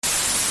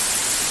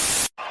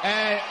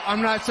Hey,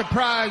 I'm not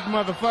surprised,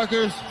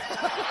 motherfuckers.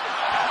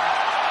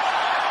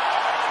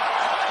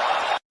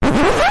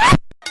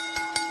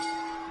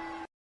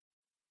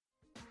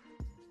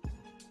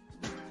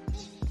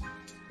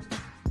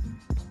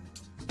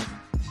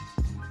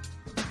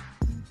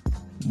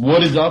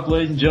 What is up,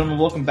 ladies and gentlemen?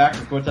 Welcome back to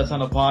the Courtside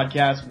Soundoff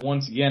podcast.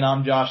 Once again,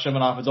 I'm Josh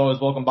Soundoff. As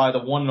always, welcome by the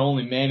one and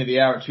only man of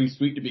the hour, too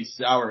sweet to be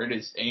sour. It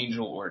is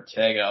Angel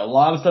Ortega. A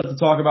lot of stuff to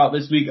talk about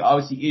this week.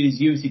 Obviously, it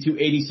is UFC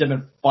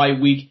 287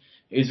 fight week.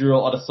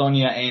 Israel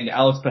Adesanya and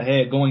Alex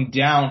Pereira going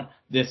down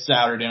this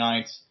Saturday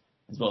night,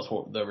 as well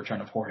as the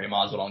return of Jorge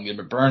Masvidal and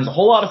Gilbert Burns. A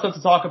whole lot of stuff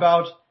to talk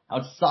about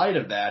outside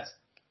of that.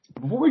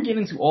 Before we get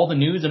into all the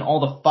news and all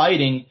the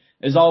fighting,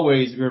 as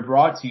always, we're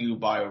brought to you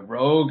by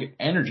Rogue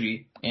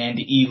Energy and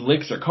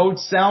Elixir. Code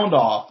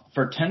Soundoff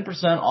for 10%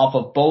 off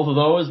of both of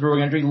those.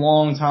 Rogue Energy,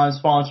 long-time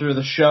sponsor of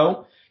the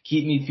show.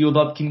 Keep me fueled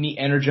up, keep me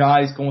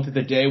energized going through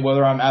the day,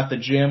 whether I'm at the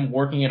gym,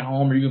 working at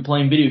home, or even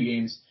playing video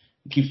games.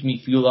 It keeps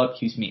me fueled up,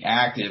 keeps me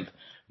active.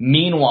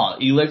 Meanwhile,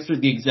 Elixir,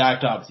 the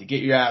exact opposite.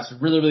 Get your ass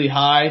really, really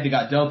high. They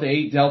got Delta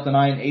 8, Delta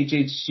 9,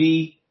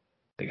 HHC.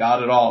 They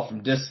got it all,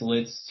 from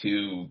distillates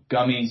to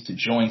gummies to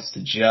joints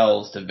to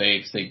gels to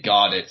vapes. They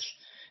got it.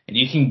 And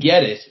you can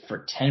get it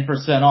for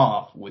 10%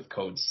 off with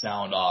code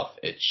SOUNDOFF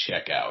at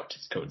checkout.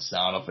 It's code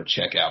SOUNDOFF at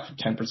checkout for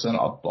 10%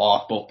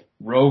 off both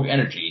Rogue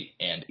Energy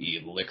and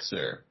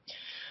Elixir.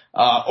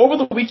 Over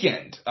the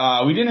weekend,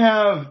 we didn't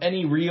have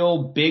any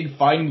real big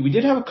fighting. We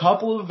did have a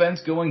couple of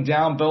events going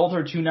down.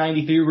 Bellator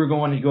 293, we're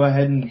going to go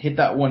ahead and hit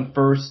that one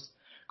first.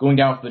 Going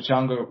down for the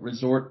Chongo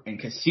Resort and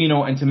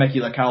Casino in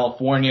Temecula,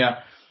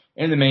 California.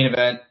 In the main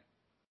event,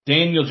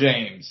 Daniel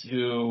James,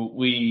 who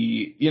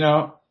we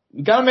kind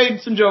of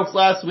made some jokes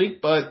last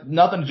week, but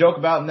nothing to joke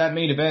about in that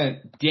main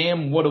event.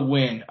 Damn, what a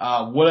win.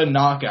 What a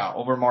knockout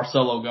over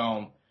Marcelo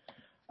Gomez.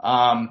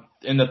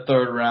 In the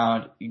third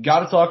round. You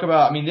gotta talk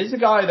about, this is a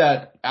guy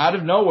that out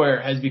of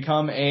nowhere has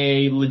become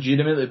a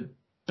legitimate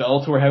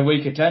Bellator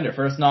heavyweight contender.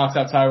 First knocks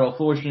out Tyrell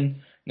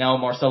Thorson, now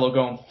Marcelo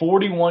Gomez,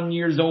 41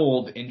 years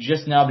old, and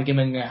just now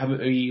becoming a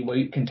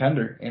heavyweight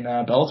contender in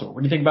Bellator.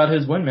 What do you think about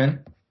his win,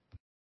 man?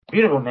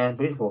 Beautiful, man,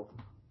 beautiful.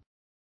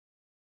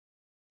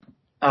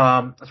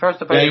 As far as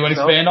the fight, you want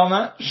to expand on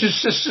that?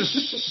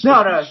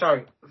 No,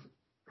 sorry.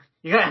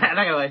 I'm not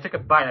gonna lie, I took a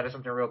bite out of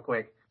something real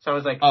quick. So I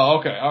was like, oh,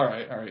 okay,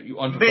 alright. You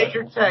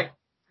major check.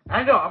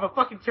 I know, I'm a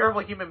fucking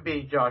terrible human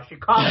being, Josh. You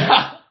caught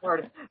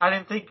me. I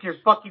didn't think you're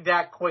fucking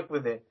that quick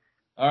with it.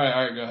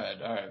 Alright, go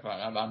ahead. Alright,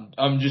 fine.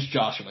 I'm just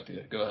joshing with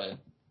you. Go ahead.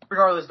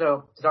 Regardless,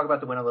 though, to talk about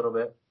the win a little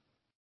bit,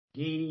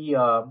 it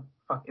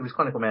was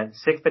clinical, man.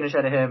 6 finish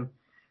out of him,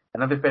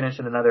 another finish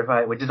in another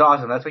fight, which is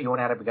awesome. That's what you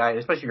want out of a guy,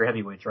 especially your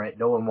heavyweights, right?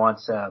 No one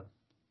wants,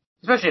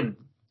 especially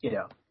in,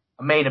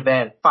 a main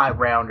event,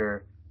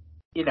 5-rounder,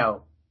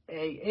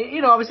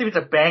 obviously if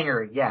it's a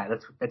banger, yeah,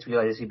 that's what you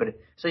like to see. But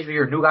especially if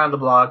you're a new guy on the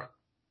block,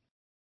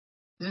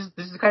 this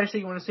is the kind of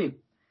shit you want to see.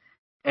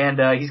 And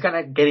he's kind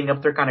of getting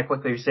up there kind of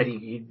quickly. He said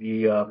he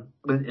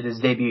in his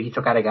debut, he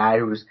took out a guy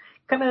who was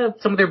kind of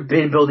somebody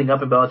been building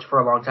up in Bellator for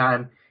a long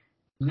time.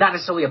 Not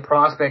necessarily a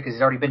prospect, because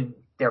he's already been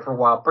there for a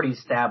while, pretty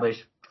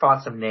established,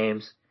 fought some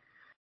names.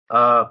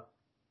 So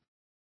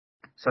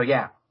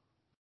yeah.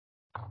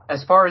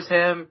 As far as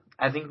him,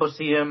 I think we'll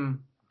see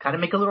him kind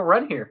of make a little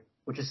run here,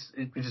 which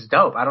is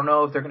dope. I don't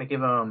know if they're going to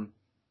give him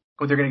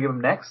who they're going to give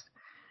him next,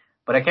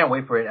 but I can't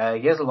wait for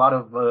it. He has a lot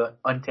of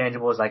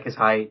intangibles, like his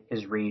height,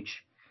 his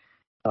reach.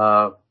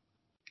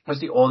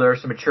 Mostly older,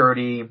 some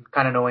maturity,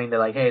 kind of knowing that,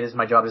 like, hey, this is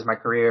my job, this is my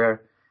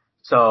career.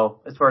 So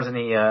as far as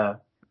any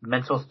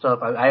mental stuff,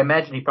 I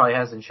imagine he probably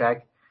has in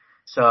check.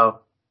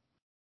 So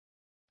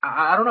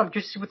I don't know. I'm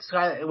just see what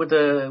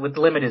the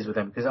limit is with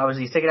him, because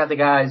obviously he's taking out the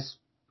guys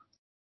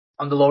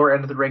on the lower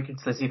end of the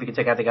rankings. Let's see if he can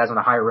take out the guys on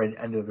the higher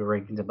end of the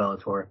rankings of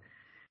Bellator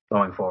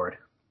going forward.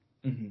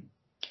 Mm-hmm.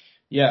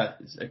 Yeah,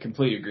 it's a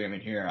complete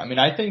agreement here.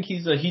 I think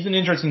he's an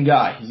interesting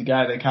guy. He's a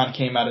guy that kind of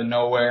came out of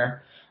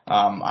nowhere.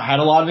 I had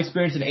a lot of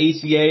experience in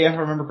ACA, if I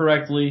remember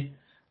correctly.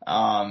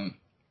 And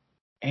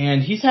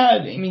he's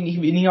had,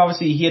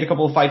 he had a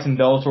couple of fights in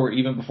Bellator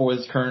even before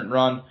his current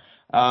run.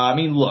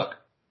 Look,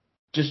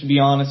 just to be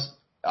honest,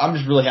 I'm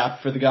just really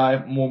happy for the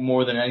guy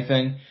more than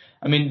anything.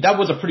 That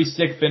was a pretty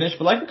sick finish,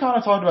 but like we kind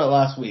of talked about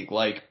last week,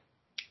 like,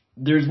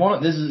 this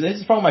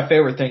is probably my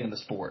favorite thing in the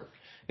sport,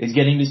 is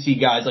getting to see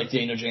guys like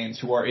Daniel James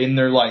who are in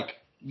their,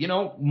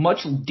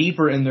 much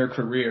deeper in their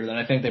career than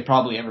I think they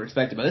probably ever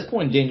expected. By this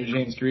point in Daniel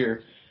James'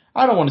 career,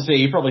 I don't want to say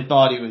he probably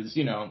thought he was,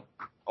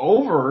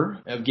 over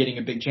of getting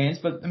a big chance,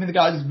 but the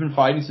guy's been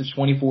fighting since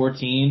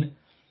 2014,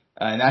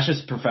 and that's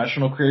just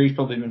professional career. He's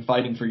probably been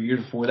fighting for years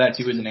before that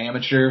too as an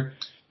amateur.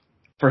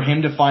 For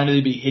him to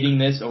finally be hitting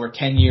this over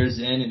 10 years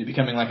in and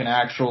becoming like an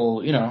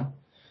actual, he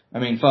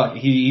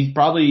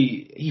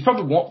probably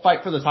won't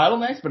fight for the title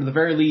next, but at the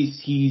very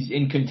least, he's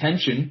in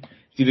contention.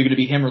 It's either going to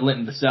be him or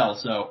Linton Vassell.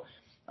 So,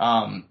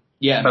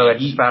 yeah. Oh, I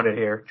just found it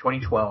here.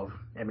 2012.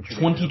 Amateur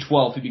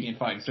 2012 he began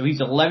fighting. So he's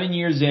 11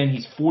 years in,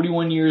 he's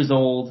 41 years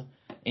old,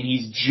 and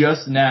he's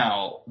just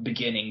now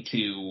beginning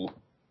to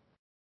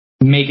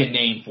make a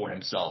name for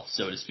himself,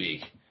 so to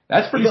speak.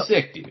 That's pretty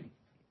sick, dude.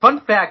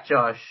 Fun fact,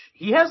 Josh,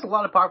 he has a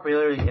lot of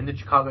popularity in the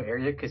Chicago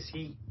area because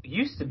he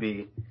used to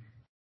be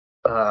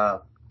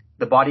the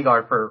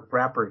bodyguard for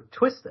rapper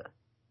Twista.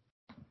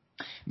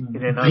 You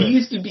didn't know He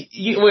used to be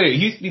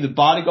the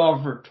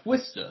bodyguard for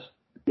Twista.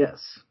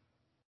 Yes.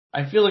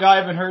 I feel like I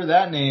haven't heard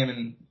that name,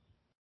 and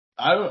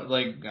I don't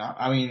even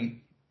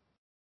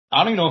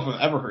know if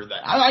I've ever heard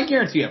that. I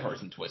guarantee I've heard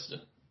some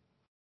Twista.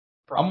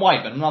 I'm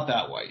white, but I'm not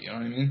that white, you know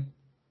what I mean?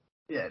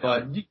 Yeah,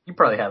 but you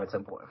probably have at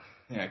some point.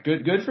 Yeah,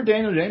 good for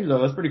Daniel James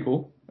though. That's pretty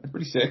cool. That's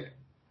pretty sick.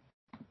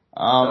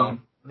 So,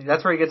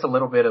 that's where he gets a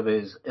little bit of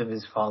his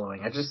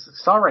following. I just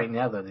saw right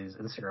now that his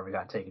Instagram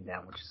got taken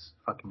down, which is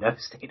fucking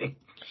devastating.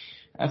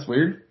 That's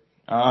weird.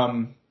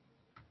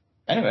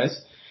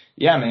 Anyways,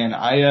 yeah, man,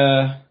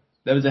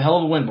 that was a hell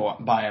of a win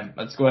by him.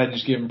 Let's go ahead and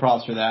just give him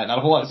props for that. Not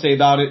a whole lot to say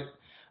about it.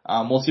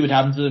 We'll see what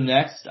happens to him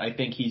next. I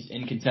think he's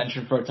in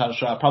contention for a title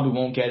shot. Probably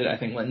won't get it. I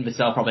think Linton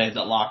Vassell probably has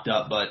that locked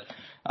up, but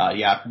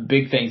yeah,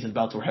 big things in the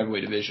Bellator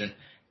heavyweight division.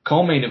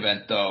 Co-main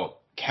event though,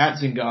 Kat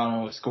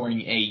Zingano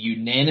scoring a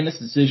unanimous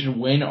decision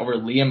win over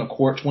Leah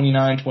McCourt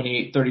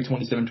 29-28,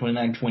 30-27,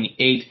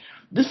 29-28.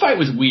 This fight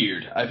was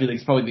weird. I feel like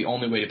it's probably the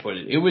only way to put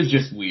it. It was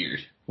just weird.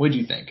 What did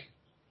you think?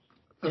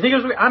 I think it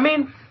was weird. I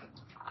mean,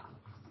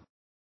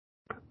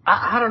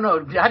 I don't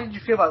know. How did you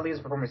feel about Leah's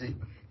performance?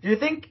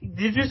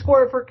 Did you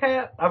score it for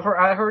Kat?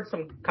 I heard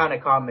some kind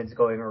of comments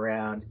going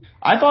around.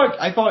 I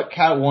thought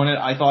Kat won it.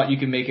 I thought you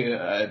could make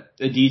a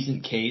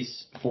decent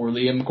case for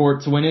Leah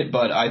McCourt to win it,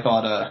 but I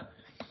thought,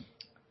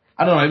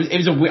 I don't know.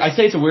 I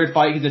say it's a weird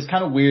fight because it's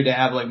kind of weird to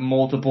have like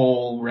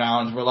multiple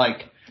rounds where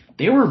like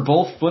they were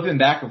both flipping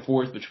back and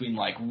forth between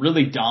like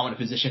really dominant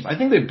positions. I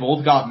think they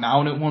both got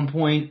mounted at one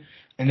point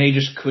and they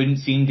just couldn't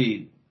seem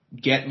to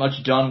get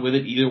much done with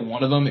it, either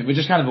one of them. It was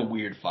just kind of a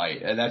weird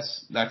fight. And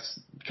that's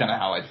kind of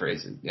how I'd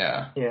phrase it.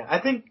 Yeah. Yeah. I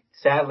think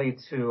sadly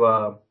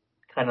to,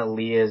 kind of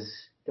Leah's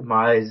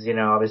demise,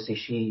 obviously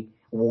she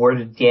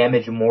warded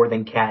damage more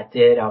than Kat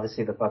did.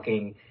 Obviously the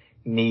fucking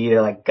knee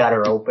like got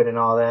her open and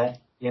all that,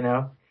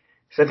 So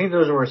I think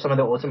those were some of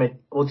the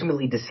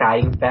ultimately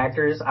deciding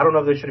factors. I don't know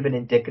if they should have been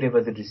indicative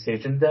of the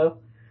decision though,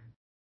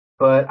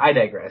 but I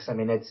digress. I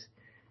mean, it's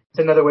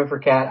another win for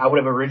Kat. I would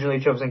have originally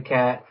chosen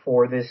Kat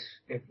for this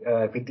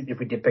if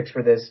we did picks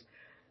for this.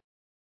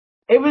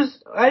 It's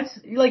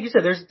like you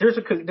said.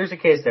 There's a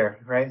case there,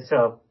 right?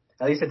 So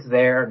at least it's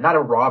there. Not a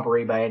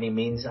robbery by any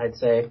means, I'd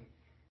say,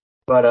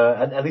 but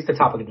at least a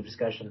topic of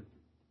discussion.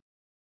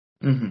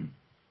 Mm-hmm.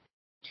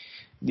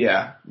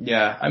 Yeah.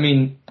 I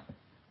mean,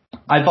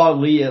 I thought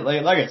Leah,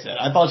 like I said,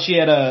 I thought she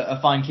had a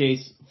fine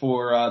case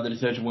for the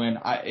decision win.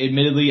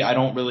 Admittedly, I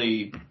don't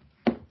want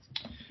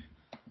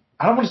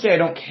to say I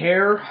don't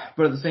care,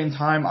 but at the same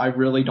time, I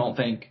really don't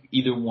think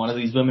either one of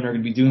these women are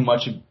going to be doing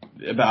much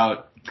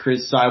about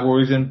Chris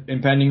Cyborg's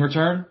impending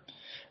return.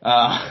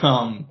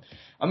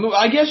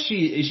 I guess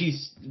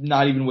she's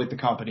not even with the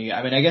company.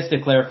 I mean, I guess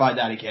to clarify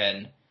that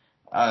again,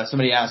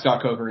 somebody asked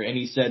Scott Coker, and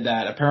he said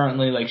that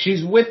apparently, like,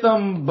 she's with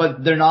them,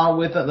 but they're not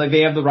with them. Like,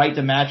 they have the right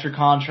to match her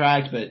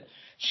contract, but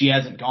she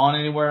hasn't gone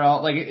anywhere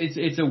else. Like,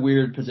 it's a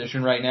weird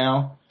position right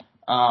now.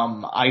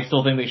 I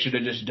still think they should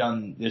have just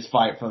done this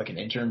fight for like an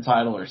interim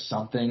title or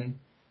something.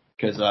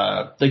 Cause,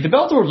 like the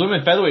Bellator's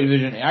women's featherweight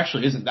division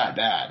actually isn't that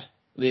bad.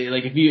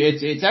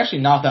 It's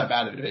actually not that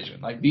bad of a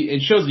division. Like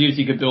it shows the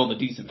UFC could build a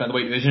decent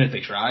featherweight division if they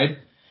tried.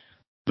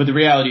 But the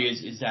reality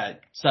is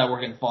that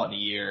Cyborg hasn't fought in a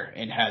year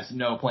and has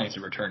no plans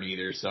to return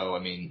either. So, I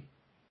mean,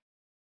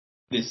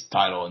 this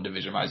title and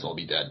division might as well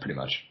be dead pretty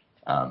much.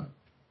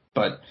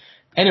 But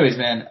anyways,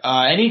 man,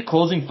 any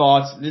closing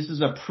thoughts? This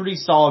is a pretty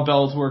solid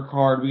Bellator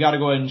card. We got to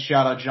go ahead and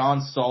shout out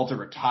John Salter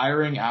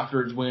retiring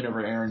after his win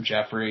over Aaron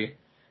Jeffrey.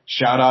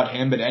 Shout out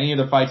him, but any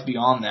other fights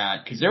beyond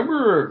that? Because there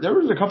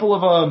was a couple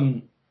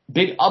of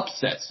big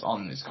upsets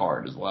on this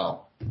card as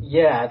well.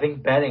 Yeah, I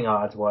think betting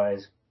odds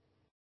wise,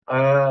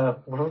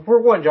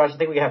 for one, Josh, I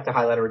think we have to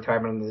highlight a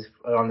retirement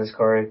on this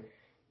card.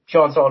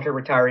 John Salter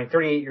retiring,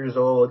 38 years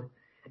old,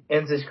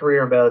 ends his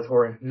career in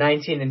Bellator,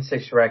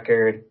 19-6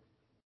 record.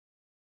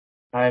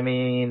 I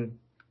mean,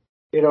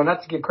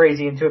 not to get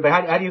crazy into it, but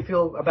how do you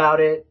feel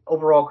about it?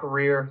 Overall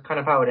career, kind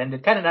of how it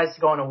ended. Kind of nice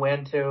to go on a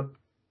win, too.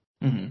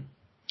 Mm-hmm.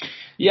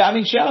 Yeah, I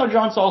mean, shout out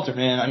John Salter,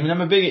 man. I mean, I'm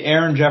a big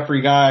Aaron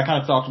Jeffrey guy. I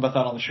kind of talked about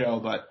that on the show,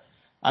 but,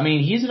 I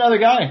mean, he's another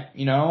guy,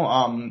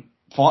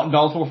 fought in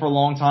Bellator for a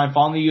long time,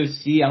 fought in the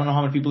UFC. I don't know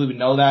how many people even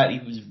know that. He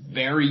was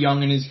very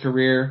young in his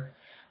career.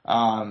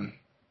 But,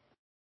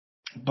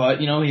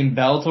 in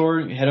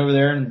Bellator, head over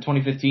there in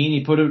 2015,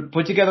 he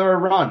put together a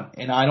run.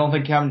 And I don't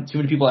think too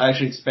many people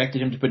actually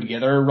expected him to put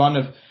together a run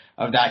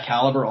of that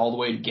caliber all the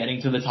way to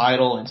getting to the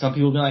title. And some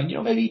people be like,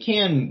 maybe he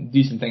can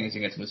do some things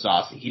against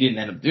Mousasi. He didn't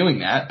end up doing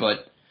that,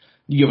 but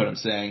you get what I'm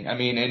saying. I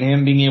mean, and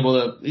him being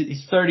able to,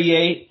 he's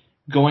 38,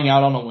 going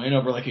out on a win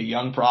over like a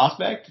young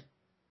prospect,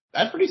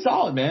 that's pretty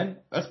solid, man.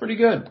 That's pretty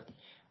good.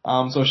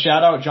 So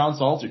shout out John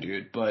Salter,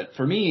 dude. But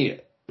for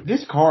me,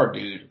 this card,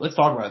 dude, let's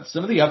talk about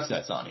some of the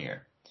upsets on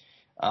here.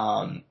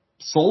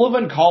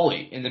 Sullivan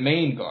Cauley in the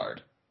main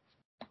guard.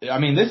 I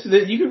mean,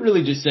 you could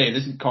really just say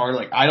this card,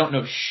 like, I don't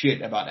know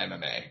shit about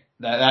MMA.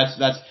 That's,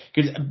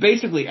 cause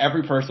basically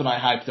every person I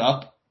hyped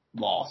up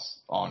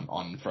lost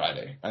on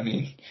Friday. I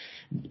mean,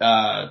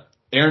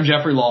 Aaron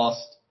Jeffrey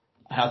lost.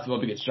 I have to go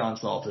up against John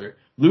Salter.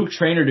 Luke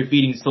Traynor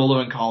defeating Solo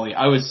and Colley.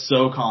 I was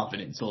so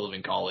confident in Solo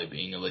and Colley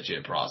being a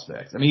legit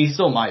prospect. I mean, he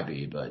still might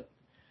be, but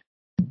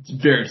it's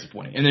very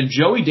disappointing. And then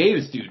Joey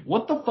Davis, dude.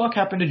 What the fuck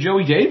happened to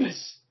Joey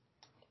Davis?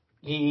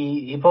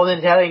 He pulled an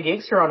Italian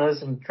gangster on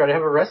us and tried to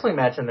have a wrestling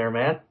match in there,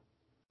 man.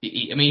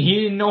 I mean,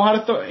 he didn't know how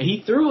to throw.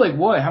 He threw like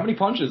what? How many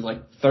punches?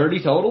 Like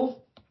 30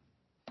 total?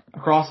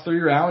 Across 3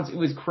 rounds? It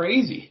was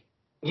crazy.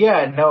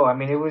 Yeah, no, I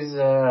mean, it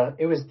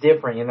was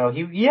different, you know.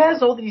 He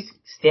has all these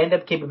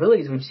stand-up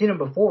capabilities. We've seen him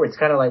before. It's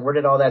kind of like, where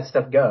did all that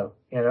stuff go,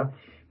 you know?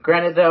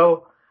 Granted,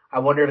 though, I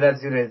wonder if that's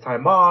due to the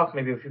time off,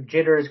 maybe a few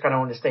jitters, kind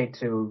of want to stay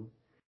to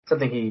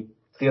something he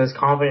feels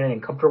confident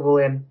and comfortable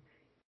in.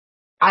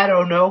 I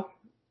don't know.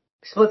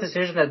 Split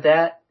decision at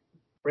that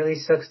really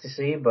sucks to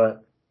see,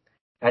 but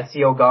that's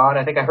the old God.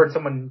 I think I heard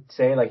someone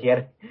say, like,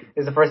 it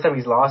was the first time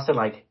he's lost in,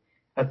 like,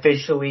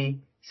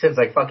 officially since,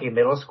 like, fucking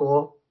middle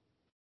school.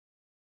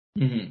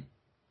 Mm-hmm.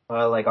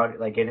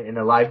 Like in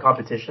a live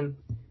competition.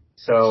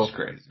 So it's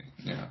crazy.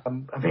 Yeah. I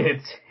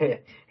mean, and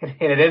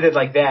it ended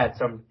like that.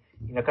 So I'm,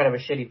 you know, kind of a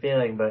shitty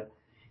feeling, but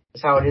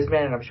it's how it is,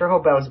 man. And I'm sure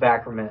he'll bounce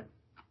back from it.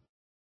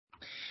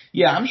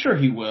 Yeah, I'm sure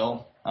he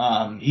will.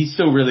 He's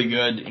still really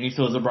good, and he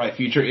still has a bright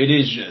future. It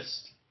is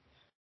just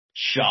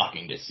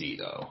shocking to see,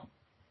 though.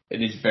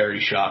 It is very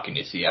shocking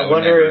to see. I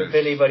wonder if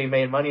anybody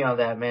made money on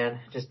that,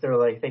 man. Just they're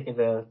like thinking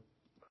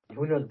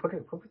who knows? What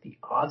were the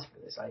odds for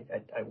this?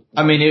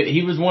 I mean,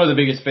 he was one of the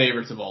biggest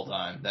favorites of all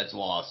time. That's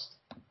lost.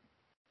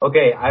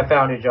 Okay, I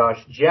found it,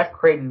 Josh. Jeff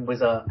Creighton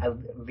was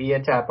via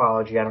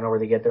Tapology. I don't know where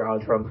they get their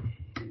odds from.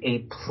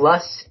 A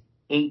plus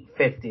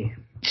 850.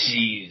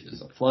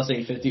 Jesus, a plus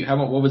 850. How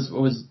much? What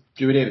was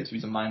Joey Davis? He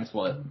was a minus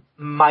what?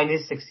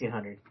 Minus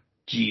 1600.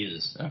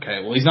 Jesus.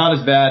 Okay. Well, he's not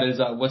as bad as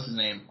what's his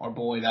name? Our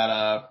boy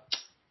that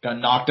got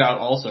knocked out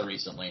also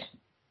recently.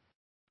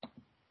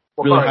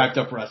 Really hyped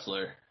up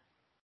wrestler.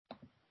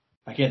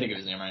 I can't think of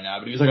his name right now,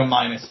 but he was like a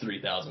minus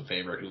 3,000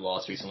 favorite who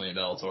lost recently in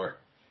Bellator.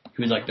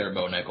 He was like their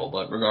Bo Nickel,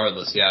 but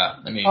regardless, yeah.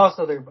 I mean, I think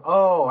I know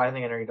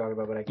what you're talking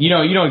about, but I can't. You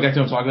know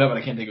exactly what I'm talking about,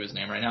 but I can't think of his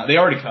name right now. They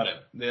already cut him.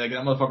 That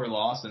motherfucker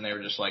lost, and they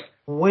were just like,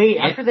 wait,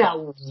 after that,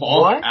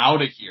 what?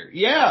 Out of here.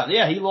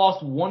 Yeah, he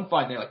lost one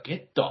fight, and they're like,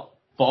 get the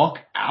fuck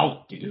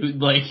out,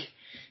 dude. Like,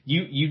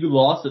 you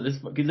lost to this,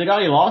 because the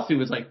guy he lost to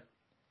was like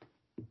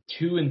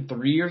 2-3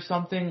 or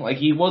something. Like,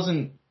 he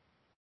wasn't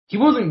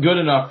good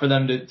enough for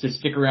them to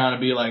stick around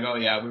and be like, oh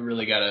yeah, we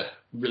really gotta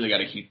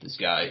keep this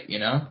guy, you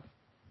know?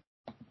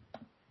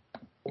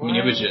 I mean,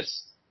 it was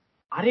just...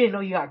 I didn't know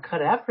you got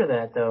cut after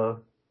that, though.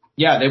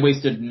 Yeah, they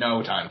wasted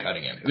no time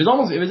cutting him. It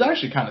was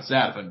actually kind of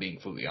sad, if I'm being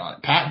fully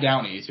honest. Pat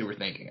Downey is who we're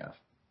thinking of.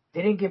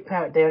 They didn't give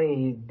Pat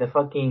Downey the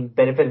fucking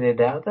benefit of the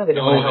doubt, though?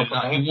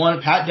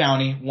 Pat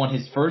Downey won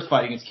his first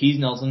fight against Keys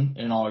Nelson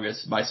in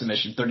August by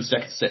submission,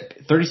 36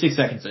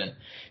 seconds in.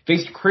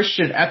 Faced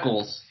Christian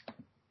Eccles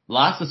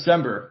last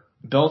December,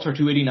 Bellator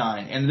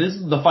 289, and this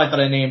is the fight that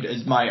I named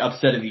as my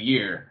upset of the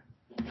year.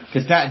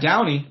 Because Pat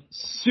Downey,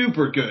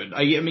 super good.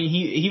 I mean,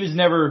 he was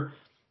never,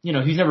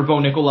 he's never Bo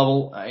Nickel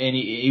level, and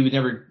he was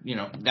never,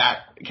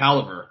 that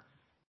caliber.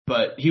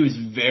 But he was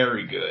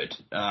very good.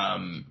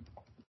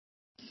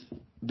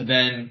 But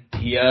then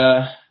he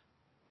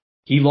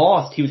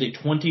lost. He was a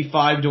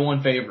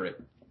 25-1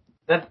 favorite.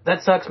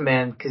 That sucks,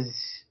 man. Because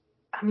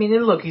I mean,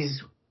 look, he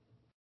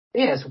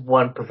has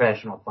one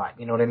professional fight.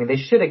 You know what I mean? They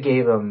should have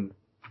gave him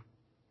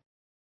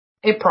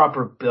a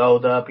proper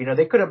build up.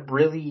 They could have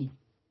really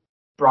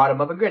brought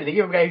him up. And granted, they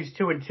gave him a guy who's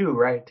 2-2,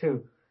 right?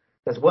 Too,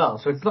 as well.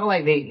 So it's not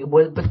like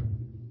but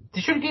they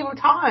should have gave him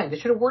time. They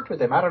should have worked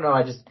with him. I don't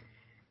know.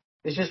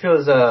 This just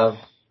feels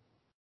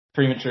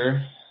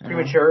premature.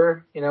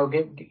 Premature.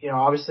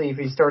 Obviously, if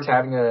he starts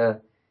having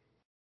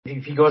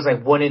if he goes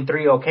like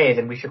 1-3, okay,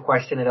 then we should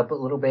question it up a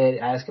little bit.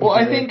 Ask him. Well,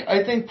 I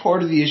think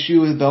part of the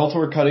issue with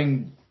Bellator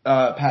cutting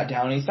Pat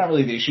Downey, it's not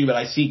really the issue, but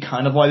I see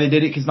kind of why they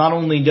did it, because not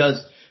only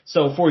does.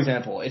 So, for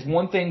example, it's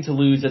one thing to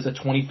lose as a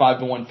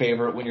 25-1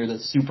 favorite when you're the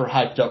super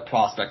hyped up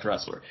prospect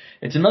wrestler.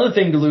 It's another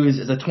thing to lose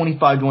as a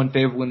 25-1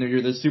 favorite when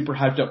you're the super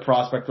hyped up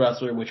prospect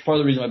wrestler, which part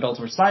of the reason why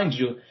Bellator signed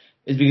you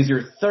is because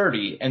you're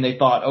 30 and they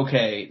thought,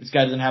 okay, this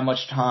guy doesn't have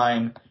much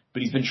time,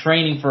 but he's been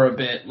training for a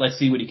bit. Let's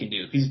see what he can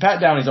do. Because Pat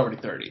Downey's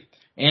already 30.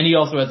 And he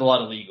also has a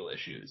lot of legal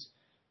issues.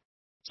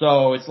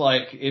 So it's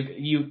like, if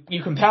you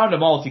compound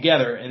them all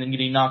together and then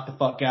getting knocked the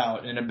fuck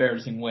out in an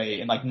embarrassing way,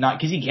 and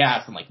cause he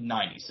gassed in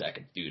 90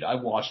 seconds, dude. I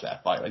watched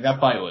that fight. That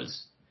fight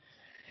was,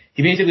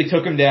 he basically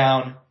took him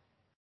down,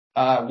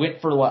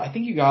 went for I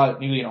think he got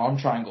nearly an arm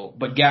triangle,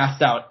 but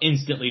gassed out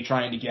instantly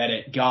trying to get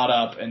it, got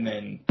up, and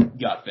then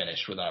got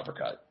finished with an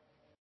uppercut.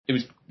 It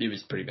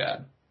was pretty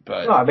bad,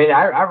 but. No, I mean,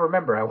 I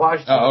remember, I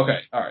watched it. Oh, okay.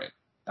 Alright.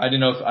 I didn't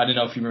know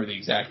if you remember the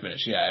exact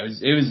finish. Yeah,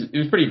 it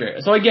was pretty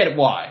bad. So I get it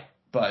why,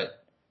 but.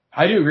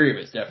 I do agree with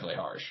it. It's definitely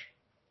harsh.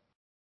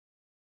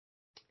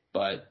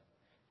 But,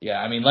 yeah,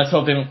 I mean, let's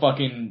hope they don't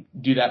fucking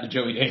do that to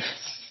Joey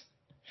Davis.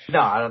 No,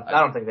 I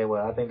don't think they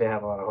will. I think they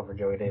have a lot of hope for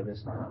Joey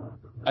Davis.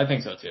 I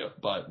think so too,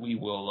 but we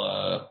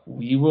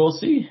will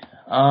see.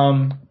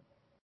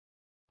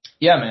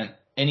 Yeah, man.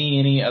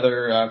 Any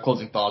other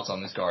closing thoughts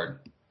on this card?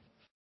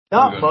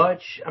 Not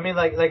much. I mean,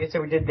 like I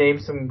said, we did name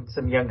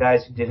some young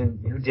guys who did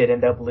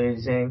end up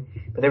losing,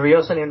 but then we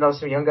also named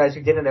some young guys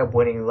who did end up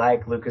winning,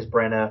 like Lucas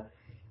Brenna,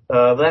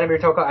 Vladimir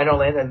Tokov. I know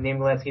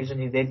named Lance Gibson,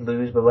 he did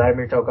lose, but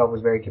Vladimir Tokov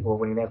was very capable of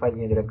winning that fight.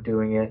 He ended up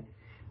doing it.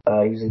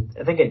 I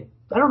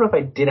don't know if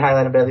I did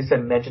highlight him, but at least I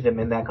mentioned him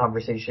in that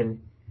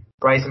conversation.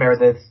 Bryce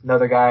Meredith,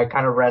 another guy,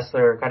 kind of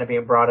wrestler, kind of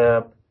being brought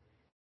up.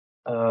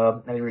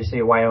 And University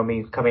of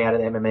Wyoming coming out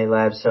of the MMA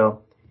lab,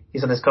 so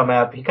he's on this come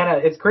up.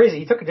 It's crazy.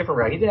 He took a different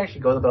route. He didn't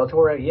actually go the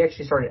Bellator route. He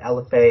actually started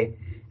LFA, and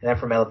then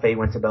from LFA he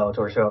went to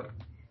Bellator. So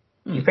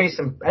he faced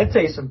some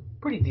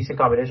pretty decent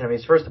competition. I mean,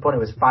 his first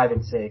opponent was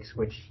 5-6,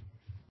 which,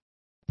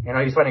 you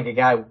know, he's fighting a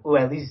guy who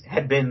at least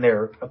had been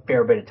there a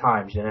fair bit of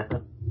times, you know?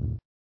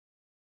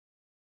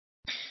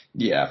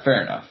 Yeah,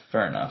 fair enough.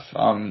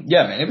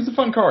 Yeah, man, it was a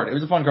fun card. It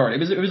was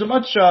a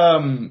much,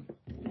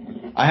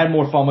 I had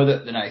more fun with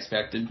it than I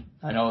expected.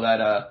 I know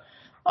that,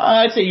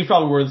 I'd say you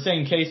probably were the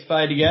same case if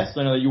I had to guess.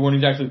 I know that you weren't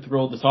exactly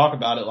thrilled to talk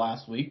about it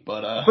last week,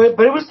 but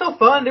it was still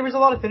fun. There was a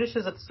lot of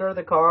finishes at the start of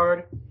the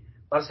card,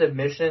 a lot of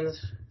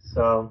submissions,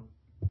 so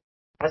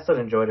I still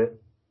enjoyed it.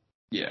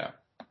 Yeah.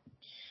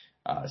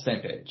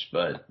 Same page,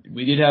 but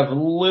we did have a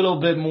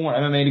little bit more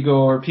MMA to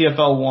go over.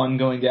 PFL 1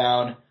 going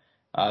down,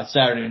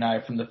 Saturday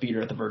night from the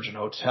theater at the Virgin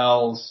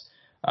Hotels.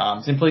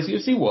 Same place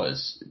UFC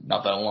was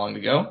not that long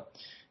ago.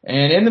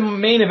 And in the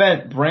main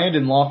event,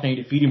 Brandon Loughnane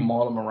defeating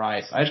Marlon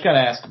Moraes. I just gotta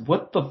ask,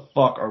 what the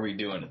fuck are we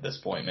doing at this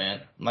point,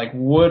 man? Like,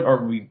 what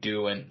are we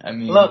doing? I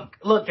mean,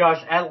 look,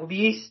 Josh. At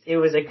least it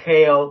was a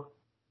KO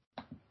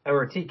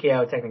or a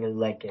TKO, technically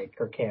leg kick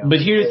or KO.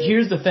 But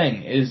here's the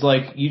thing: is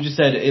like you just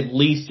said, at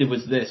least it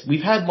was this.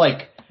 We've had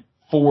like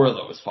 4 of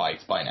those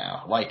fights by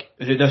now. Like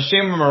the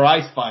Shayman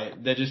Moraes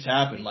fight that just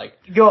happened. Like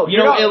at least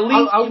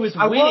he was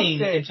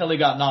winning until he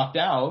got knocked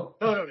out.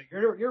 No,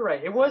 you're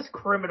right. It was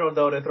criminal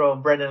though to throw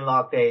Brendan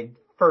Loughnane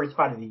first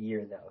fight of the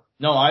year though.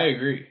 No, I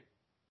agree.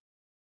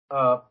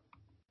 I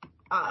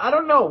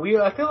don't know.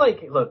 I feel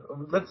like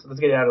let's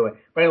get it out of the way.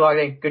 Brendan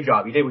Loughnane, good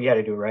job. You did what you had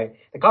to do, right?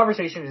 The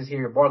conversation is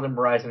here. Marlon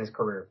Moraes in his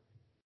career,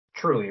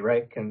 truly,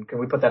 right? Can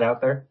we put that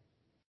out there?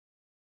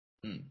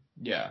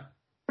 Yeah.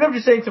 But I'm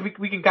just saying, so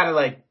we can kind of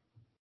like.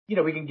 You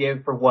know, we can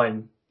give, for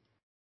one,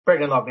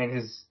 Brendan Loughnane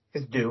his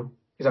due.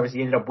 Because obviously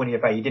he ended up winning the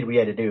fight. He did what he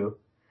had to do.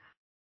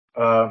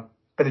 But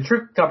the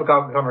true topic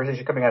of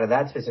conversation coming out of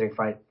that specific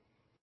fight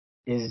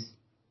is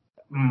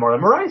Marlon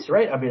Moraes,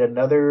 right? I mean,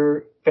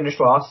 another finished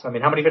loss. I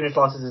mean, how many finished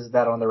losses is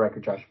that on the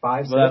record, Josh?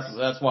 5, 6? Well,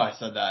 that's why I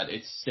said that.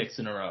 It's 6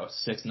 in a row.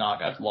 6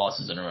 knockout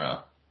losses in a row.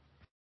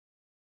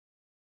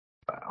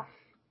 Wow.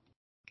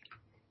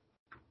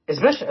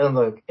 Especially,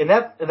 look, in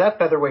that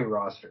featherweight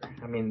roster,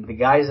 I mean, the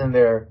guys in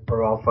there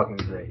are all fucking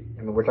great.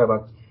 I mean, we're talking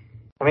about,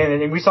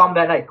 and we saw them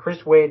that night.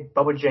 Chris Wade,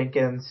 Bubba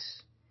Jenkins.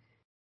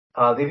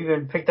 They've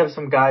even picked up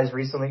some guys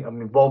recently. I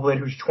mean, Moblid,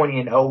 who's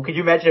 20-0. Could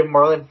you imagine if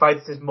Marlon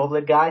fights this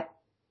Moblid guy?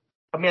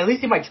 I mean, at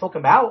least he might choke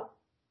him out.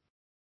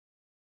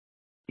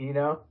 You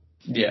know?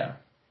 Yeah.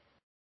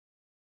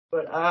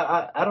 But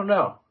I don't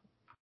know.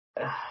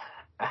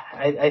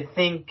 I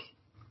think.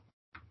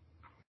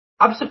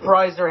 I'm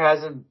surprised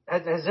has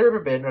there ever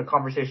been a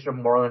conversation of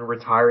Marlon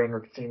retiring or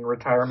considering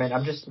retirement?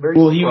 I'm just very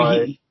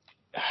surprised.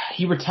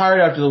 He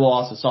retired after the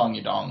loss of Song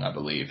Yadong, I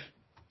believe.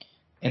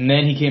 And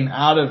then he came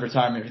out of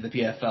retirement for the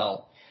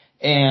PFL.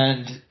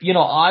 And,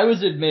 I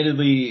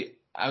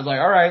was like,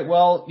 all right,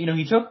 well,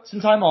 he took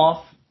some time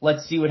off.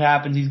 Let's see what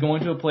happens. He's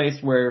going to a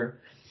place where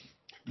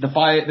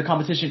the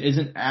competition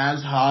isn't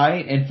as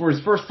high. And for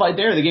his first fight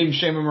there, they gave him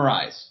Shayman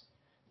Moraes.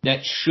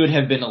 That should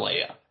have been a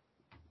layup.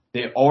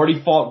 They already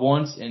fought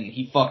once, and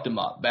he fucked him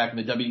up back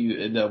in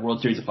the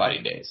World Series of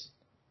Fighting days.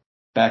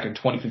 Back in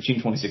 2015,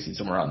 2016,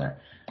 somewhere around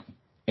there.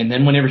 And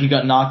then whenever he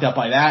got knocked out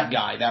by that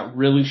guy, that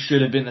really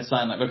should have been the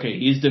sign, like, okay,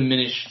 he's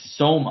diminished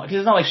so much. Because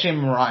it's not like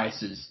Shayman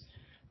Moraes is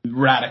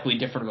radically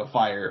different of a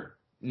fighter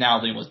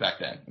now than he was back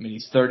then. I mean,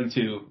 he's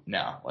 32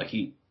 now. Like,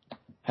 he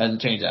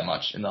hasn't changed that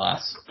much in the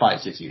last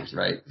 5-6 years,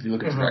 right? If you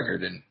look at his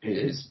record and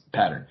his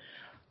pattern.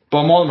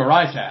 But Marlon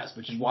Moraes has,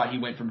 which is why he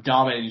went from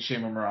dominating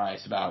Shayman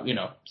Moraes about,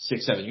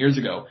 6-7 years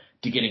ago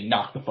to getting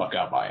knocked the fuck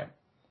out by him.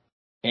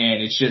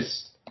 And it's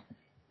just,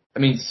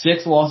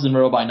 6 losses in a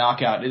row by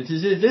knockout. This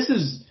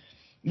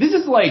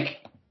is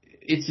like,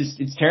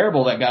 it's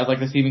terrible that guys like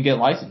this even get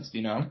licensed,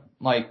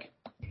 Like,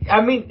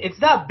 it's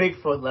not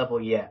Bigfoot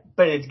level yet,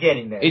 but it's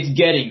getting there. It's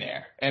getting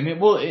there. And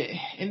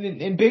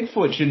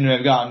Bigfoot shouldn't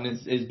have gotten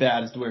as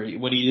bad as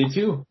what he did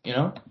too,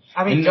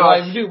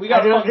 Josh, we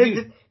got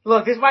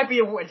look, this might be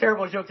a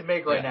terrible joke to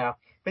make right now,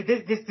 but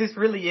this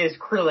really is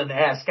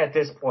Krillin-esque at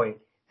this point.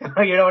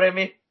 You know what I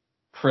mean?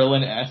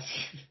 Krillin-esque.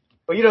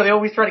 Well, they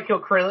always try to kill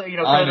Krillin,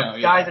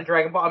 Krillin dies in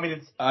Dragon Ball.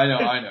 I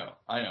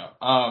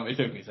know. It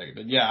took me a second,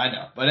 but yeah, I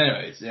know. But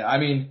anyways,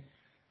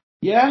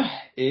 yeah,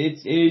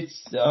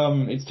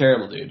 it's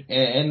terrible, dude.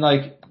 And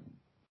like,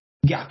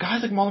 yeah,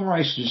 guys like Marlon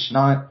Moraes just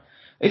not,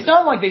 it's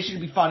not like they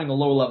should be fighting a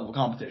lower level of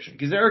competition,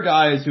 because there are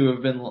guys who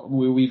have been,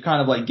 we've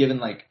kind of like given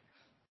like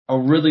a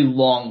really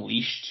long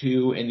leash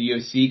to in the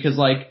UFC, because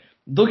like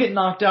they'll get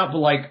knocked out, but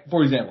like,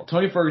 for example,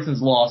 Tony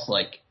Ferguson's lost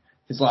like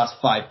his last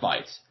 5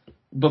 fights.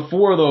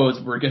 Before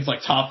those were against like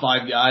top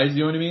 5 guys,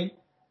 you know what I mean?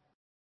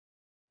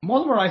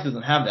 Marlon Moraes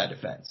doesn't have that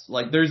defense.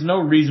 Like, there's no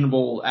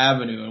reasonable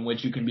avenue in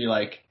which you can be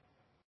like,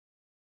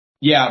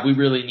 yeah, we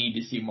really need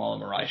to see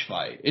Marlon Moraes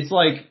fight. It's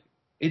like,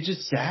 it's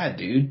just sad,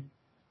 dude.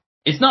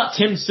 It's not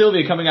Tim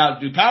Sylvia coming out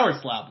to do power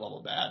slap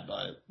level bad,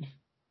 but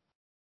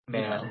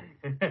man,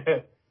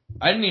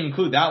 I didn't even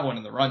include that one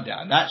in the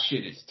rundown. That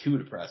shit is too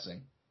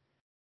depressing.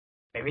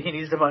 Maybe he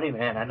needs the money,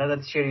 man. I know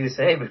that's shitty to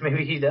say, but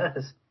maybe he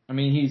does. I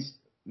mean,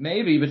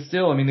 maybe, but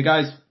still, I mean, the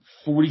guy's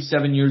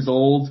 47 years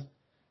old.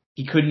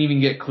 He couldn't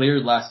even get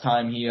cleared last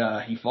time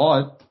he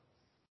fought.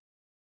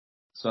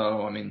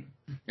 So, I mean,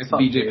 it's a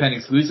BJ Penn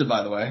exclusive,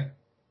 by the way.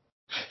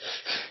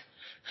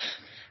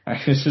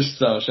 It's just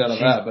so shut up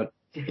that, but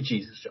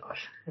Jesus,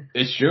 Josh.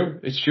 It's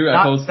true. It's true.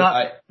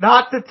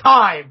 Not the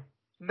time.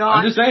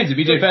 I'm just saying, it's a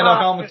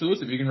BJPenn.com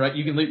exclusive. You can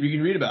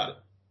read about it.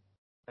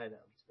 I know.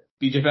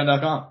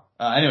 BJPenn.com.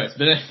 Anyways,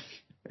 but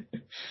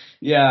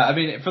yeah, I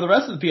mean, for the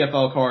rest of the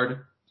PFL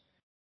card,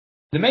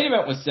 the main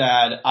event was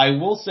sad. I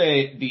will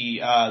say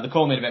the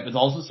co-main event was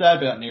also sad,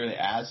 but not nearly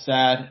as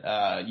sad.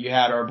 You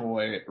had our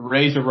boy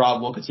Razor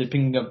Rob Wilkinson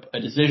picking up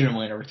a decision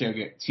win over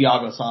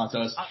Thiago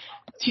Santos.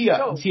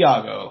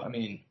 Thiago, I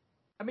mean,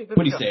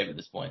 what do you say at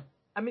this point?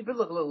 I mean, but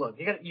look.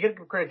 You gotta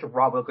give credit to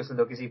Rob Wilkinson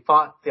though, because he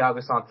fought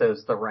Thiago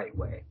Santos the right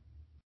way.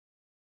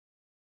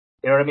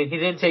 You know what I mean? He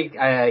didn't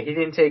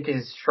take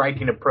his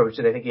striking approach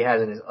that I think he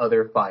has in his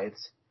other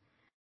fights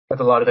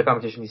with a lot of the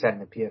competition he's had in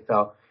the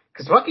PFL.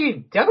 Because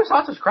Thiago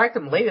Santos cracked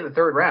him late in the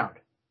 3rd round.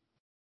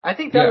 I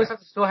think Thiago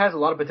Santos still has a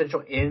lot of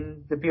potential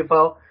in the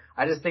PFL.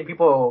 I just think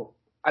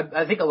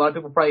I think a lot of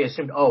people probably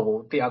assumed, oh,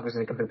 well, Thiago's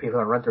going to come to the PFL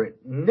and run through it.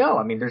 No,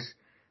 I mean,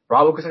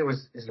 Rob Wilkinson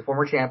is the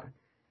former champ.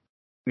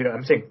 You know,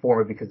 I'm saying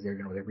former because they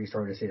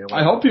restarted the season.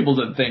 I hope people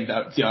didn't think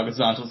that Thiago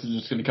Santos is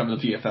just going to come to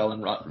the PFL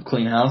and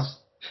clean house.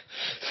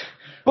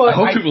 But I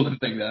hope people didn't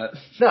think that.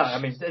 No, I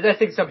mean, I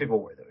think some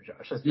people were though,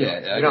 Josh.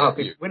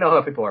 We know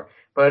how people are.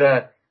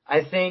 But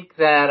I think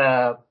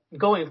that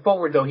going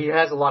forward though, he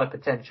has a lot of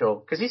potential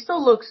because he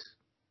still looks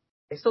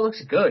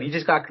good. He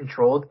just got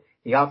controlled.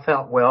 He got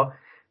felt well.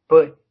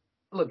 But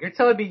look, you're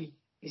telling me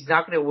he's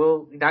not going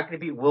to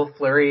beat Will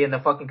Fleury in the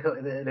fucking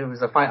there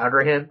was a fight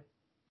under him.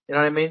 You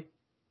know what I mean?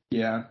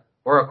 Yeah.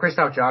 Or a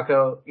Krzysztof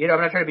Jotko. You know,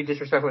 I'm not trying to be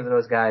disrespectful to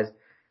those guys,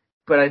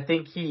 but I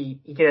think he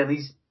can at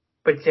least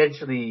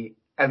potentially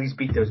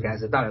beat those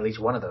guys, if not at least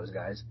one of those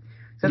guys.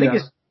 So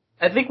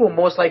I think we'll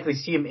most likely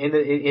see him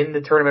in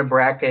the tournament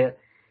bracket.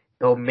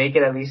 He'll make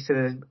it at least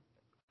to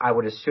I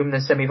would assume the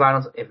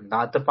semifinals, if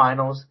not the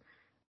finals.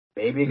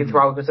 Maybe against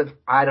Rob Wilkinson.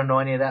 I don't know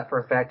any of that for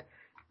a fact.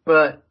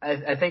 But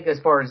I think as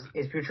far as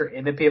his future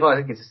in the PFL, I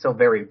think it's still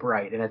very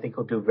bright, and I think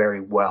he'll do very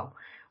well.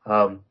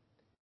 I'm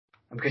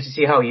curious to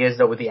see how he is,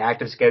 though, with the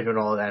active schedule and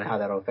all of that, and how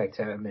that'll affect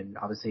him, and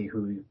obviously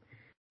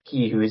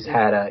who's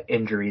had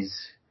injuries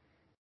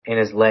in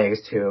his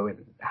legs, too,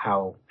 and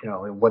how, you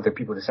know, whether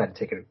people decide to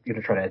take it, you know,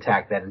 try to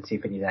attack that and see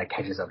if any of that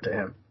catches up to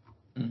him.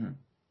 Mm-hmm.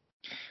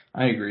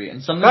 I agree. And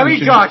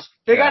Josh,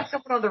 they got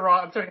someone on the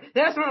roster. I'm sorry,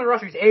 they got someone on the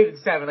roster who's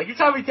 8-7. Like, you're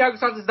telling me Thiago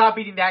Santos is not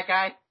beating that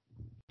guy?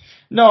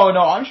 No,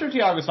 I'm sure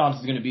Thiago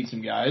Santos is going to beat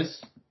some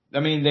guys. I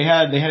mean, they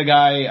had a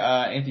guy,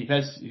 Anthony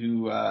Pettis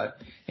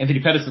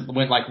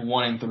went like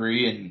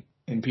 1-3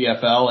 in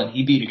PFL, and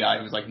he beat a guy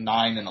who was like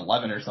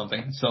 9-11 or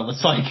something. So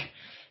it's like,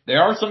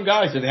 there are some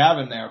guys that they have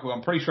in there who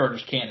I'm pretty sure are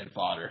just cannon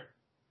fodder.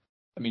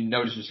 I mean,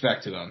 no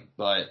disrespect to him,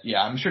 but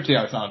yeah, I'm sure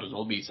Thiago Santos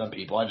will beat some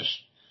people. I'll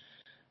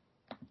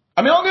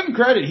give him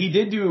credit. He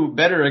did do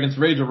better against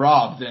Razor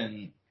Rob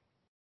than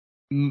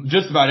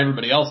just about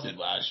everybody else did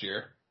last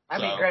year. I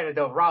mean, granted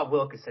though, Rob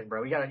Wilkinson,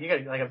 bro, you gotta,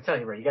 like I'm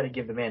telling you, bro, you gotta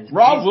give the man.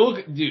 Rob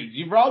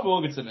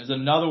Wilkinson is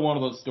another one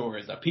of those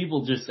stories that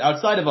people just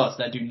outside of us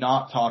that do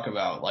not talk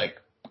about. Like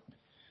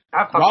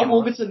Rob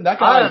Wilkinson, that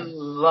guy. I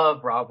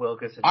love Rob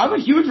Wilkinson. I'm a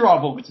huge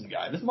Rob Wilkinson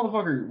guy. This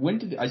motherfucker.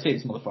 I say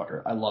this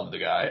motherfucker? I love the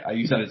guy. I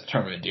use that as a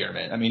term of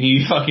endearment. I mean,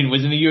 he fucking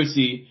was in the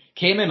UFC,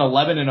 came in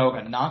 11-0,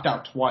 got knocked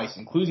out twice,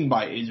 including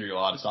by Israel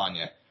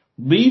Adesanya.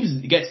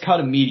 Gets cut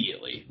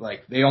immediately.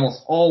 Like they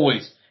almost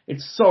always.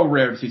 It's so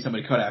rare to see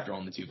somebody cut after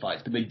only 2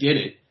 fights, but they did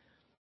it.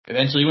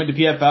 Eventually went to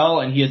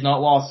PFL, and he has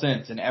not lost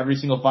since. And every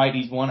single fight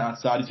he's won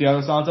outside of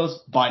Thiago Santos,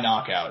 by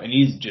knockout. And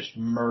he's just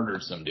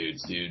murdered some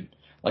dudes, dude.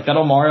 Like that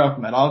Omar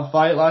Akhmedov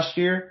fight last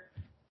year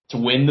to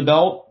win the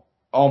belt.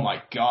 Oh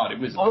my god, it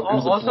was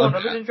also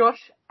another thing, Josh,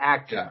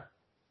 active. Yeah.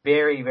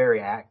 Very, very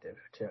active,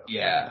 too.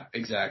 Yeah,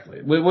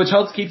 exactly. Which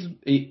helps keeps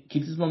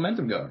his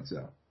momentum going,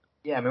 so.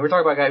 Yeah, I mean, we're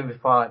talking about a guy who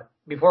fought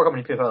before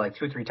coming to PFL like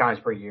 2-3 times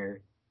per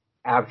year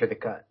after the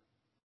cut.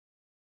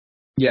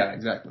 Yeah,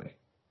 exactly.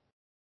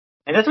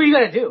 And that's what you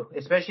gotta do,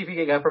 especially if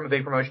you get from a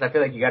big promotion. I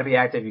feel like you gotta be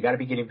active, you gotta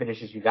be getting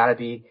finishes, you gotta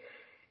be,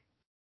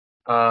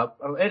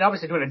 and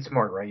obviously doing it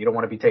smart, right? You don't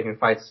want to be taking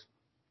fights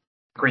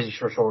crazy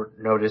short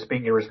notice,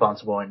 being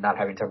irresponsible, and not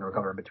having time to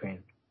recover in between.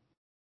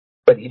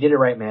 But he did it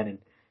right, man, and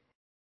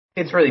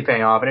it's really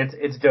paying off, and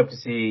it's dope to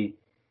see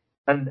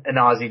another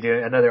Aussie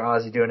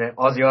doing it.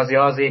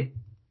 Aussie.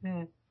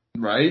 Yeah.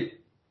 Right?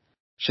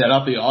 Shout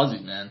out the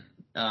Aussies, man.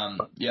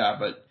 Yeah,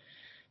 but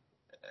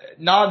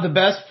not the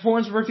best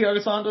performance for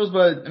Thiago Santos,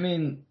 but I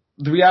mean,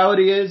 the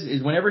reality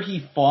is whenever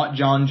he fought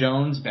John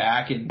Jones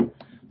back in,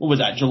 what was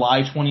that,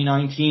 July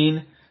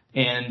 2019,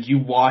 and you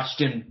watched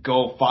him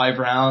go 5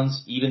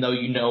 rounds, even though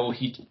you know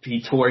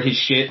he tore his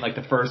shit like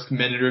the first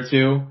minute or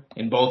two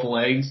in both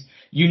legs,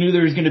 you knew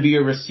there was going to be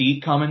a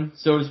receipt coming,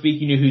 so to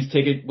speak. You knew whose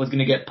ticket was going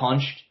to get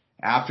punched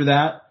after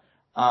that.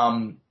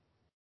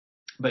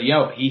 But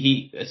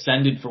he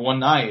ascended for one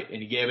night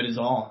and he gave it his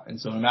all.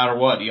 And so no matter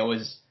what,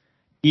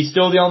 he's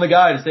still the only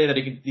guy to say that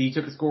he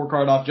took a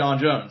scorecard off John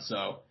Jones.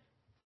 So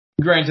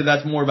granted,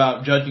 that's more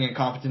about judging and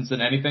competence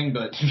than anything,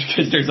 but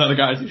because there's other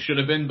guys who should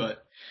have been.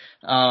 But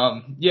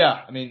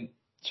yeah, I mean,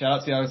 shout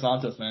out to Thiago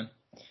Santos, man.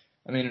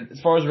 I mean, as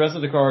far as the rest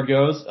of the card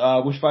goes,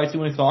 which fights do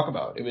you want to talk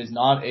about? It was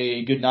not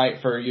a good night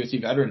for UFC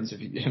veterans.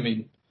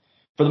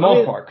 For the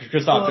most part, because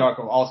Christoph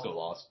Jocko also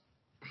lost.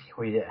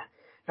 Well, yeah.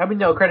 I mean,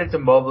 no, credit to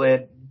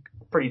Moblid.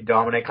 Pretty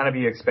dominant. Kind of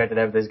be expected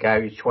of this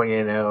guy who's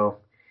 20-0.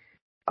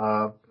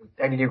 I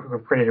need to give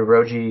credit to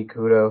Roji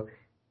Kudo.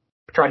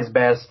 Tried his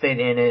best, stayed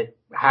in it,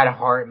 had a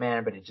heart,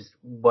 man, but it just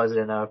wasn't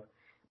enough.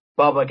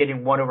 Bubba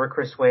getting one over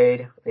Chris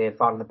Wade. They had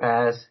fought in the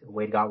past.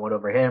 Wade got one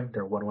over him.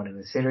 They're 1-1 in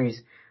the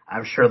series.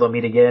 I'm sure they'll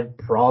meet again,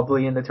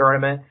 probably in the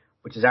tournament,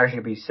 which is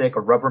actually going to be sick.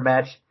 A rubber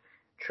match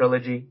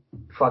trilogy.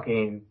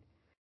 Fucking,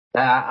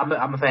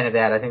 I'm a fan of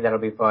that. I think that'll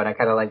be fun. I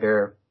kind of like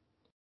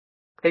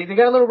they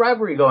got a little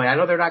rivalry going. I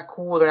know they're not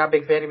cool. They're not a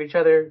big fan of each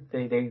other.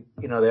 They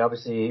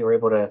obviously are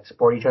able to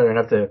support each other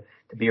enough to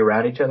be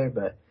around each other,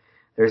 but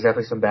there's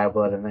definitely some bad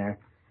blood in there.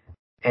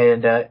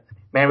 And,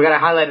 man, we gotta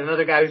highlight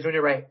another guy who's doing it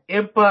right.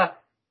 Impa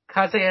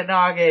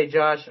Kasayanage,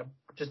 Josh. I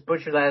just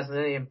butchered last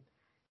name.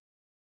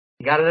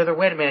 He got another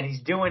win, man.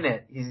 He's doing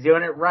it. He's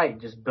doing it right.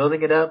 Just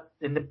building it up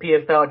in the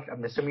PFL.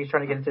 I'm assuming he's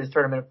trying to get into this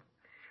tournament.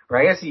 Or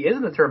I guess he is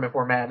in the tournament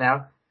format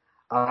now.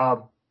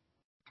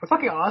 It's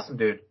fucking awesome,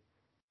 dude.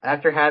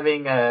 After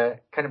having I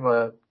don't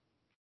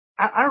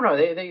know,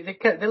 they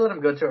let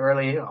him go too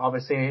early,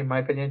 obviously, in my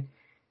opinion.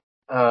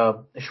 A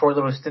short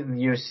little stint in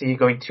the UFC,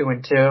 going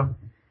 2-2.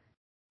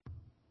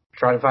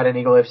 Trying to fight an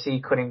Eagle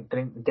FC,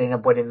 didn't end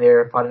up winning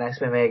there. Fought an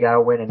XMMA, got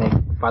a win, and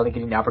then finally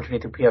getting the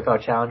opportunity through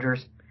PFL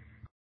Challengers.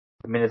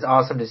 I mean, it's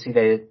awesome to see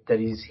that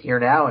he's here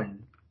now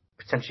and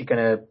potentially going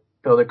to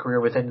build a career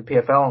within the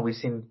PFL. And we've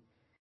seen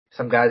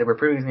some guys that were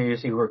previously in the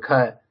UFC who were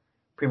cut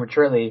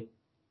prematurely,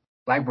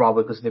 like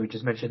Broadwick, that we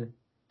just mentioned,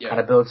 kind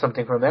of build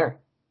something from there.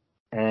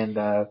 And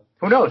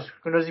who knows?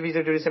 Who knows if he's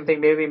going to do the same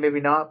thing? Maybe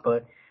not.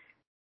 But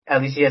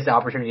at least he has the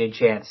opportunity and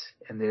chance.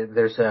 And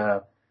there's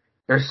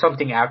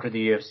something after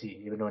the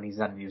UFC, even when he's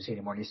not in the UFC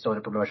anymore. And he's still in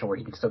a promotion where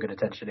he can still get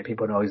attention and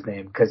people know his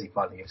name because he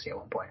fought in the UFC at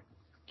one point.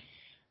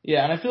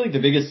 Yeah, and I feel like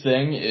the biggest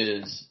thing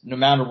is no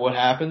matter what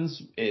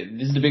happens,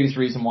 this is the biggest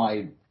reason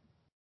why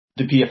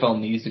the PFL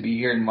needs to be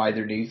here and why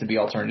there needs to be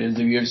alternatives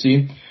to the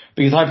UFC.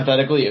 Because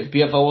hypothetically, if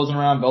PFL wasn't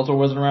around, Bellator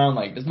wasn't around,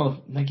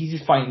 he's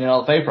just fighting in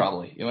LFA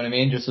probably. You know what I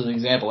mean? Just as an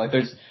example,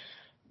 there's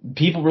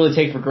people really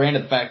take for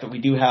granted the fact that we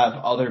do have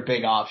other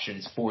big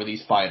options for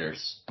these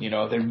fighters. You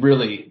know, they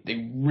really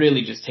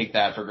just take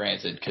that for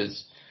granted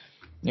because,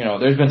 you know,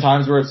 there's been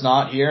times where it's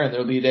not here and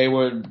there'll be a day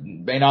where it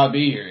may not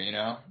be here, you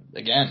know,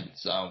 again.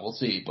 So we'll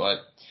see. But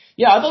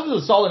yeah, I thought it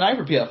was a solid night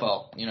for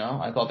PFL. You know,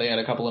 I thought they had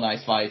a couple of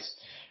nice fights.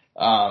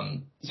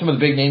 Some of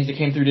the big names that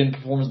came through didn't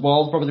perform as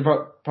well as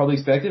probably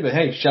expected, but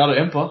hey, shout out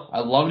Impa.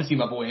 I'd love to see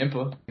my boy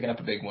Impa picking up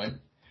a big win.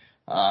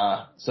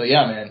 So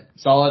yeah, man,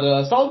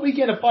 solid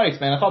weekend of fights,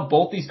 man. I thought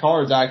both these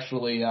cards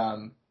actually,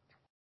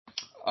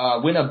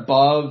 went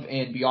above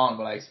and beyond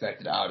what I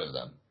expected out of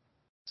them.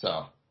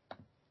 So,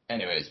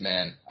 anyways,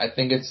 man, I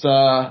think it's,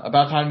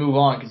 about time to move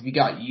on because we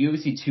got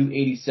UFC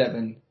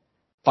 287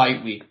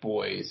 Fight Week,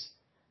 boys.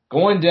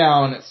 Going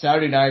down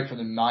Saturday night from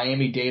the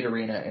Miami-Dade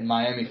Arena in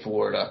Miami,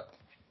 Florida.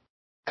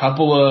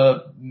 Couple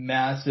of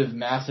massive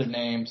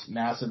names,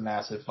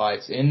 massive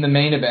fights. In the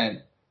main event,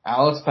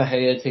 Alex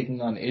Pereira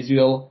taking on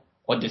Israel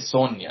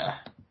Adesanya.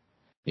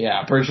 Yeah,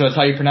 I'm pretty sure that's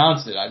how you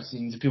pronounce it. I've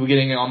seen some people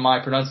getting on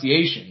my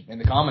pronunciation in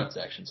the comment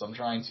section, so I'm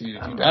trying to do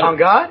better. On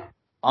God?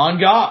 On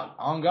God.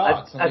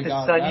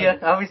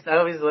 Adesanya. I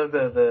always love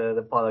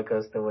the Paulo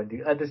Costa one,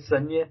 dude.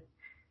 Adesanya.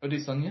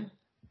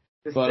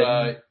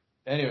 But,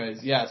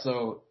 anyways, yeah,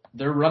 so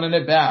they're running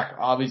it back.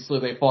 Obviously,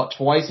 they fought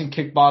twice in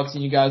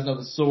kickboxing. You guys know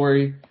the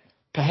story.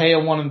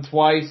 Pereira won him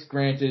twice.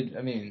 Granted,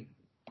 I mean,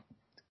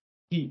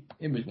 it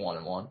was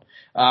 1-1.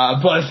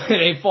 But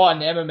they fought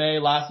in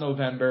MMA last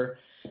November.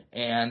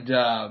 And,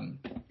 gotta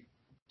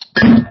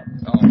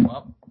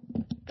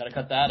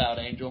cut that out,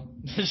 Angel.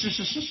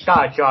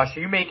 God, Josh, are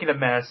you making a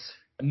mess?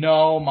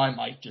 No, my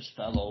mic just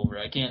fell over.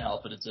 I can't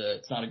help it.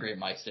 It's not a great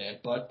mic stand.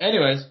 But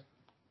anyways,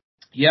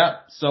 yeah,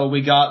 so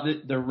we got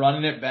they're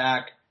running it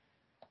back.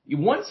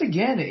 Once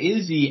again,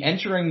 Izzy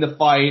entering the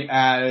fight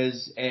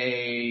as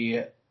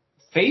a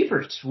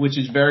favorite, which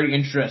is very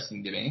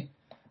interesting to me.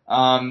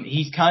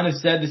 He's kind of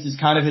said this is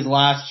kind of his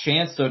last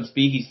chance, so to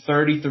speak. He's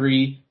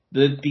 33,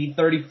 be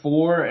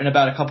 34 in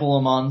about a couple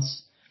of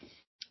months.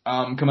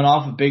 Coming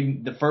off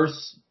the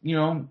first,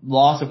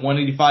 loss of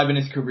 185 in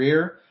his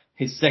career,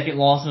 his second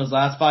loss in his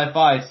last 5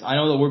 fights. I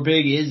know that we're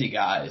big Izzy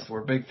guys.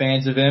 We're big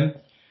fans of him.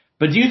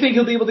 But do you think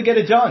he'll be able to get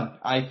it done?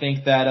 I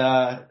think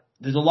that,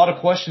 there's a lot of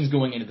questions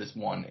going into this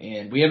one,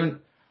 and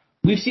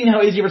we've seen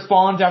how Izzy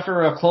responds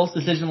after a close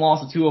decision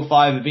loss of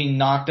 205, but being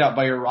knocked out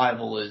by your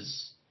rival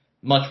is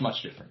much,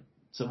 much different.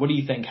 So what do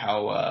you think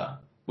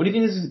what do you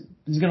think this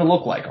is going to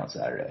look like on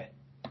Saturday?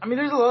 I mean,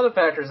 there's a lot of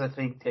factors, I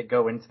think, that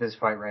go into this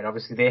fight, right?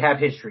 Obviously, they have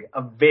history,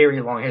 a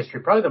very long history,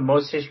 probably the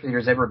most history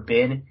there's ever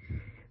been.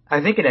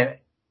 I think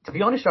to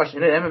be honest, Josh,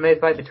 in an MMA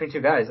fight between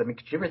two guys, I mean,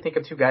 could you ever think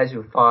of two guys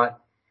who fought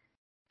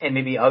in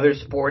maybe other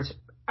sports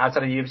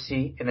outside of the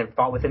UFC and then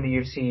fought within the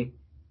UFC,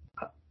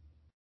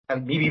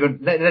 maybe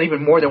not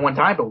even more than one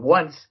time, but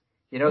once,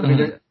 I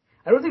mean,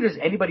 I don't think there's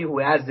anybody who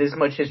has this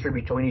much history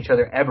between each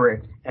other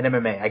ever in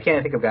MMA. I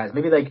can't think of guys.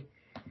 Maybe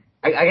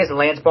I guess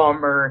Lance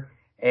Palmer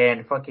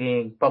and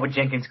fucking Bubba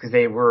Jenkins, because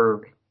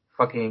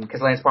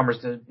Lance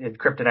Palmer's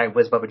kryptonite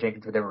was Bubba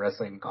Jenkins when they were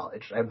wrestling in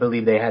college. I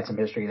believe they had some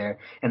history there,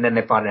 and then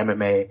they fought in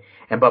MMA,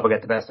 and Bubba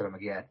got the best of him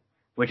again,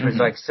 which was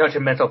like such a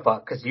mental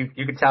fuck, because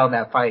you could tell in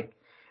that fight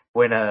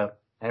when I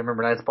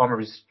remember Lance Palmer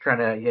was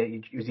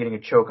he was getting a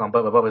choke on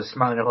Bubba. Bubba was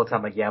smiling the whole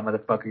time like, yeah,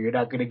 motherfucker, you're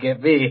not gonna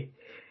get me.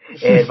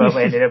 And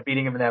Bubba ended up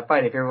beating him in that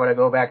fight. If you ever want to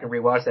go back and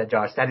rewatch that,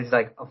 Josh, that is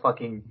like a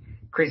fucking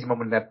crazy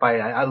moment in that fight.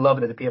 I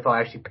love that the PFL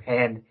actually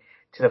panned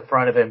to the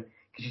front of him,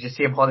 because you just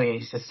see him holding it,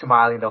 he's just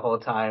smiling the whole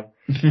time.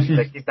 He's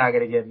like, he's not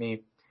gonna get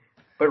me.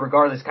 But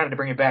regardless, kind of to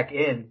bring it back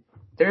in,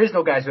 there is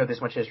no guys who have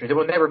this much history. There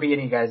will never be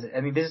any guys.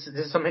 I mean, this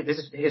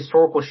is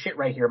historical shit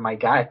right here, my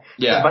guy.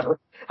 Yeah.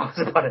 I was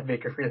about to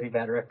make a really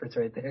bad reference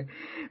right there.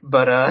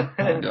 But, oh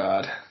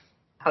God.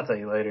 I'll tell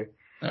you later.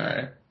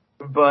 Alright.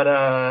 But,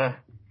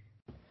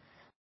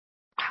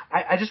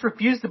 I just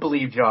refuse to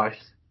believe, Josh,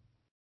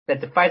 that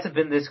the fights have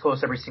been this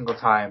close every single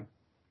time,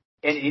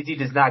 and Izzy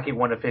does not get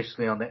one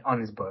officially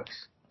on his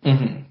books.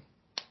 Mm-hmm.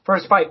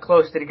 First fight,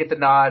 close, didn't get the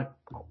nod.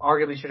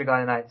 Arguably should have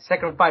gotten a night.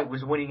 Second fight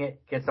was winning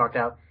it, gets knocked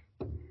out.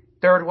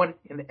 Third one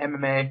in the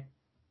MMA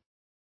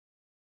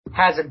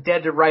has him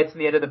dead to rights in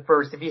the end of the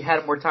first. If he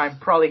had more time,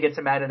 probably gets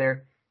him out of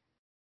there.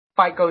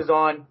 Fight goes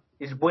on,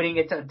 is winning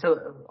it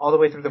until all the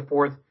way through the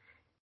fourth,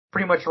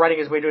 pretty much riding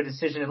his way to a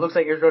decision. It looks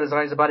like Israel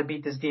Design is about to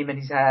beat this demon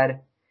he's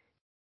had.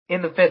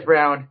 In the fifth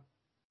round,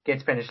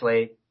 gets finished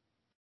late.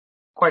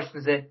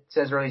 Questions it,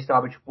 says early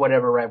stoppage,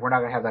 whatever, right? We're not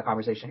going to have that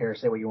conversation here.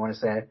 Say what you want to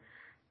say.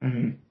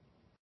 Mm-hmm.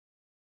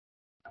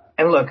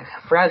 And look,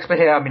 for Alex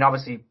Pereira, I mean,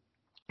 obviously,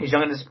 he's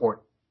young in the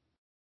sport.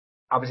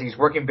 Obviously, he's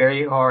working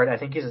very hard. I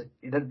think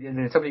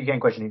it's something you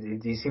can't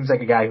question. He seems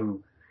like a guy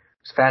who's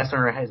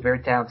faster, is very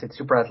talented,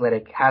 super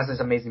athletic, has this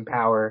amazing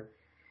power.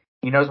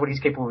 He knows what he's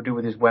capable of doing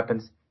with his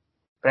weapons.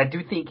 But I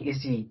do think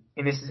Izzy,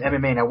 and this is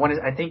MMA,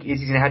 and I think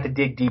Izzy's going to have to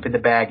dig deep in the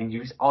bag and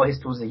use all his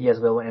tools that he has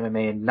available in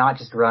MMA and not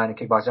just run and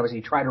kickboxing. Obviously,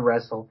 he tried to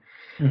wrestle.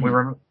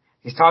 Mm-hmm.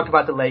 He's talked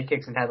about the leg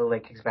kicks and how the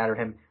leg kicks battered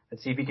him.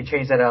 Let's see if he can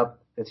change that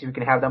up. Let's see if we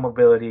can have that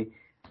mobility.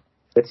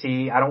 Let's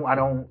see. I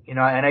don't, and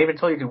I even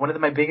told you, dude, one of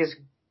my biggest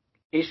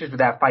issues with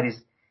that fight is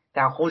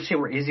that whole shit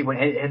where Izzy would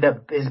end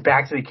up his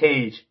back to the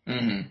cage.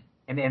 Mm-hmm.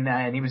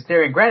 And he was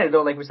there. And granted,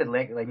 though, like we said,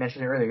 like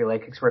mentioned earlier,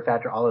 leg kicks were a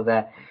factor, all of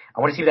that.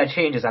 I want to see if that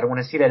changes. I don't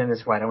want to see that in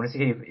this fight. I want to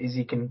see if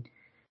Izzy can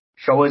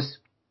show us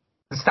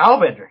the style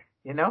bender,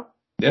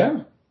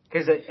 Yeah.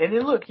 Because, and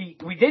then look,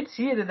 we did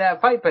see it in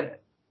that fight,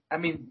 but, I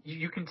mean,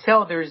 you can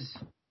tell there's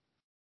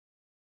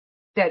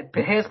that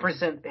his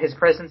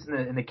presence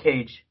in the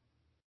cage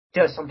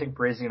does something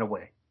for Izzy in a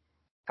way.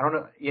 I don't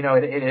know,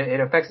 it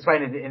affects his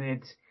fight, and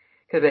it's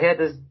because the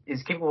head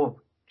is capable of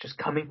just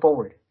coming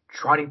forward,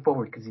 trotting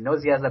forward, because he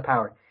knows he has that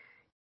power.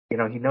 He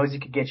knows he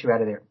could get you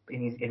out of there,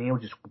 and he'll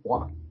just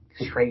walk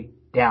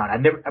straight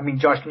down.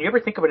 Josh, can you ever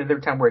think of another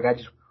time where a guy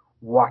just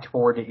walked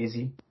forward to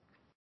Izzy?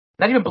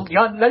 Not even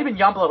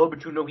Jan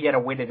Blachowicz, who knew he had a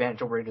weight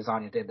advantage over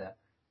Adesanya, did that.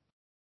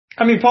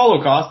 I mean,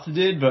 Paulo Costa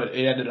did, but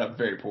it ended up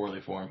very poorly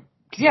for him.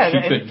 Yeah,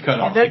 he couldn't cut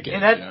off the cage,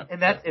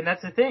 and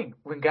that's the thing.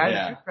 When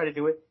guys try to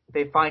do it,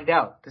 they find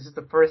out. This is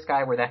the first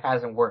guy where that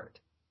hasn't worked.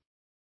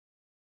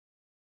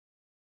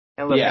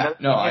 And look,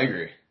 I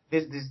agree.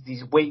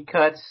 These weight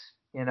cuts,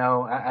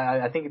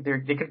 I think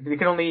they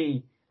could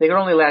only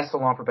last so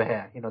long for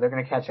Bahia. They're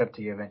going to catch up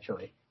to you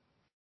eventually.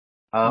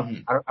 I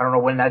don't know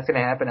when that's going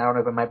to happen. I don't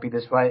know if it might be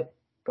this fight,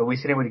 but we've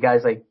seen it with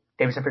guys like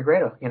Davison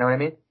Figueiredo. You know what I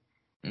mean?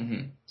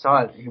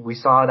 Mm-hmm. We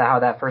saw how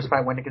that first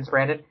fight went against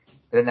Brandon.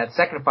 But in that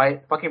second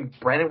fight, fucking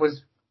Brandon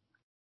was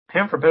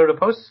him from pillar to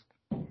post.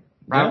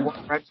 Round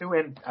 1, round 2,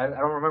 and I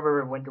don't remember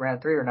if it went to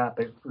round 3 or not,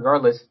 but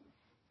regardless,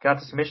 got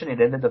the submission and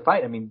ended the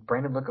fight. I mean,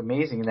 Brandon looked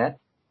amazing in that.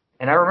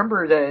 And I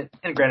remember that,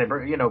 and granted,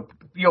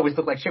 you always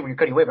look like shit when you're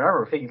cutting weight, but I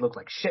remember Figgy looked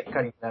like shit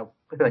cutting that.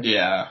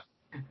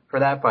 For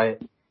that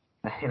fight.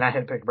 And I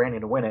had picked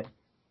Brandon to win it.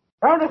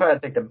 I don't know if I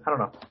had picked him. I don't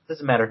know.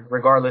 Doesn't matter.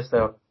 Regardless,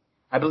 though,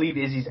 I believe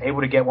Izzy's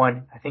able to get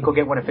one. I think he'll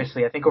get one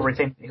officially. I think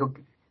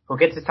he'll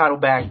get his title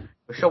back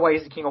show why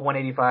he's the king of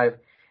 185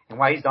 and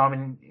why he's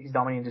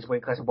dominating this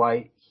weight class and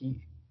why he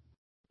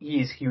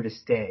is here to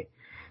stay.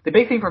 The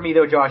big thing for me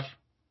though, Josh,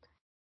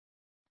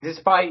 this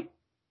fight,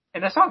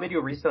 and I saw a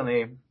video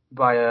recently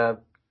by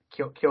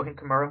Kyohin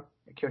Kimura.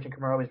 Kyohin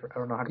Kimura, I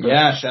don't know how to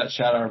pronounce it.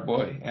 Shout out our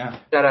boy. Yeah.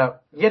 Shout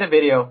out. He had a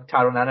video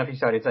titled, I don't know if you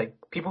saw it, it's like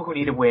people who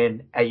need to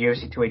win at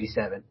UFC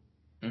 287.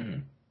 Mm-hmm.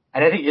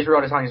 And I think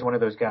Israel Adesanya is one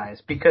of those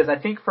guys because I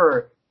think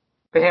for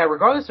Pereira,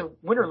 regardless of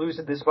win or lose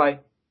in this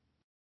fight,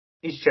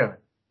 he's chilling.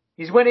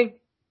 He's winning.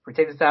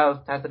 Retains the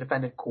title, has to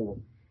defend it. Cool.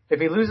 If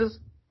he loses,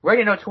 we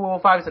already know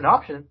 205 is an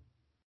option.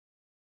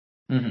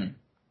 Mm-hmm.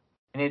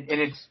 And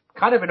it's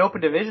kind of an open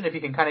division if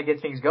you can kind of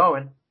get things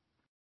going.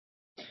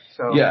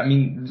 So yeah, I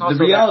mean, the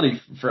reality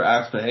for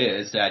Alex Pereira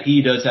is that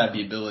he does have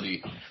the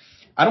ability.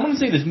 I don't want to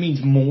say this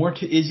means more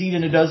to Izzy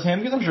than it does him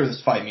because I'm sure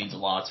this fight means a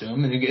lot to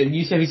him. And have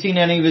you seen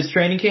any of his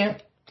training camp?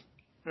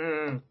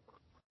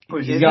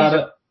 Who's he's got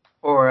a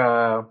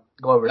Glover?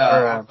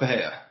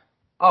 Pereira.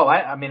 Oh,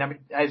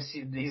 I've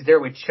seen he's there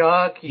with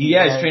Chuck. He's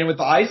training with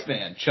the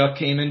Iceman. Chuck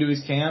came into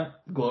his camp.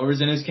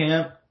 Glover's in his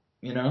camp.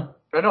 You know.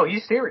 Oh, no,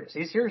 he's serious.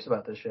 He's serious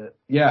about this shit.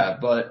 Yeah,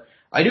 but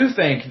I do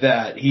think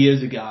that he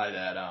is a guy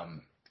that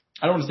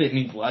I don't want to say it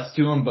means less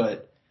to him,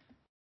 but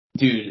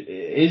dude,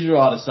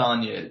 Israel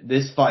Adesanya,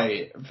 this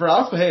fight for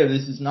Alex Pereira,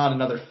 this is not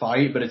another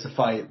fight, but it's a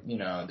fight, you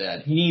know,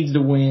 that he needs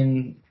to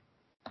win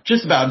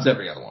just about as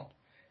every other one.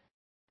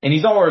 And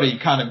he's already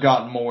kind of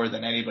gotten more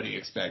than anybody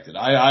expected.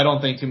 I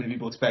don't think too many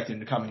people expected him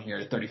to come in here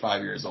at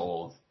 35 years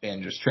old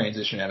and just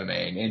transition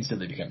MMA and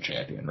instantly become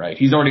champion, right?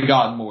 He's already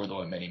gotten more than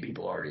what many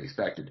people already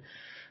expected.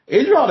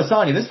 Israel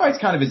Adesanya, this fight's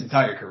kind of his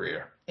entire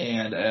career.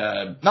 And,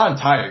 not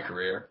entire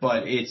career,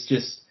 but it's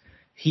just,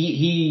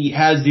 he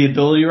has the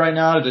ability right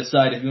now to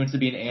decide if he wants to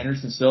be an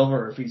Anderson Silva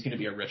or if he's going to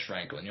be a Rich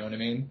Franklin, you know what I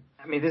mean?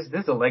 I mean, this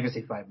is a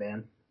legacy fight,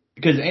 man.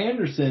 Because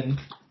Anderson,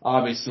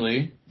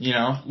 obviously, you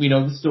know, we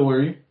know the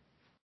story.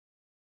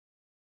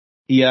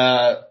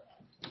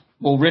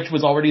 Rich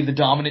was already the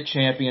dominant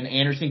champion.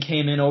 Anderson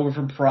came in over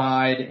from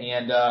Pride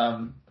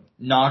and,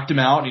 knocked him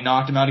out. He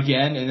knocked him out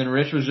again. And then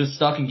Rich was just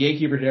stuck in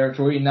gatekeeper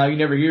territory. And now you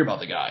never hear about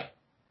the guy.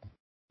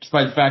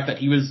 Despite the fact that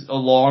he was a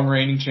long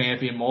reigning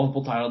champion,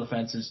 multiple title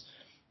defenses.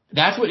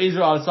 That's what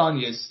Israel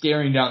Adesanya is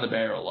staring down the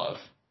barrel of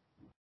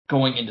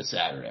going into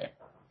Saturday.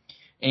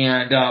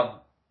 And,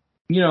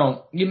 you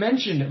know, you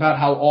mentioned about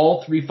how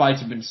all three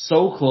fights have been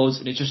so close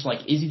and it's just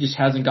like Izzy just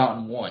hasn't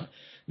gotten one.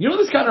 You know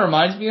what this kind of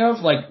reminds me of?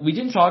 Like, we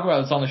didn't talk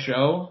about this on the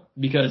show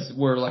because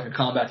we're like a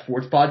combat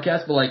sports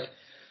podcast, but like,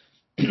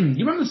 you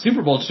remember the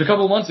Super Bowl just a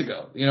couple of months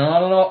ago? You know, I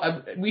don't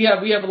know. We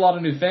have a lot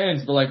of new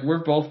fans, but like,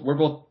 we're both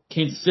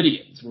Kansas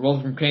Cityans. We're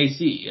both from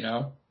KC, you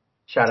know?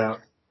 Shout out.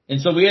 And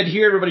so we had to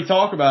hear everybody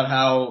talk about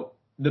how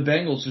the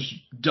Bengals just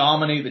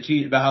dominate the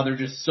Chiefs, about how they're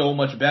just so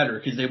much better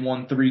because they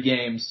won 3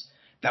 games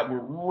that were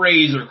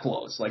razor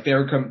close. Like they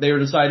were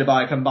decided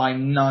by a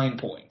combined 9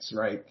 points,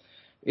 right?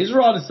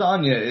 Israel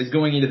Adesanya is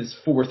going into this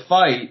 4th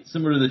fight,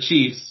 similar to the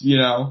Chiefs, you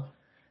know.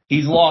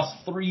 He's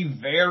lost 3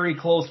 very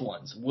close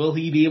ones. Will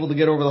he be able to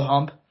get over the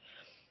hump?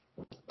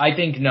 I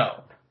think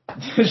no.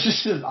 It's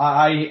just, this is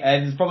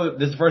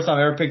the first time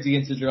I ever picked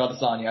against Israel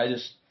Adesanya.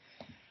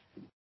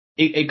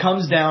 It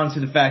comes down to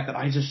the fact that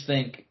I just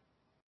think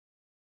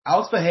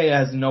Alex Pereira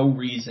has no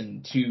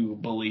reason to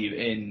believe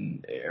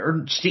in,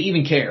 or to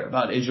even care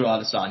about Israel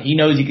Adesanya. He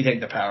knows he can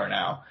take the power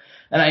now.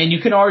 And you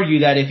can argue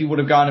that if he would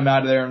have gotten him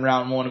out of there in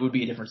round 1, it would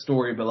be a different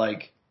story, but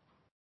like,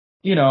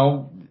 you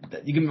know,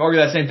 you can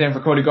argue that same thing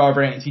for Cody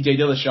Garbrandt and TJ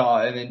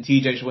Dillashaw, and then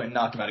TJ just went and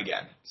knocked him out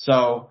again.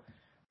 So,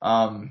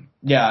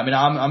 yeah, I mean,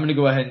 I'm going to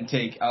go ahead and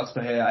take Alex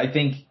Pereira. I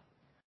think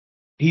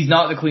he's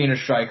not the cleaner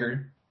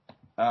striker.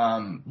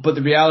 But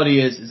the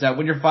reality is that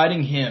when you're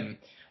fighting him,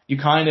 you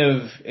kind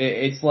of,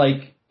 it's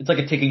like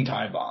a ticking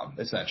time bomb,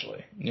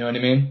 essentially. You know what I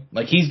mean?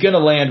 Like, he's going to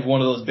land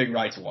one of those big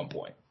rights at one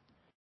point.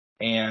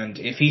 And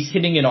if he's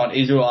hitting it on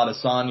Israel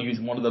Adesanya, who's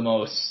one of the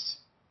most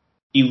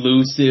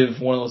elusive,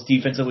 one of the most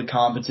defensively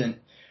competent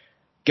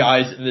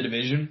guys in the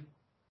division,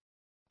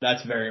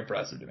 that's very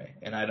impressive to me.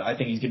 And I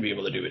think he's going to be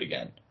able to do it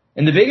again.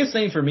 And the biggest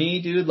thing for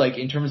me, dude, like,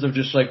 in terms of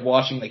just, like,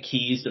 watching the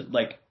keys to,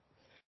 like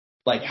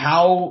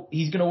how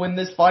he's going to win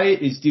this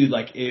fight is, dude,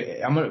 like,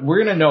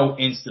 we're going to know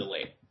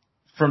instantly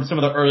from some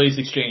of the earliest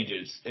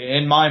exchanges,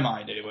 in my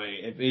mind anyway,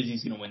 if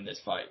Izzy's going to win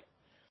this fight.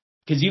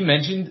 Because you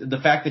mentioned the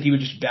fact that he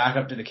would just back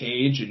up to the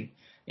cage and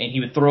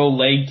he would throw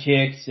leg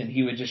kicks and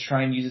he would just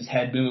try and use his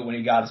head movement when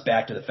he got his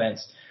back to the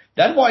fence.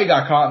 That's why he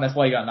got caught and that's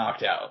why he got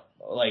knocked out.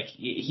 Like,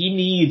 he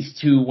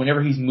needs to,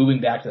 whenever he's moving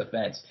back to the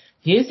fence,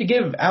 he has to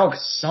give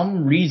Alex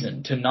some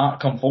reason to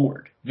not come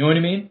forward. You know what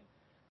I mean?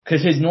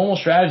 Because his normal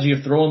strategy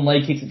of throwing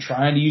leg kicks and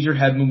trying to use your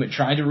head movement,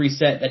 trying to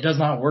reset, that does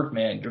not work,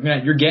 man.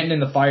 You're getting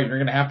in the fight, you're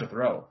gonna have to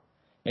throw.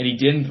 And he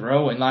didn't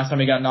throw, and last time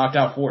he got knocked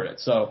out for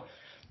it. So,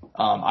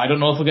 I don't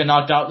know if he'll get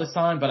knocked out this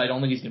time, but I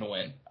don't think he's gonna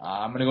win.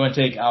 I'm gonna go and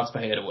take Alex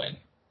Pereira to win.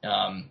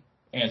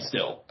 And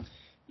still,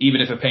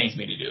 even if it pains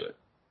me to do it.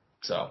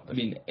 So, I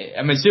mean,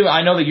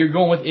 I know that you're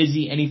going with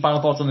Izzy. Any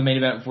final thoughts on the main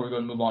event before we go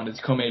and move on to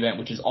the co-main event,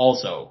 which is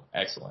also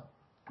excellent?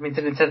 I mean, it's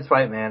an intense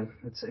fight, man.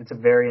 It's a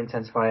very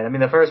intense fight. I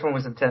mean, the first one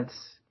was intense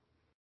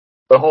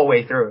the whole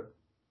way through.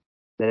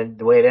 Then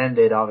the way it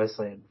ended,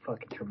 obviously, in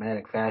fucking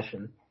dramatic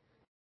fashion.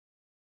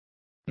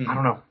 I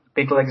don't know.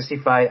 Big legacy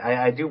fight.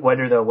 I do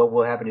wonder, though, what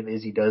will happen if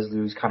Izzy does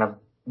lose, kind of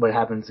what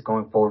happens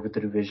going forward with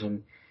the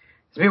division.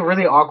 It's going to be a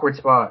really awkward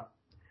spot.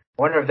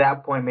 I wonder if at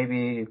that point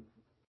maybe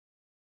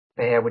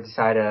they would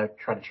decide to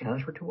try to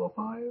challenge for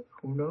 205.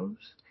 Who knows?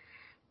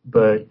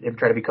 But if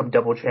try to become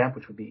double champ,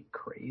 which would be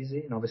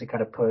crazy, and obviously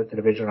kind of put the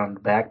division on the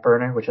back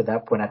burner, which at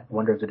that point I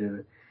wonder if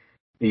the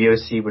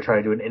UFC would try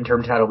to do an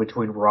interim title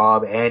between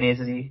Rob and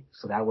Izzy,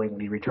 so that way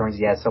when he returns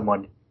he has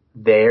someone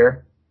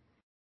there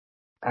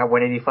at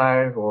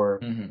 185, or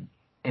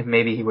if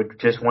maybe he would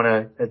just want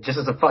to, just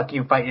as a fuck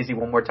you, fight Izzy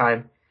one more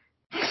time,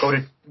 go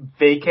to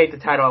vacate the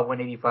title at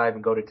 185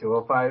 and go to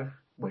 205,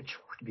 which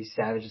would be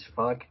savage as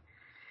fuck.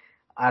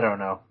 I don't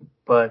know.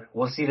 But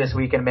we'll see this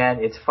weekend, man.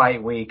 It's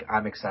fight week.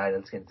 I'm excited.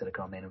 Let's get into the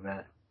co-main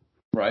event.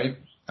 Right?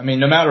 I mean,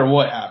 no matter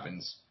what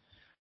happens,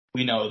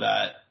 we know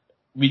that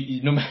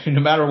no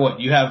matter what,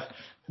 you have,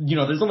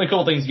 there's only a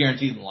couple things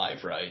guaranteed in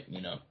life, right?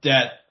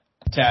 Death,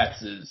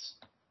 taxes,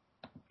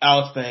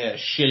 Alex Pereira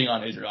shitting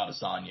on Israel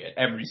Adesanya at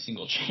every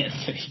single chance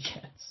that he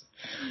gets.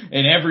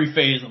 In every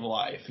phase of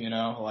life,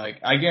 Like,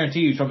 I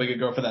guarantee you Trump could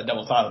go for that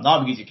double title,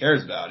 not because he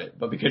cares about it,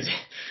 but because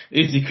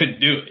he couldn't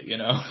do it,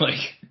 Like,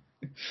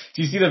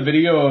 do you see the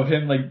video of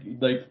him, like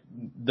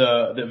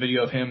the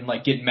video of him,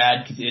 like, getting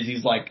mad because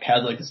Izzy's, like,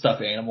 has, like, the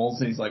stuffed animals,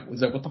 and he's like,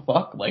 what the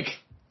fuck? Like,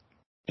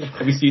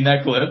 have you seen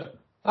that clip?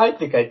 I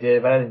think I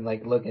did, but I didn't,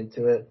 like, look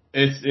into it.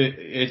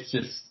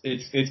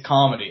 It's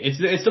comedy.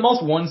 It's the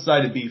most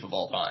one-sided beef of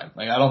all time.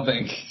 Like, I don't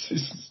think,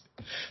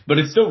 but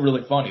it's still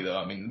really funny, though.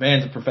 I mean, the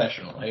man's a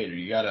professional hater.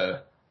 You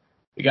gotta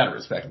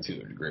respect him to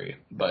a degree.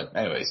 But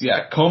anyways,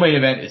 yeah, co-main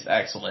event is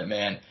excellent,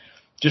 man.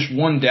 Just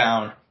one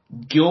down.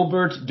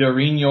 Gilbert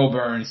Durinho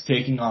Burns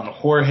taking on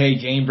Jorge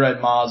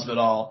Gamebred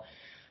Masvidal.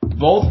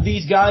 Both of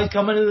these guys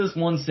coming into this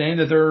one saying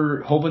that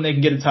they're hoping they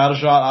can get a title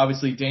shot.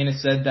 Obviously, Dana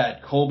said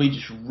that Colby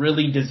just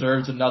really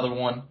deserves another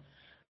one.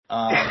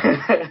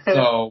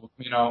 So,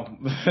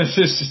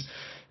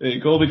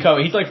 Colby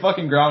Covington, he's like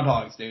fucking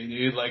Groundhogs,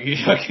 dude. Like,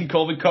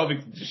 Colby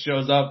Covington just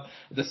shows up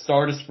at the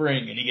start of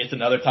spring and he gets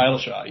another title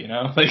shot,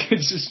 Like,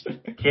 it's just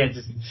can't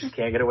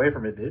get away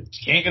from it, dude.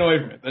 Can't get away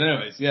from it. But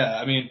anyways, yeah,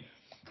 I mean,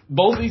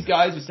 both of these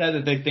guys have said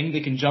that they think they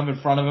can jump in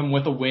front of him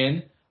with a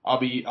win.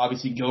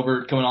 Obviously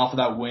Gilbert coming off of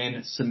that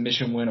win,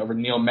 submission win over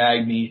Neil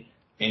Magny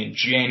in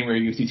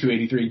January, UFC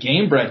 283.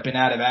 Gamebred been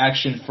out of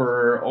action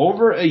for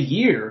over a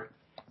year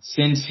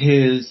since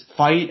his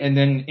fight and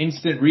then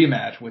instant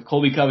rematch with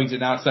Colby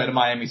Covington outside of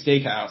Miami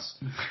Steakhouse.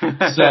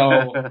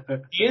 So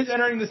he is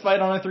entering this fight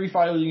on a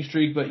 3-fight losing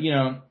streak, but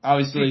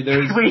obviously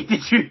there's. Wait,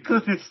 did you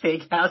include the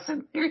Steakhouse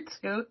in there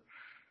too?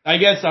 I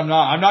guess I'm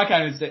not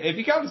counting the if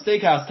you count the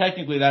Steakhouse,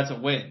 technically that's a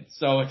win.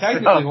 So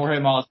technically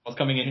Jorge Masvidal's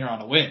coming in here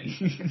on a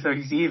win. So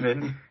he's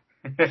even.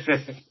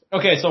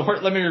 Okay, so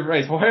let me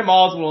rephrase. Jorge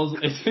Masvidal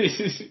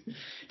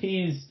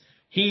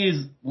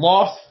he's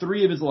lost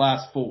 3 of his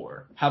last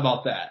 4. How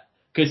about that?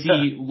 Because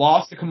he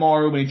lost to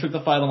Kamaru when he took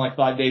the fight on like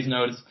 5 days'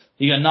 notice.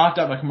 He got knocked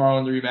out by Kamaru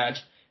in the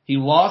rematch. He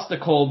lost to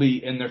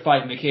Colby in their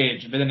fight in the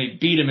cage, but then they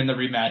beat him in the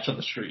rematch on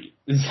the street.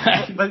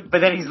 But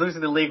then he's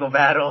losing the legal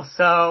battle,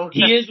 so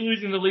he is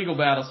losing the legal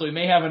battle, so he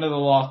may have another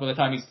loss by the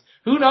time he's.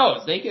 Who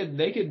knows? They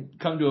could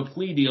come to a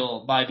plea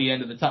deal by the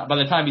end of the time. By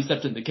the time he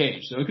steps in the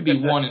cage, so it could be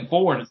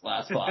 1-4 in his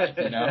last 5.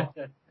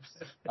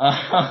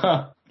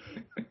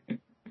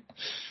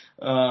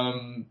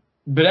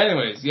 But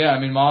anyways, yeah. I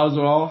mean,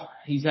 Masvidal,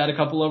 he's had a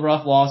couple of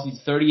rough losses.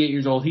 He's 38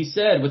 years old. He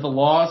said with a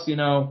loss,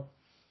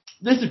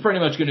 this is pretty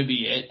much going to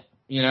be it.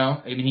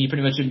 I mean, he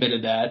pretty much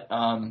admitted that.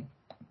 And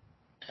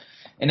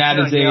at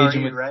his age,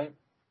 GRE, right?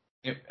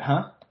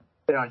 Huh?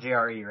 Put it on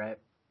GRE, right?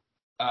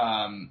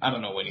 I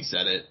don't know when he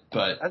said it,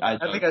 but I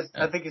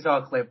think you saw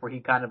a clip where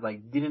he kind of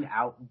like didn't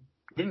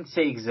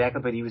say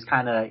exactly, but he was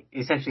kind of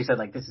essentially said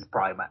like, this is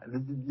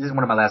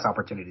one of my last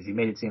opportunities. He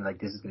made it seem like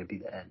this is going to be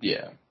the end.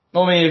 Yeah.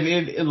 Well, I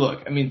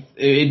mean,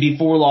 it'd be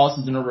 4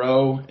 losses in a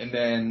row, and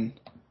then,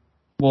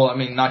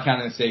 not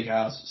counting the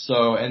Steakhouse.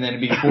 So, and then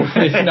it'd be 4.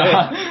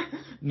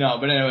 No,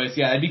 but anyways,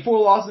 yeah, it'd be 4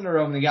 losses in a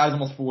row, and the guy's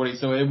almost 40,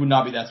 so it would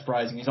not be that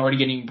surprising. He's already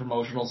getting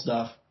promotional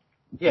stuff.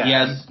 Yeah. He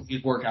has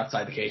his work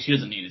outside the cage. He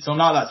doesn't need it, so I'm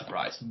not that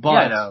surprised.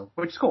 But, yeah, no,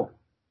 which is cool.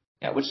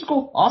 Yeah, which is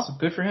cool. Awesome.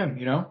 Good for him,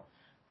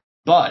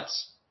 But,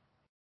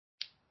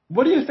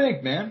 what do you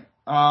think, man?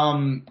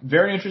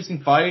 Very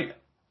interesting fight.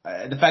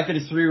 The fact that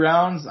it's 3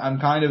 rounds,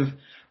 I'm kind of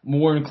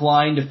more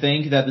inclined to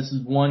think that this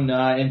is one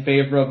in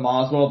favor of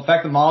Masvidal. The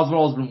fact that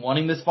Masvidal has been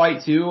wanting this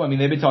fight, too. I mean,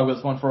 they've been talking about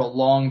this one for a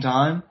long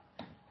time.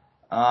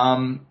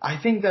 I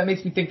think that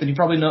makes me think that he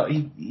probably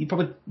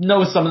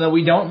knows something that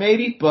we don't,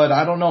 maybe, but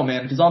I don't know,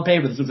 man, because on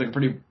paper this looks like a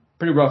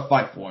pretty rough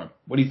fight for him.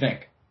 What do you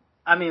think?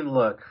 I mean,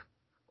 look,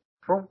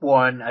 for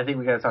one, I think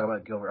we got to talk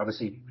about Gilbert.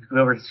 Obviously,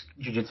 Gilbert's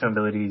jiu-jitsu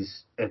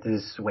abilities at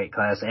this weight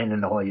class and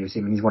in the whole UFC. I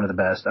mean, he's one of the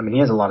best. I mean, he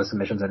has a lot of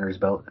submissions under his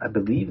belt, I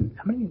believe.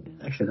 How many?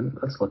 Actually,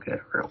 let's look at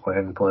it real quick.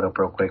 I can pull it up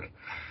real quick.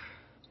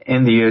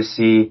 In the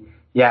UFC,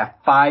 Yeah,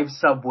 5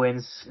 sub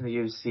wins in the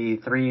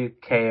UFC, 3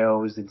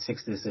 KOs and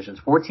 6 decisions.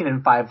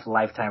 14-5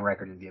 lifetime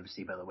record in the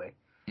UFC, by the way.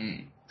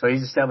 Mm. So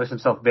he's established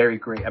himself very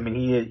great. I mean,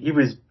 he's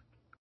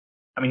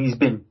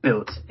been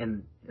built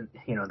in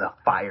the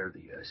fire of the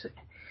UFC.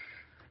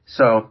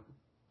 So,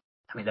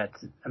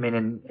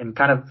 and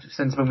kind of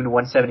since moving to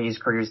 170, his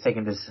career has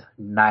taken this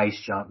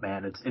nice jump,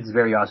 man. It's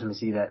very awesome to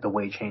see that the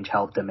weight change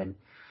helped him, and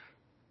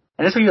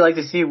that's what you like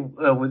to see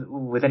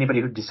with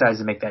anybody who decides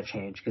to make that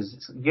change,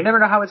 because you never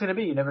know how it's going to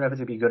be. You never know if it's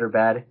going to be good or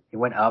bad. He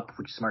went up,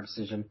 which is a smart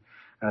decision,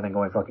 rather than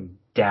going fucking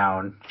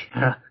down.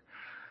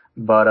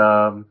 But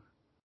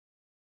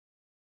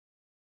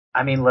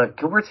look,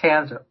 Gilbert's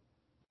hands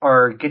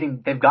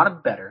they've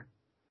gotten better.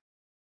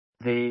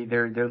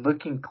 They're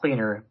looking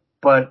cleaner,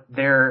 but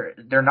they're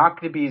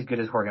not going to be as good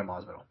as Jorge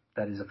Masvidal.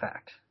 That is a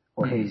fact.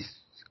 Jorge's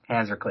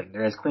hands are clean.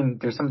 They're some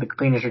of the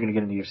cleanest you're going to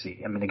get in the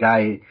UFC. I mean, the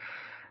guy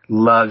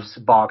loves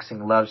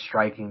boxing, loves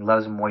striking,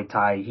 loves Muay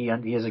Thai. He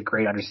has a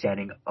great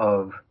understanding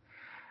of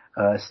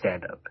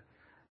stand up.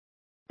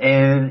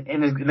 And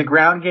in the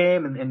ground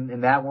game and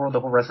in that world, the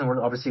whole wrestling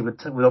world, obviously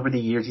with over the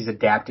years he's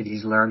adapted,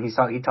 he's learned.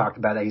 He talked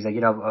about that. He's like,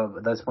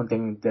 that's one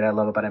thing that I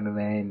love about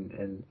MMA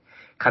and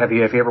kind of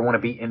if you ever want to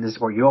be in this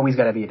sport, you always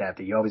got to be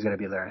adapted. You always got to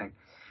be learning.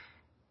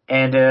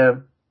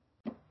 And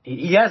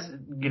he has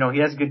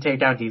a good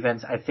takedown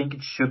defense. I think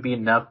it should be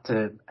enough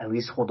to at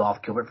least hold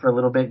off Gilbert for a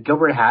little bit.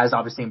 Gilbert has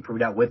obviously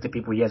improved out with the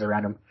people he has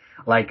around him,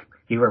 like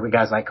he worked with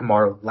guys like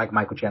Kamaru, like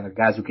Michael Chandler,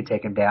 guys who could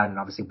take him down and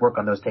obviously work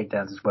on those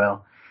takedowns as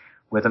well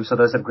with him. So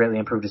those have greatly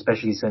improved,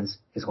 especially since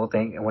his whole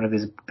thing and one of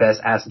his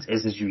best assets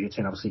is his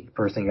jiu-jitsu. And obviously, the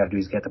first thing you got to do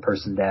is get the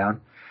person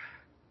down.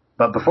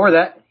 But before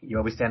that, you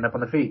always stand up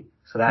on the feet.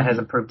 So that has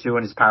improved too,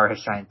 and his power has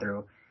shined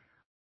through.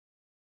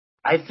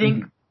 I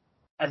think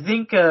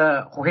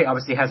Jorge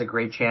obviously has a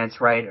great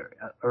chance, right,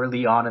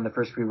 early on in the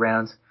first few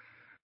rounds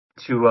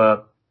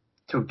to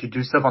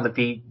do stuff on the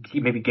feet,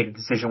 maybe get a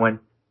decision win.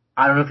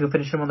 I don't know if he'll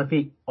finish him on the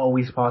feet.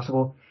 Always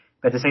possible.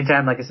 But at the same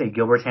time, like I say,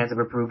 Gilbert's hands have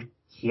improved.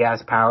 He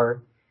has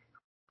power.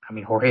 I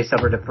mean, Jorge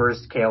suffered the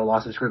first KO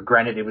loss of his career.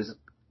 Granted, it was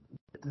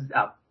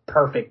a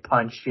perfect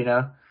punch,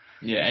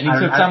 Yeah, and he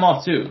took time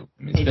off too.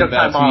 I mean, it's been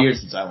about 2 years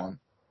since I won.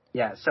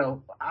 Yeah,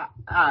 so,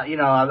 I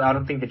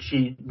don't think the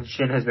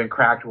shin has been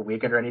cracked or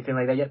weakened or anything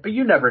like that yet, but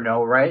you never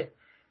know, right?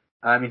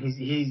 I mean,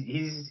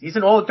 he's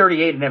an old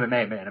 38 in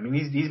MMA, man. I mean,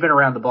 he's been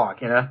around the block,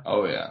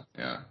 Oh, yeah.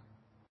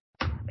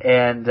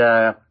 And,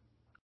 I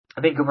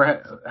think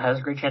Gilbert has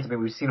a great chance. I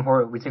mean, we've seen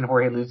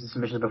Jorge lose the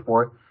submissions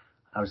before.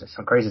 I was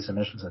some crazy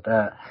submissions at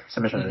that.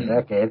 Submission of the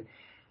decade.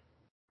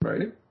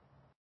 Right.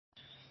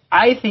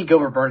 I think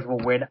Gilbert Burns will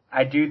win.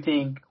 I do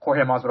think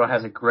Jorge Masvidal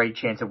has a great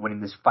chance of winning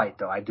this fight,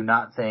 though. I do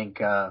not think,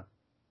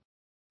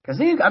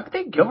 because I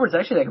think Gilbert's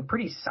actually like a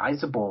pretty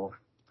sizable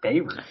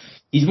favorite.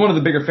 He's one of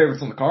the bigger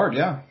favorites on the card,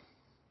 yeah.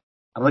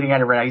 I'm looking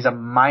at it right now. He's a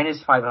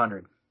minus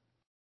 500.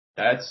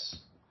 That's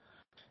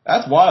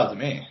wild to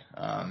me.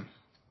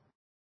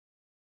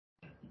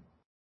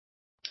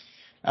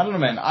 I don't know,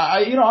 man.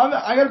 I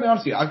gotta be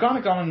honest with you. I've kind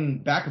of gone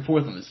back and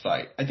forth on this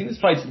fight. I think this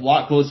fight's a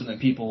lot closer than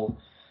people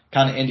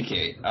kind of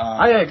indicate.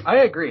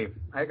 I agree.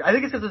 I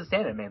think it's because of the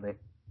stand-up mainly.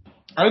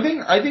 I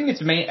think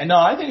it's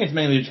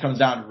mainly just comes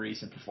down to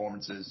recent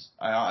performances.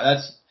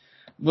 Okay,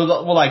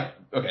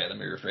 let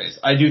me rephrase.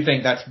 I do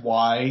think that's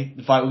why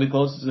the fight will be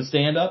close to the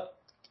stand-up.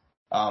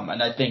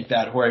 And I think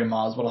that Jorge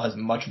Masvidal has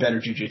much better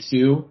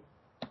jiu-jitsu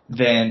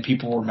than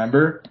people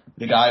remember.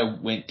 The guy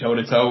went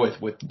toe-to-toe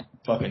with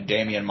fucking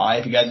Damian Maia.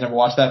 If you guys never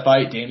watched that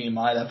fight, Damian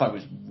Maia, that fight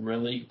was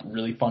really,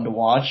 really fun to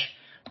watch.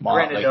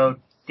 Granted, though,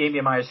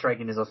 Damian Maia's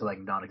striking is also,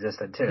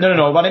 non-existent, too.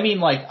 No, but I mean,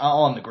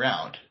 on the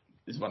ground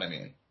is what I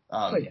mean.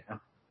 Yeah.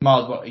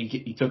 Masvidal,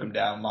 he took him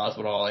down,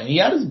 Masvidal, and he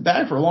had his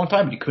bag for a long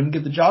time, but he couldn't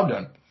get the job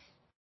done.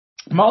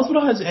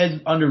 Masvidal has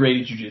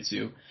underrated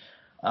jiu-jitsu.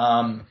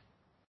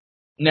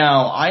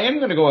 Now, I am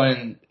going to go ahead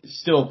and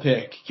still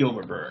pick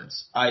Gilbert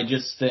Burns. I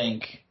just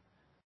think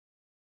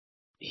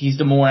he's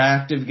the more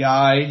active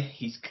guy.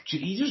 He's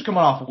just coming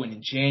off a win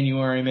in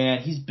January, man.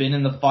 He's been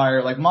in the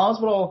fire. Like,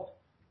 Masvidal,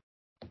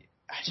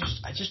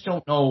 I just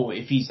don't know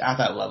if he's at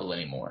that level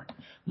anymore.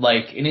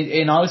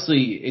 And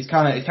obviously, it's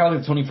kind of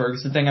like the Tony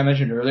Ferguson thing I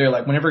mentioned earlier.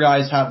 Like, whenever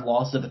guys have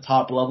losses at the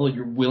top level,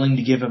 you're willing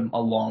to give him a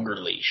longer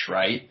leash,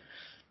 right?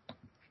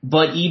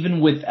 But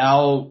even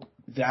without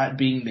that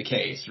being the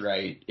case,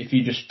 right, if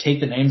you just take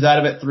the names out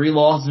of it, 3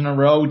 losses in a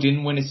row,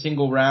 didn't win a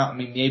single round. I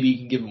mean, maybe you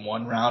can give him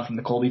 1 round from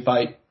the Colby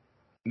fight,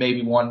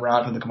 maybe 1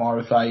 round from the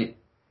Kamaru fight.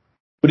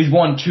 But he's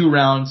won 2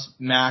 rounds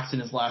max in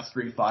his last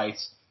 3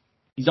 fights.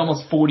 He's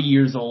almost 40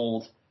 years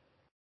old.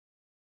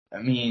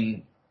 I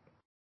mean,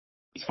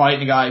 he's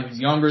fighting a guy who's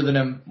younger than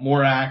him,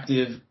 more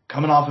active,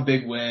 coming off a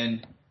big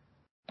win.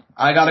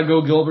 I gotta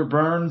go Gilbert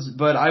Burns,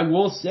 but I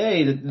will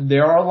say that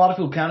there are a lot of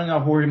people counting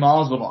on Jorge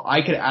Masvidal.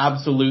 I could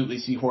absolutely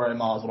see Jorge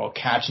Masvidal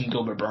catching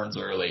Gilbert Burns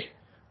early.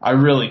 I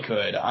really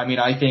could. I mean,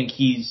 I think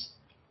he's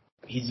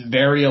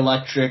very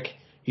electric.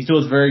 He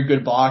still has very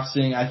good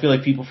boxing. I feel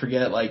like people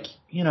forget,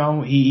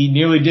 he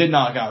nearly did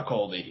knock out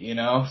Colby,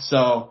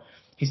 so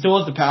he still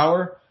has the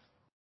power.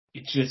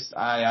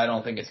 I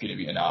don't think it's going to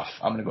be enough.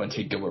 I'm going to go and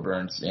take Gilbert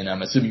Burns, and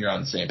I'm assuming you're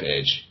on the same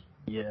page.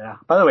 Yeah.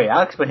 By the way,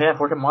 Alex Bahia,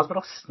 Fortune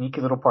Hospital,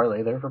 sneaky little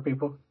parlay there for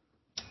people.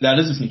 That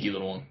is a sneaky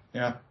little one.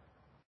 Yeah.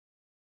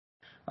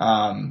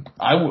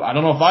 I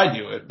don't know if I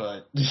do it,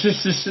 but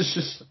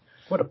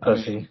What a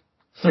pussy.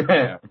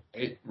 Yeah,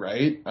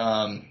 right?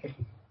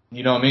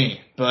 You know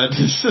me, but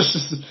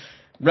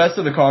rest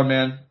of the card,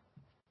 man.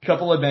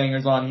 Couple of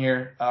bangers on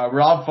here.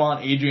 Rob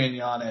Font, Adrian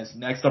Yanez,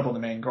 next up on the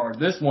main card.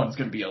 This one's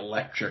going to be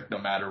electric no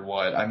matter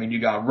what. I mean,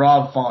 you got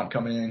Rob Font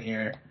coming in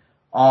here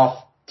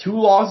off 2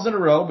 losses in a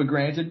row, but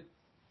granted,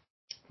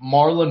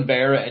 Marlon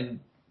Vera and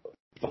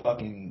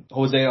fucking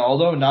Jose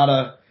Aldo,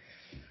 not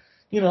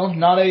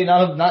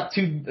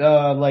two,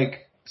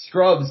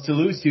 scrubs to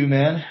lose to,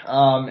 man.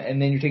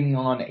 And then you're taking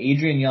on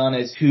Adrian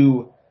Yanez,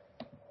 who,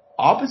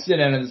 opposite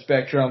end of the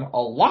spectrum, a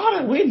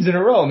lot of wins in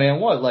a row, man.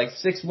 What,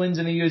 6 wins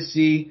in the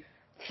UFC?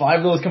 5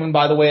 of those coming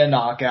by the way of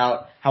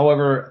knockout.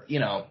 However,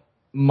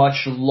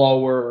 much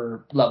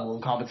lower level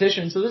of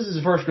competition. So this is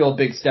his first real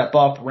big step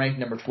up, ranked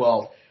number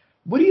 12.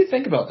 What do you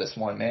think about this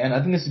one, man?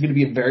 I think this is going to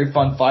be a very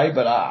fun fight,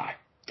 but I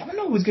don't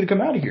know who's going to come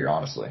out of here,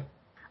 honestly.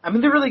 I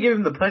mean, they're really giving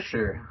him the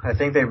pressure. I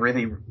think they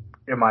really,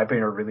 in my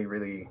opinion, are really,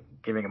 really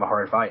giving him a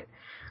hard fight.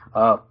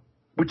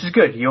 Which is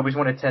good. You always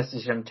want to test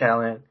this young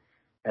talent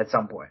at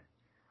some point.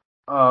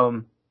 I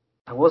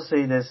will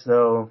say this,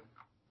 though.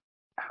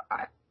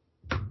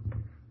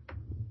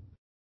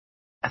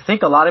 I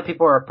think a lot of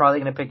people are probably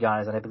going to pick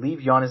Giannis, and I believe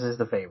Giannis is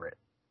the favorite.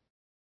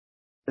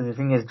 But the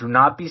thing is, do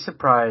not be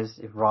surprised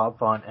if Rob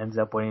Font ends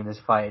up winning this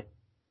fight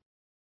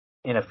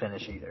in a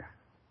finish either.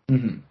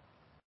 Mm-hmm.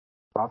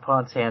 Rob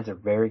Font's hands are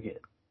very good.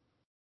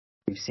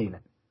 We've seen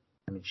it.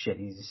 I mean, shit,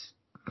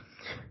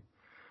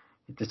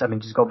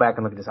 just go back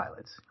and look at his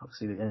highlights.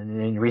 Obviously,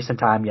 in recent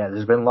time, yeah,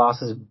 there's been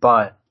losses,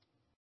 but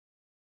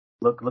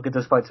look at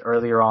those fights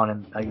earlier on,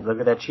 and look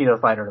at that Cheeto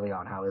fight early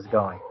on, how it's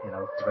going,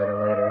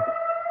 better later.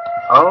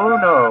 Oh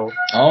no.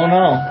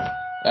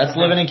 That's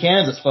living in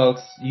Kansas,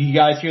 folks. You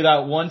guys hear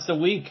that once a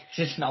week.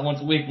 Just not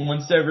once a week,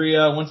 once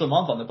a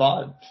month on the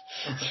pod.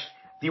 Do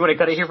you want to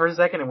cut it here for a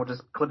second and we'll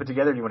just clip it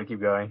together, or do you want to keep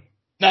going?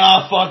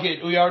 Nah, fuck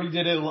it. We already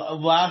did it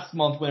last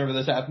month whenever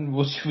this happened.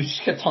 We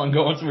just kept on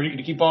going, so we're going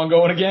to keep on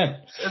going again.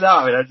 No,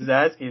 I mean, I'm just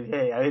asking.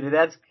 Hey, I mean,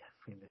 that's...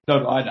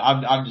 No,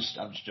 I'm just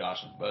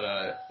joshing. But,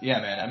 yeah,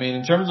 man. I mean,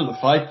 in terms of the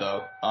fight,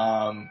 though,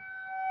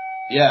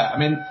 yeah, I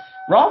mean,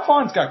 Rob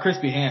Font's got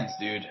crispy hands,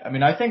 dude. I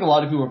mean, I think a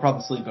lot of people are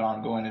probably sleeping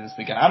on going into this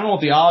weekend. I don't know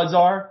what the odds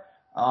are,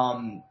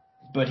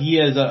 but he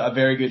has a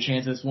very good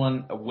chance of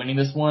winning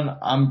this one.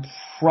 I'm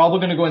probably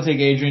going to go and take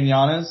Adrian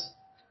Yanez.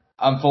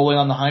 I'm fully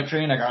on the hype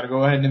train. I got to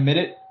go ahead and admit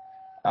it.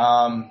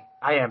 I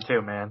am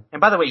too, man. And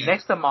by the way,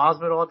 next to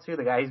Masvidal too,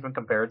 the guy he's been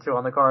compared to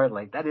on the card,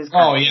 that is.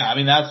 Yeah, I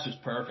mean that's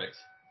just perfect,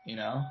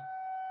 Mm-hmm.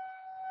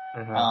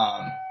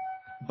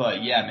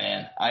 But yeah,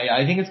 man,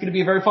 I think it's going to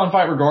be a very fun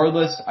fight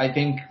regardless. I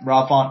think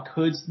Rob Font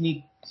could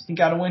sneak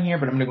out a win here,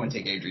 but I'm going to go and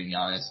take Adrian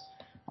Yanez.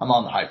 I'm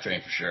on the hype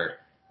train for sure.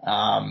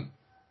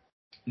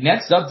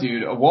 Next up,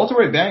 dude, a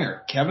welterweight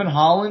banger. Kevin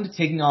Holland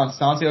taking on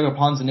Santiago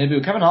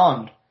Ponzinibbio. Kevin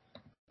Holland,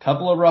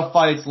 couple of rough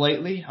fights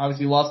lately.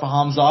 Obviously lost to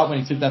Hamzat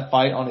when he took that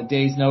fight on a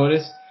day's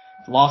notice.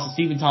 Lost to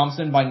Stephen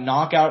Thompson by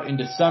knockout in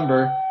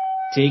December,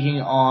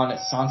 taking on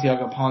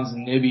Santiago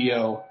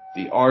Ponzinibbio,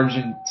 the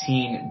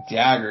Argentine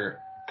dagger.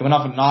 Coming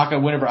off a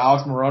knockout win over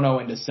Alex Morono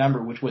in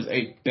December, which was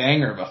a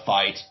banger of a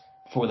fight.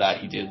 Before that,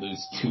 he did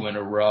lose 2 in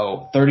a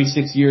row.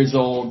 36 years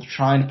old,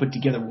 trying to put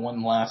together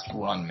one last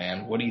run,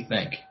 man. What do you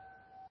think?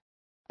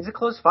 It's a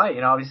close fight.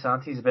 Obviously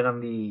Santi's been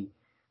on the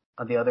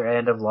other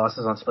end of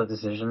losses on split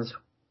decisions,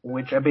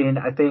 which, I mean,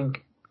 I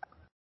think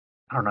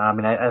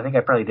I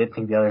probably did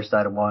think the other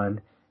side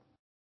won.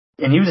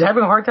 And he was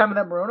having a hard time in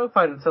that Morono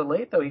fight until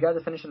late, though. He got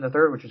to finish in the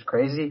third, which was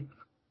crazy.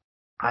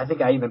 I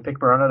think I even picked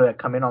Morono to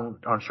come in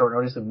on short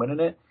notice and winning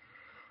it.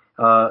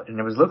 And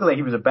it was looking like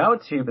he was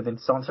about to, but then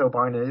Santiago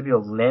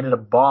Ponzinibbio landed a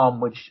bomb,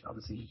 which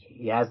obviously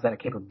he has that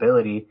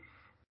capability.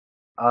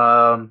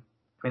 I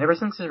mean, ever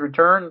since his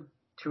return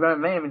to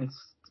MMA, I mean, it's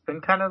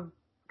been kind of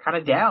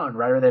down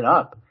rather than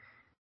up.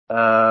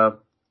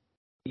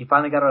 He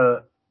finally got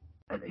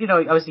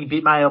obviously he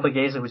beat Manuel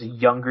Bagueza, who was a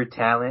younger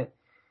talent.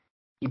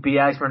 He beat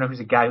Alex Morono, who's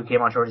a guy who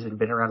came on short and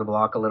been around the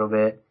block a little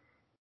bit.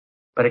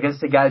 But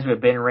against the guys who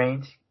have been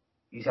ranked,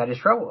 he's had his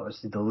trouble.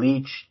 Obviously, the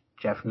Leech,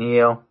 Jeff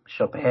Neal,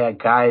 Chopin,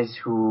 guys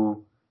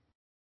who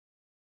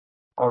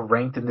are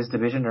ranked in this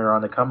division or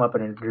on the come up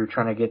and are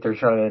trying to get their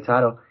shot at a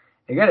title.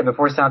 Again,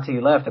 before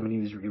Santi left, I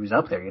mean, he was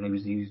up there, and he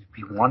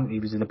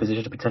was in a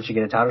position to potentially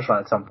get a title shot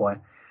at some point.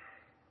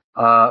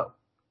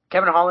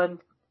 Kevin Holland,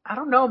 I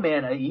don't know,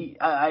 man.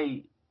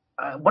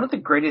 One of the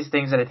greatest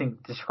things that I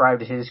think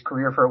described his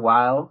career for a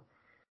while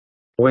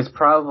was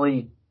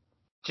probably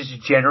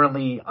just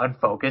generally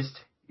unfocused.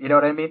 You know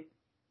what I mean?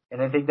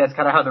 And I think that's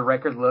kind of how the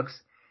record looks.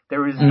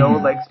 There was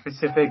no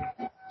specific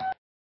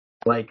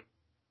the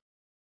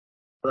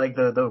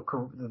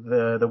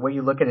way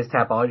you look at his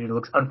tapology, it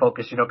looks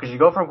unfocused. Because you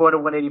go from going to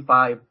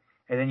 185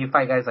 and then you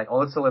fight guys like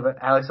Alex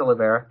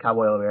Oliveira,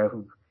 Cowboy Oliveira,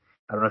 who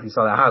I don't know if you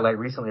saw that highlight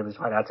recently of his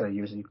fight out to the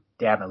UFC.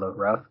 Damn, it looked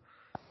rough.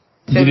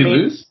 Did he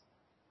lose?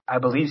 I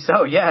believe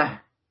so, yeah.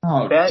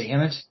 Oh,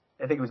 damn it.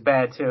 I think it was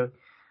bad, too.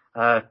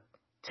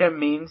 Tim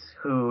Means,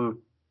 who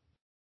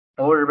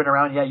would have been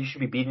around, yeah, you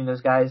should be beating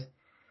those guys.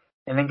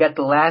 And then got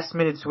the last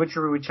minute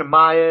switcheroo with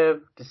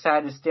Chimaev,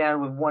 decided to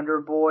stand with Wonder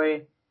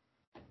Boy.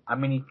 I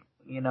mean,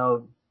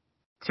 2-2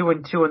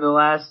 in the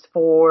last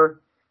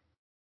 4.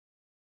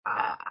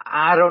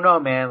 I don't know,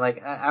 man.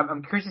 Like,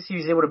 I'm curious to see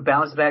if he's able to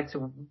bounce back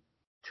to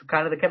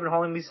kind of the Kevin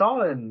Holland we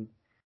saw in,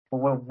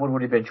 what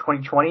would it have been,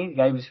 2020? The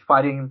guy who was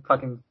fighting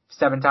fucking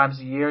 7 times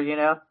a year,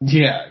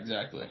 Yeah,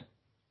 exactly.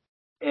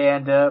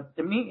 And,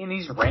 in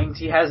these ranks,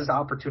 he has this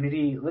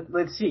opportunity.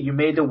 Let's see, you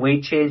made the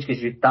weight change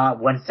because you thought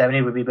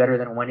 170 would be better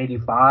than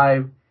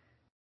 185.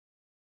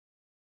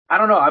 I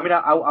don't know. I mean,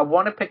 I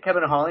want to pick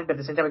Kevin Holland, but at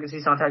the same time, I can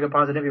see Santiago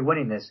Ponzinibbio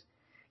winning this.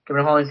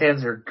 Kevin Holland's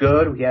hands are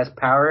good. He has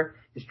power.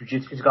 His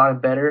jiu-jitsu's gotten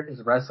better.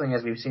 His wrestling,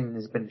 as we've seen,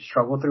 has been a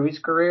struggle through his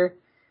career.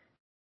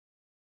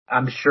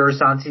 I'm sure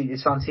Santi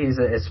is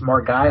a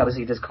smart guy.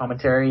 Obviously, he does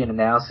commentary and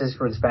analysis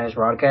for the Spanish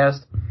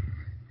broadcast.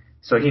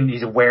 So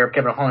he's aware of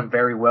Kevin Holland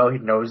very well. He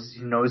knows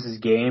his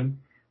game.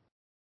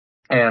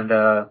 And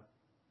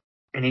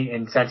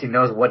Santi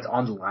knows what's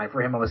on the line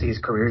for him. Obviously, his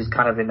career is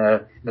kind of in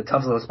a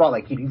tough little spot.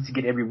 Like, he needs to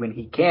get every win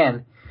he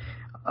can.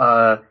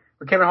 For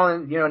Kevin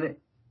Holland,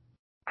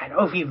 I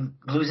know if he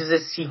loses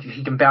this,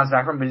 he can bounce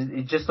back from it, but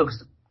it just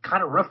looks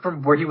kind of rough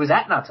from where he was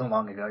at not so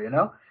long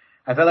ago,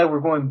 I feel like we're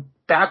going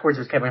backwards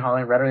with Kevin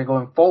Holland rather than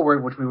going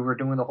forward, which we were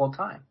doing the whole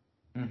time.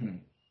 Mm-hmm.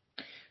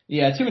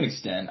 Yeah, to an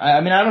extent.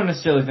 I mean, I don't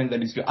necessarily think that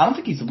he's good. I don't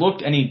think he's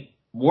looked any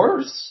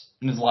worse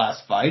in his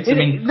last fights.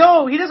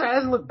 No, he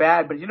hasn't looked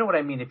bad, but you know what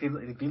I mean. If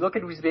you look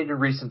at who he's been in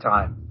recent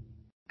time,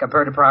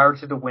 compared to prior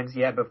to the wins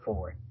he had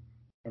before,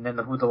 and then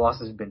who the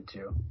losses have been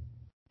to,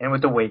 and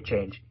with the weight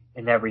change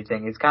and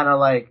everything, it's kind of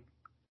like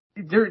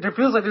there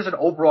feels like there's an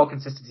overall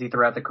consistency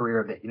throughout the career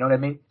of it. You know what I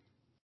mean?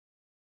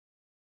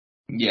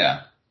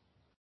 Yeah.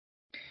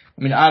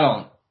 Look,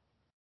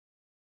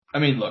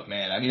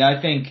 man.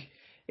 I think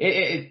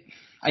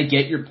I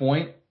get your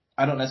point.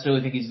 I don't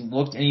necessarily think he's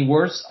looked any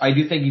worse. I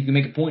do think you can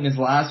make a point in his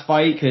last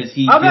fight because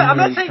he. I'm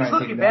not saying he's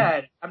looking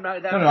bad. I'm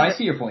not. No, I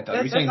see your point though.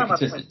 You're saying the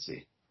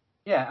consistency.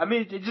 Yeah, I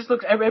mean, it just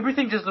looks.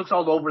 Everything just looks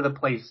all over the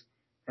place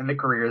in the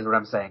career is what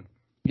I'm saying.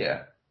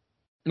 Yeah.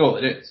 Well,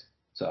 it is.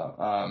 So.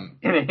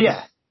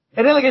 Yeah,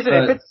 and then like I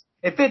said,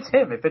 it fits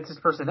him. It fits his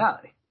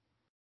personality.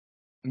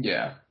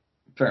 Yeah.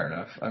 Fair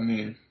enough.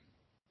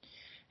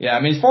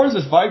 As far as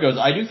this fight goes,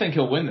 I do think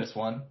he'll win this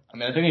one. I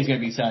think he's going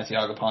to beat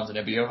Santiago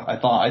Ponzinibbio.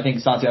 I think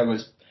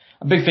Santiago's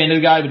a big fan of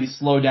the guy, but he's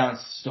slowed down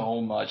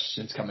so much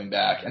since coming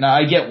back. And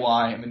I get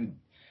why. Didn't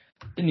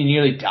he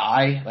nearly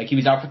die? Like, he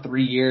was out for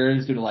 3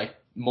 years due to,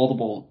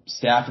 multiple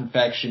staph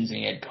infections, and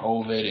he had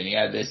COVID, and he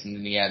had this, and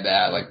then he had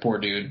that. Poor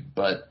dude.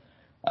 But,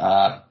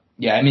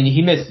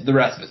 he missed the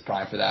rest of his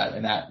prime for that,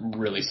 and that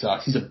really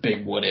sucks. He's a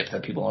big what if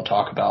that people don't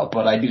talk about.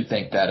 But I do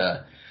think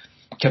that,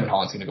 Kevin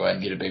Holland's going to go ahead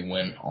and get a big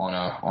win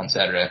on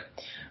Saturday.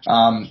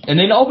 And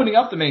then opening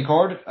up the main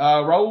card,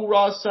 Raul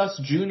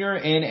Rosas Jr.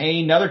 in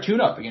another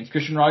tune-up against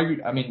Christian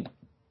Rodriguez.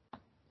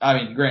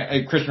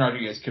 Christian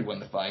Rodriguez could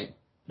win the fight.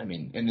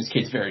 And this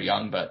kid's very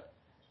young, but,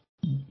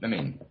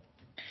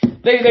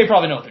 they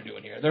probably know what they're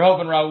doing here. They're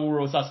hoping Raul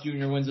Rosas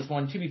Jr. wins this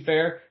one. To be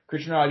fair,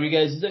 Christian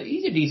Rodriguez,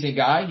 he's a decent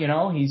guy,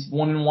 He's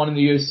 1-1 in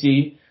the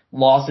UFC,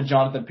 lost to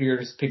Jonathan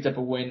Pierce, picked up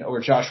a win over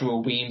Joshua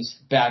Weems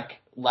back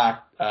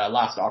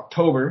last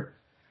October.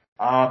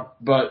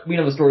 But we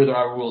know the story of the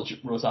Raul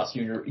Rosas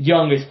Jr.,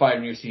 youngest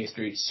fighter in UFC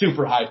history,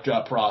 super hyped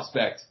up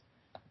prospect.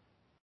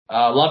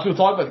 A lot of people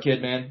talk about the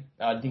kid, man.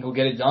 I think he'll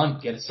get it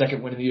done, get a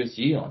second win in the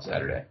UFC on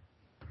Saturday.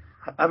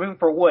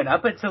 For what?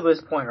 Up until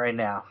this point right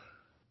now,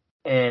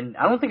 and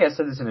I don't think I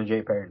said this in a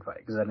Jay Perrin fight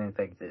because I didn't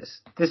think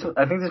this.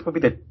 I think this would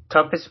be the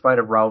toughest fight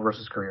of Raul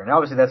versus career, and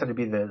obviously that's going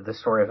to be the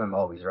story of him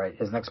always, right?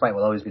 His next fight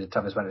will always be the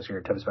toughest fight of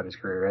his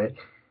career,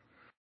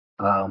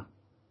 right?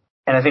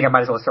 And I think I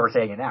might as well start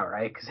saying it now,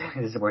 right? Because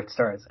this is where it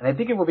starts. And I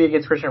think it will be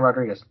against Christian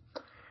Rodriguez.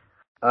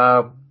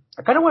 I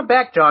kind of went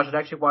back, Josh, and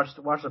actually watched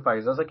the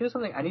fight. I was like, here's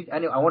something I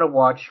want to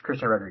watch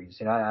Christian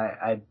Rodriguez.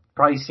 I've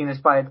probably seen his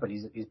fights, but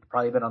he's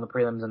probably been on the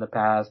prelims in the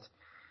past.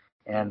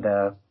 And,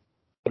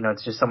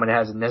 it's just someone that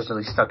hasn't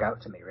necessarily stuck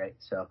out to me, right?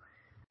 So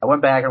I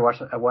went back and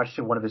watched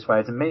one of his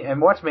fights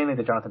and watched mainly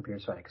the Jonathan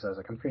Pierce fight because I was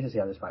like, I'm curious to see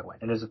how this fight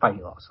went. And there's a fight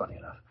he lost, funny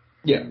enough.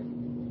 Yeah.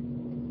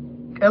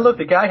 And look,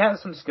 the guy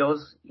has some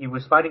skills. He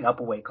was fighting up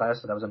a weight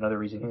class, so that was another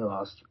reason he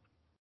lost.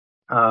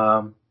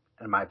 In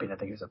my opinion, I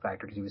think it's a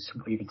factor because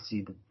you could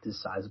see the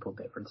sizable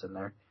difference in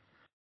there.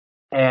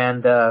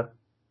 And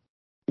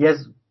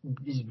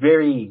he's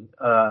very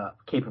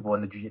capable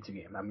in the jiu-jitsu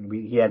game.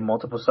 He had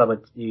multiple sub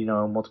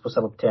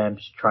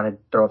attempts, trying to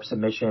throw up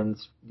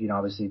submissions.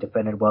 Obviously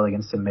defended well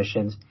against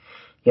submissions.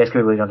 He has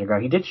capability on the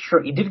ground. He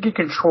did get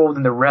controlled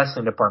in the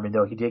wrestling department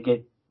though. He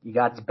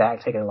got his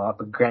back taken a lot,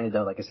 but granted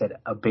though, like I said,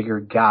 a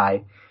bigger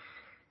guy.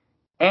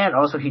 And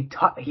also he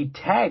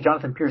tagged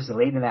Jonathan Pierce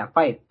late in that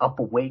fight up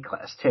a weight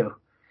class too.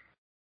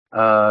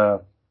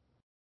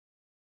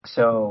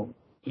 So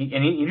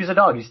he was a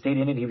dog. He stayed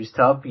in it. He was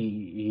tough.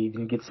 He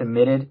didn't get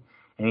submitted,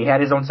 and he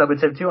had his own sub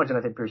attempt too on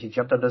Jonathan Pierce. He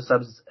jumped up those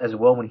subs as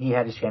well when he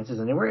had his chances,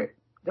 and they were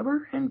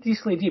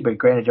decently deep. But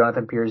granted,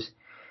 Jonathan Pierce,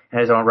 in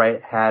his own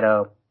right, had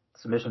a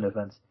submission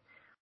defense.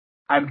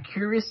 I'm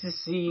curious to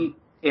see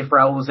if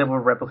Raul was able to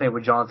replicate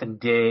what Jonathan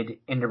did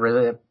in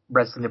the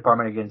wrestling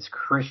department against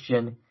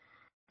Christian.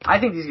 I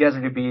think these guys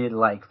are going to be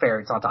like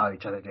ferrets on top of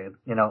each other, dude.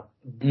 You know,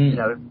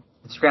 the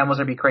scrambles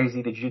are going to be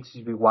crazy, the jiu-jitsu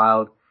will be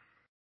wild.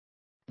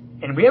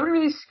 And we haven't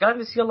really gotten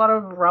to see a lot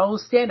of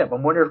Raul's stand-up.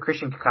 I'm wondering if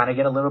Christian can kind of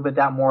get a little bit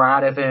that more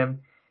out of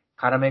him,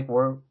 kind of make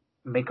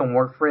him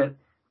work for it.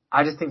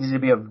 I just think this is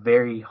going to be a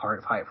very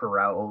hard fight for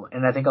Raul.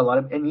 And I think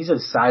and he's a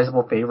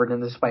sizable favorite in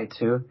this fight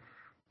too.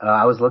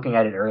 I was looking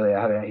at it earlier.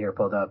 I have it here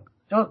pulled up.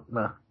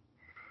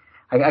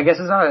 I guess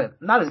it's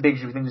not as big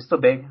as you think. It's still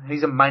big.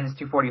 He's a minus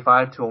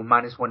 245 to a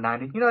minus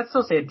 190. You know, I'd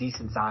still say a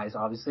decent size,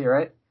 obviously,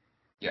 right?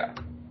 Yeah.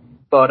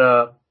 But,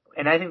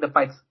 and I think the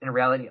fight's in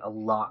reality a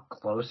lot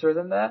closer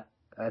than that.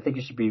 I think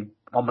it should be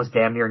almost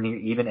damn near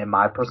even in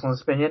my personal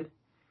opinion.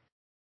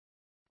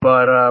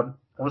 But,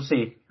 we'll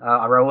see.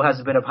 Raul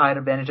has a bit of height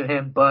advantage of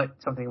him, but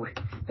something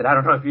that I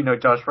don't know if you know,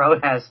 Josh,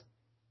 Raul has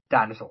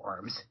dinosaur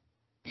arms.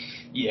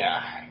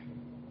 Yeah.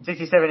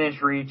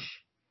 67-inch reach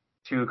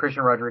to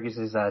Christian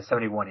Rodriguez's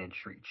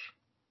 71-inch reach.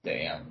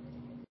 Damn.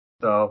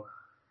 So,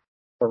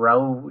 for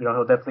Raul, you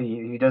know,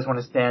 he does want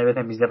to stand with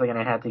him. He's definitely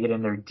going to have to get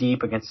in there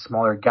deep against a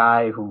smaller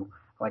guy who,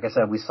 like I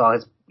said, we saw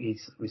his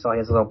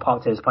little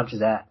pop to his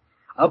punches at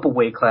up a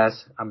weight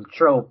class. I'm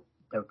sure,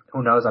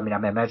 who knows? I mean, I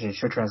imagine it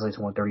should translate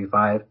to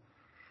 135.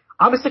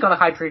 I'm going to stick on the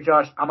high tree,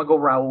 Josh. I'm going to go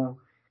Raul.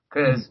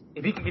 Because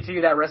if he can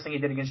continue that wrestling he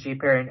did against Jay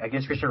Perry and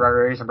against Christian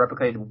Rodriguez and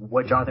replicate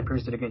what Jonathan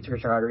Pierce did against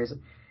Christian Rodriguez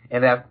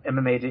and that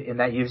MMA in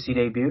that UFC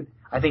debut,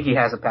 I think he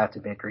has a path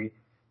to victory.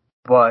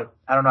 But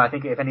I don't know. I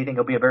think if anything,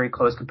 it'll be a very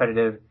close,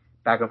 competitive,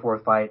 back and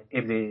forth fight.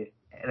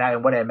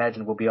 What I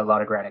imagine will be a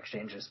lot of grand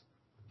exchanges.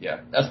 Yeah,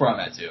 that's where I'm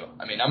at too.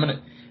 I mean, I'm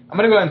gonna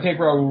go ahead and pick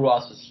Raul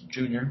Rosas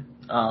Jr.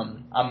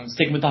 I'm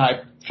sticking with the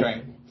hype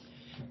train.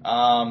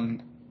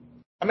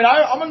 I mean,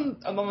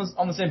 I'm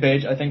on the same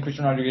page. I think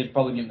Christian Rodriguez is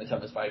probably getting the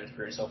toughest fight of his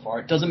career so far.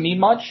 It doesn't mean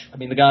much. I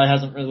mean, the guy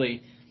hasn't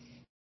been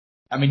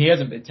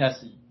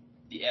tested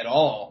at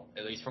all,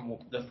 at least from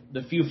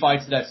the few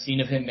fights that I've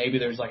seen of him. Maybe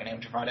there's like an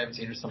amateur fight I haven't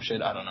seen or some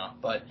shit. I don't know.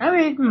 But I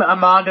mean,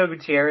 Armando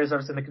Gutierrez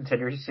was in the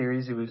Contender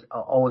Series. He was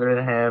older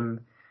than him,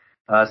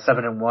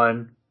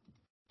 7-1.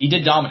 He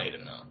did dominate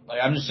him though.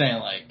 Like, I'm just saying,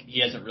 like,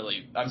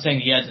 I'm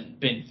saying he hasn't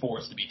been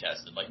forced to be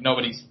tested. Like,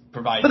 nobody's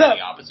provided any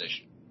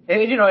opposition.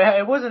 You know,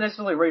 it wasn't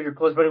necessarily razor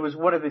close, but it was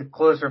one of the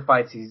closer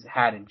fights he's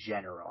had in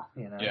general.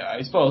 You know. Yeah,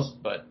 I suppose,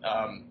 but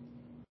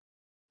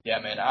yeah,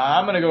 man,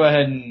 I'm gonna go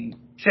ahead and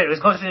shit. It was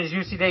closer than his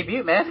UFC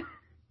debut, man.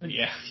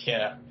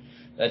 Yeah,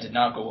 that did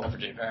not go well for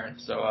Jay Perrin.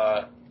 So,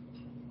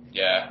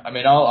 yeah, I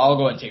mean, I'll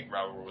go ahead and take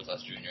Raul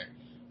Rosas Jr.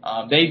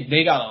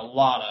 They got a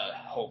lot of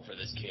hope for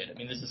this kid. I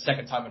mean, this is the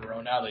second time in a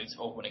row now that he's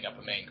opening up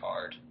a main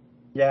card.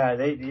 Yeah,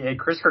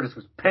 Chris Curtis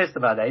was pissed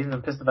about that. He's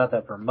been pissed about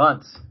that for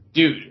months.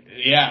 Dude,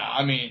 yeah,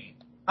 I mean.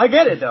 I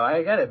get it, though.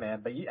 I get it, man.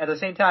 But at the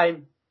same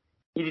time,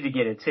 you need to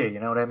get it, too. You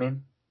know what I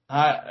mean?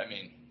 I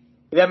mean,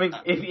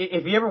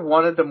 if you ever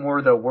wanted the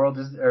world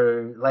is,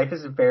 or life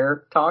isn't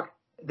fair talk,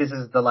 this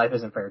is the life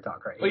isn't fair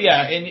talk, right? Well,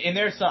 yeah, and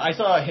I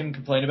saw him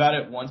complain about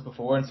it once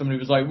before, and somebody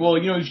was like, well,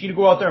 you know, you need to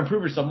go out there and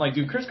prove yourself. I'm like,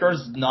 dude, Chris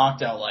Curtis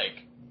knocked out,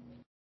 like,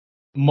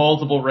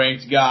 multiple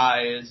ranked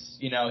guys.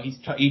 You know,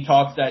 he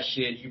talks that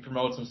shit. He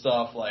promotes some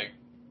stuff, like,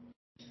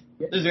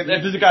 if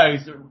there's a guy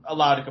who's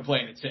allowed to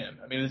complain, it's him.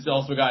 I mean, this is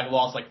also a guy who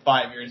lost like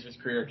 5 years of his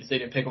career because they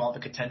didn't pick him off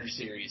the Contender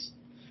Series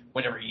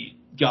whenever he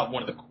got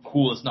one of the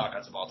coolest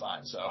knockouts of all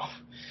time. So,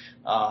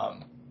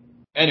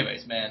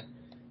 anyways, man.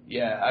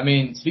 Yeah, I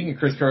mean, speaking of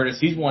Chris Curtis,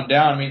 he's one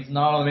down. I mean, it's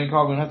not on the main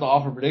card. We don't have to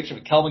offer a prediction.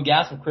 But Kelvin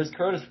Gastelum, Chris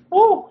Curtis,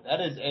 woo!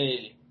 That is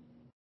a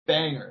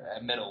banger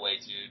at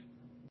middleweight,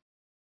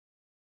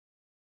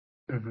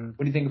 dude. Mm-hmm. What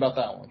do you think about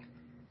that one?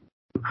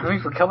 I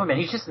mean, for Kelvin, man,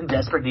 he's just in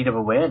desperate need of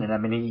a win, and I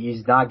mean,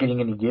 he's not getting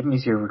any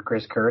give-me's here with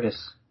Chris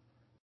Curtis.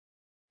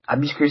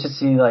 I'm just curious to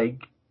see, like,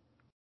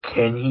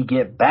 can he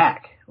get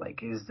back?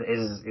 Like, is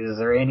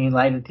there any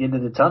light at the end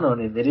of the tunnel?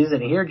 And if it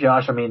isn't here,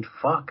 Josh, I mean,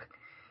 fuck.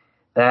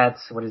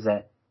 What is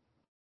that?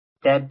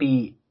 That'd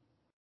be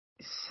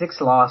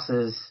 6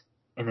 losses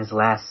in his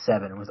last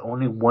 7, with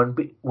only 1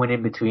 win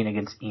in between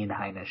against Ian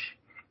Heinisch.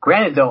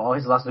 Granted, though, all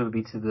his losses would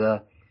be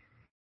to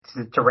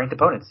ranked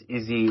opponents.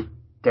 Izzy,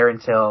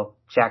 Darren Till,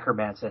 Jack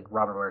Hermanson,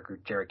 Robert Worker,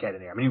 Jared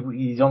Kennedy. I mean,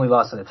 he's only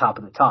lost to the top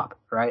of the top,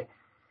 right?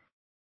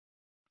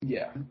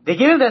 Yeah. They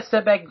gave him that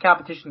step back in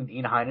competition with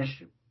Ian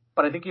Heinisch,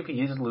 but I think if he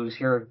is to lose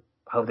here,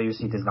 I hope the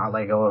UFC does not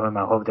let go of him.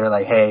 I hope they're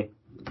like, hey,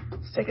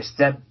 let's take a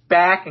step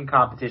back in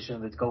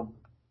competition. Let's go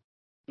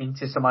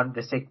into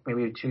let's take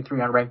maybe 2-3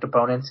 unranked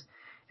opponents,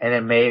 and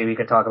then maybe we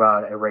could talk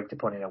about a ranked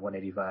opponent at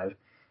 185.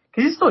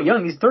 Because he's still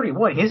young. He's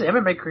 31. His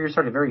MMA career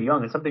started very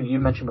young. It's something you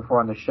mentioned before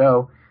on the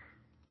show.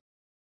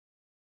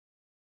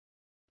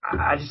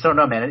 I just don't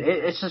know, man.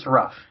 It's just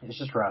rough. It's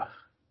just rough.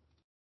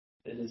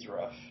 It is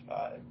rough.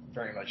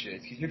 Very much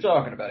is. Because you're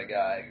talking about a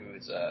guy who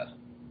is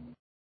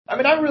I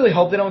mean, I really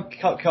hope they don't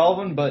cut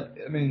Kelvin, but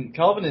I mean,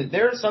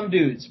 there are some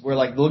dudes where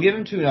like they'll give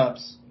him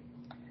tune-ups,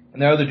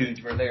 and there are other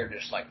dudes where they're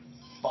just like,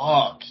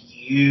 "Fuck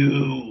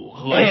you."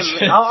 Like,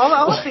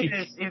 I'll say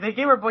this: if they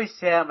gave our boy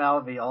Sam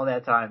Alvey all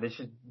that time, they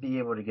should be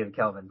able to give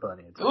Kelvin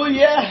plenty of time. Well,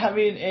 yeah, I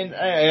mean, and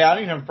I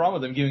don't even have a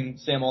problem with them giving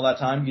Sam all that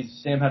time because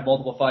Sam had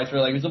multiple fights where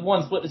like it was a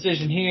one split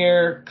decision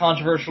here,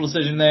 controversial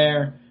decision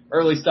there,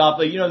 early stop.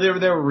 Like,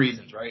 there were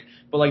reasons, right?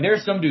 But like,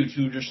 there's some dudes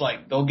who just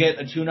like they'll get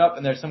a tune-up,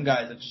 and there's some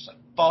guys that just like,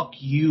 "Fuck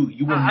you,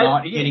 you were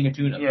not getting a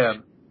tune-up." Yeah,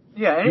 right?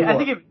 yeah, and I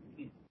think if.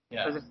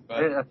 Yeah,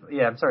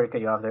 I'm sorry to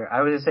cut you off there.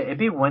 I was just say it'd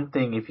be one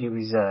thing if he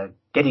was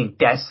getting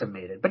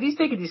decimated, but he's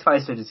taking these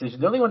fights to a decision.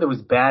 The only one that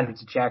was bad was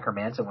the Jack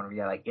Hermanson one where he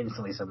got like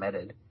instantly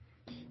submitted.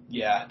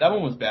 Yeah, that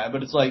one was bad,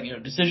 but it's like,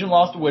 decision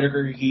loss to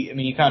Whitaker.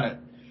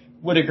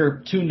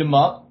 Whitaker tuned him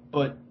up,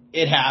 but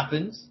it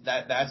happens.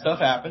 That stuff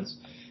happens.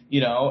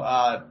 He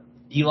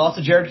lost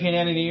to Jared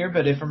Cannonier,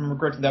 but if I remember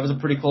correctly, that was a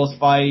pretty close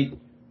fight.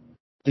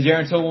 The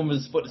Darren Till one was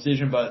a split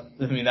decision, but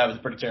I mean that was a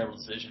pretty terrible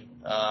decision.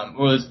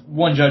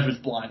 One judge was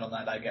blind on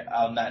that night,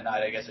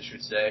 I guess I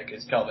should say,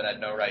 because Kelvin had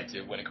no right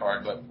to win a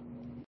card.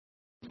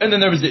 And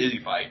then there was the Izzy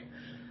fight,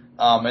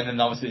 and then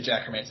obviously the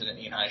Jack Hermanson and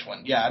Ian Heinisch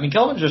one. Yeah, I mean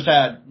Kelvin just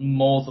had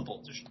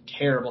multiple, just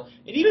terrible.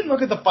 And even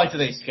look at the fights that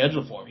they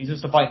scheduled for him. He's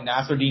supposed to fight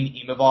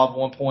Nasruddin Imavov at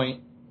one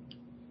point.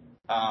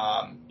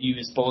 He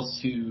was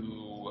supposed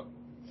to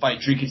fight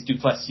Dricus du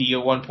Plessis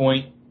at one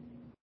point.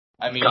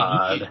 I mean,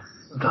 God,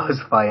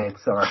 those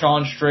fights are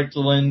Sean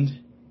Strickland.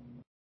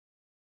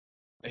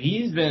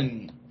 He's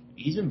been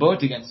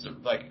booked against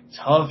like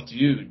tough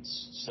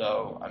dudes.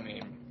 So I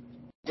mean,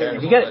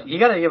 you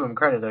gotta give him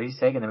credit though. He's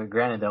taking them.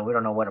 Granted though, we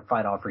don't know what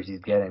fight offers he's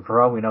getting. For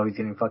all we know, he's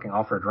getting fucking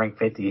offered rank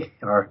 50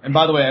 or. And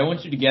by the way, I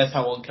want you to guess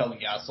how old Kelvin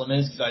Gastelum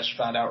is because I just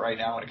found out right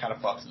now and it kind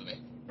of fucks with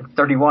me.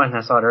 31. I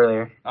saw it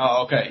earlier.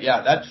 Oh, okay,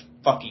 yeah, that's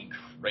fucking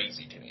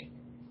crazy to me.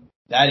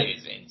 That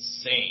is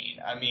insane.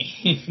 I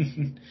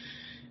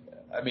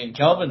mean,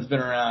 Kelvin's been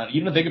around.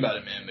 You don't think about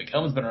it, man, but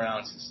Kelvin's been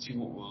around since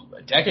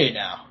a decade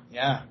now.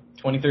 Yeah,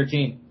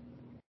 2013.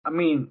 I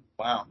mean,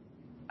 wow.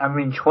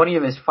 20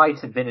 of his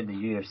fights have been in the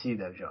UFC,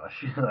 though,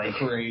 Josh. Like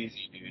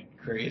crazy, dude,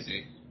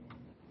 crazy.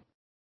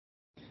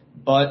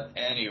 But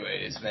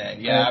anyways,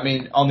 man, yeah. I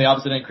mean, on the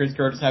opposite end, Chris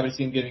Curtis, happy to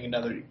see him getting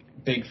another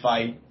big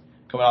fight,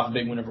 coming off a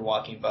big win over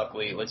Joaquin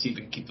Buckley. Let's see if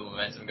we can keep the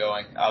momentum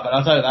going. But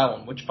outside of that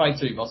one, which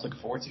fights are you most looking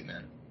forward to,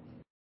 man?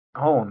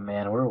 Oh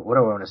man, what do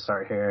I want to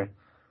start here?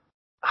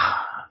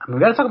 We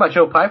got to talk about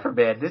Joe Pyfer,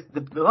 man.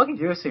 The fucking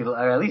UFC,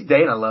 or at least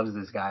Dana loves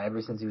this guy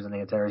ever since he was in the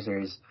entire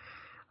series.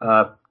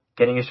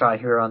 Getting a shot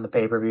here on the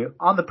pay-per-view,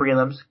 on the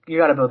prelims. You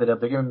got to build it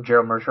up. They're giving him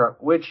Gerald Meerschaert,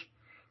 which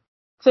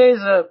I'd say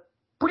is a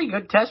pretty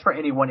good test for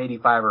any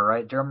 185er,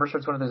 right? Gerald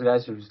Meerschaert's one of those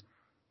guys he's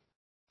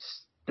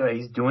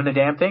doing the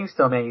damn thing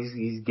still, man.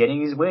 He's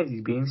getting his wins.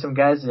 He's beating some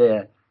guys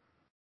that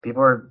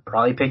people are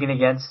probably picking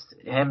against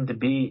him to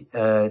beat,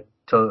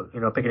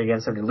 picking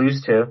against him to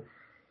lose to.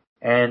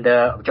 And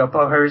Joe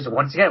Pyfer is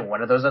once again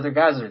one of those other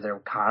guys that they're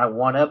kind of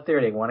one up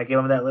there. They want to give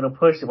him that little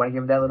push. They want to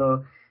give him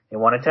they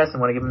want to test him,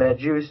 want to give him that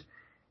juice.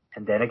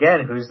 And then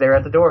again, who's there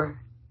at the door?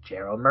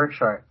 Gerald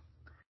Meerschaert.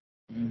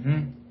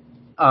 Mm-hmm.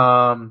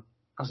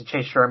 Also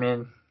Chase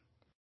Sherman,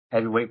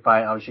 heavyweight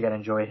fight. Obviously, got to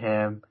enjoy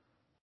him.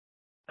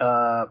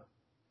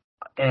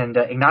 And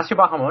Ignacio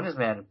Bahamondes,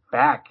 man,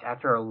 back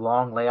after a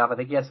long layoff. I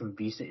think he had some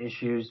visa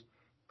issues.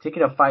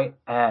 Taking a fight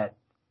at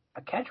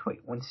a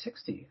catchweight,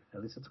 160.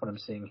 At least that's what I'm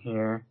seeing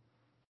here.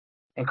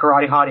 And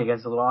Karate Hottie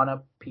against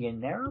Luana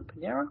Pinheiro.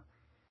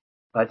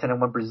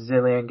 10-1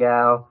 Brazilian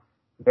gal.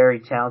 Very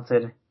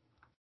talented.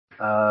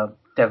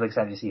 Definitely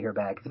excited to see her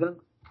back.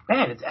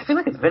 I feel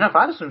like it's been a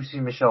while since we've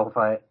seen Michelle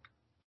fight.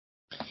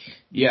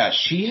 Yeah,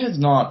 she has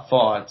not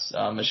fought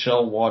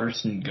Michelle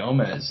Waterson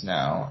Gomez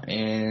now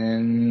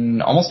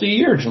in almost a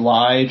year.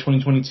 July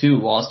 2022,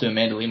 lost to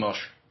Amanda Lemos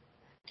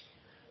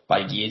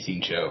by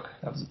guillotine choke.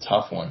 That was a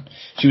tough one.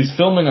 She was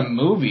filming a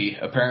movie,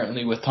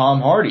 apparently, with Tom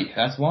Hardy.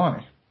 That's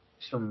why.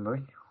 Oh,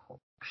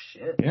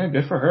 shit. Yeah,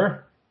 good for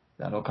her.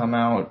 That'll come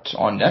out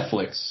on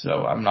Netflix,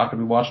 so I'm not going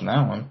to be watching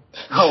that one.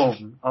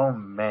 Oh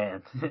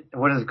man.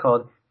 What is it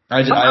called?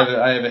 I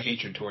have a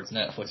hatred towards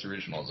Netflix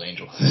originals,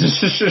 Angel.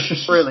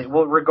 Really?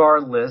 Well,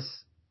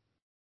 regardless,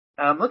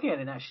 I'm looking at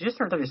it now. She just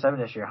turned 37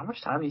 this year. How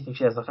much time do you think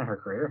she has left in her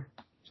career?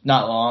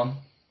 Not long.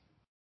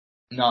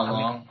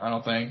 I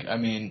don't think. I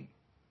mean,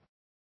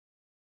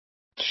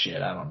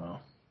 shit, I don't know.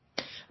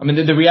 I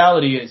mean, the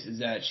reality is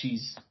that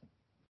she's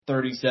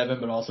 37,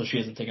 but also she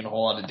hasn't taken a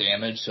whole lot of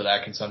damage, so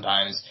that can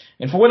sometimes,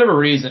 and for whatever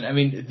reason, I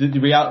mean, the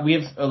reality, we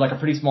have like a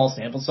pretty small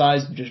sample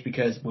size just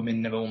because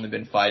women have only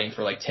been fighting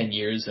for like 10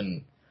 years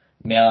and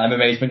male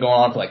MMA's been going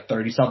on for like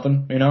 30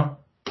 something,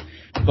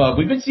 but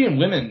we've been seeing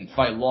women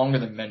fight longer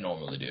than men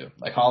normally do.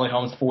 Like Holly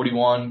Holm's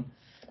 41,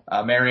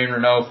 Marion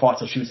Renault fought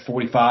till she was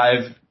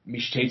 45,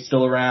 Miesha Tate's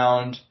still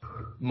around.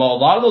 A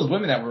lot of those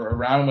women that were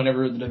around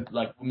whenever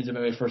women's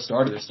MMA first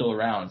started, they're still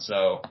around.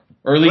 So,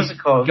 or at least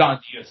John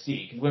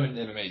UFC, because women's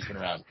MMA's been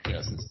around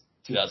since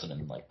 2000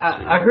 and like.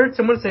 I heard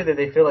someone say that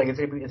they feel like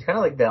it's kind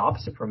of like the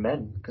opposite for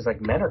men, because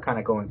like men are kind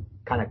of going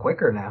kind of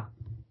quicker now.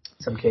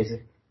 some cases.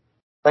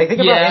 Like,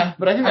 think about it.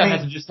 But I think that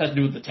has to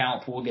do with the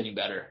talent pool getting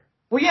better.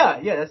 Well, yeah,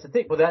 that's the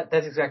thing. Well,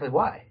 that's exactly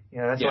why.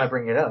 That's why I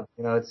bring it up.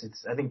 I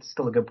think it's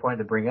still a good point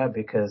to bring up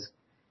because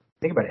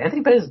think about it.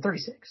 Anthony Pettis is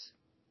 36.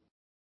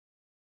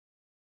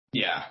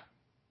 Yeah.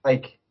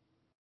 Like,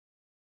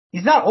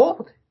 he's not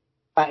old.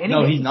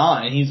 No, he's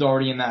not, and he's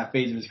already in that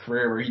phase of his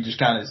career where he just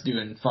kind of is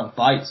doing fun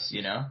fights,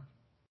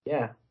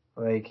 Yeah,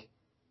 like,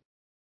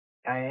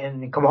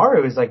 and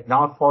Kamaru is like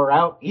not far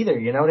out either.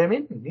 You know what I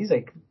mean? He's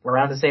like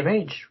around the same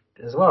age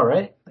as well,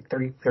 right? Like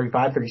 30,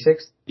 35,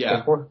 36,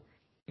 34.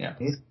 Yeah.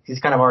 He's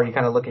kind of already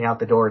kind of looking out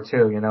the door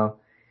too.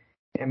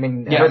 I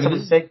mean, I heard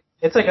someone say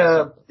it's like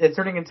it's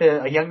turning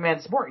into a young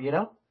man's sport.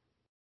 Well,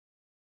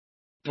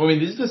 I mean,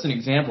 this is just an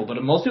example,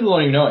 but most people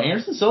don't even know.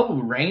 Anderson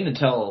Silva reigned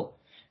until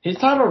his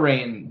title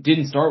reign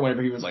didn't start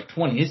whenever he was like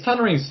 20. His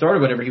title reign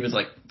started whenever he was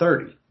like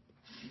 30.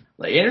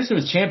 Like, Anderson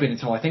was champion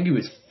until I think he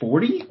was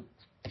 40.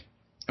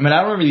 I mean,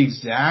 I don't remember the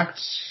exact.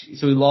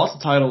 So he lost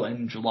the title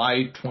in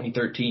July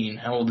 2013.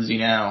 How old is he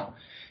now?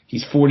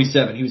 He's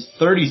 47. He was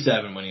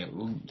 38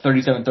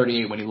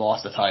 when he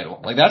lost the title.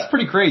 Like, that's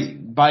pretty crazy.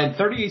 By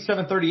 38,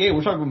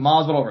 we're talking about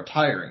Masvidal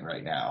retiring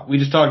right now. We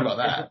just talked about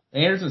that.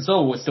 Anderson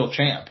Silva was still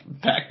champ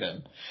back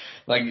then.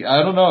 Like,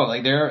 I don't know.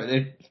 Like,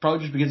 it's probably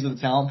just because of the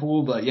talent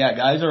pool, but yeah,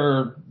 guys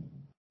are,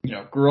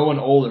 growing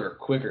older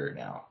quicker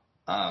now.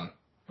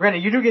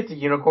 Granted, you do get the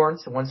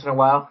unicorns once in a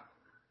while.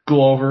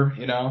 Glover,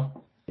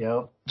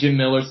 Yep. Jim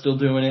Miller's still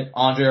doing it.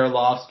 Andre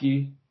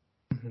Arlovsky,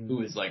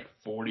 who is like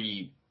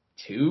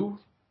 42.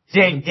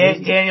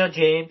 Daniel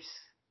James.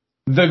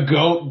 The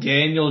GOAT,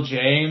 Daniel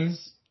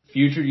James.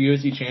 Future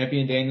UFC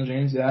champion, Daniel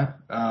James, yeah.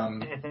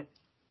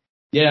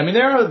 Yeah, I mean,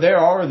 there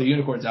are the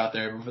unicorns out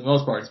there, but for the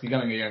most part, it's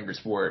becoming a younger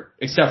sport,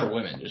 except for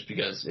women, just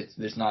because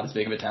it's not as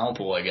big of a talent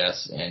pool, I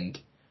guess, and,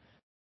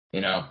 I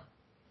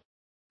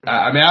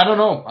mean, I don't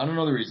know. I don't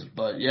know the reason,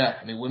 but yeah,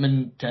 I mean,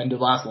 women tend to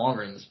last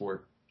longer in the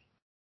sport.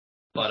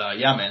 But,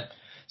 yeah, man.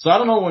 So I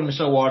don't know when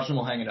Michelle Waterson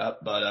will hang it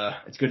up,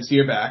 but, it's good to see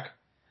her back.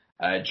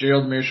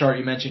 Gerald Meerschaert,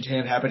 you mentioned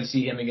him. Happy to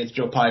see him against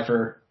Joe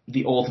Pyfer,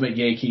 the ultimate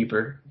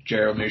gatekeeper,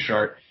 Gerald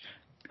Meerschaert.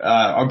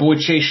 Our boy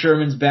Chase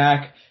Sherman's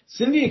back.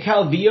 Cynthia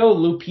Calvillo,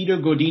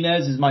 Lupita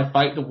Godinez is my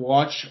fight to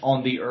watch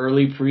on the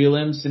early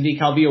prelims. Cynthia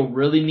Calvillo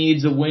really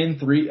needs a win,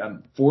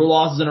 4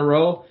 losses in a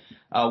row.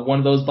 One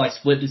of those by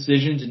split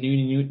decision to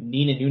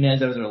Nina Nunes.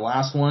 That was her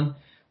last one.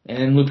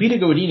 And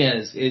Lupita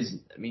Godinez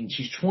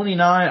she's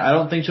 29. I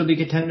don't think she'll be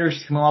a contender.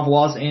 She's coming off a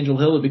loss to Angel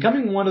Hill. But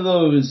becoming one of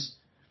those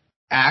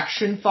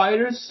action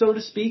fighters, so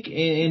to speak,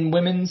 in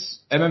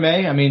women's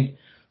MMA. I mean,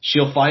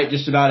 she'll fight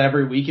just about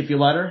every week if you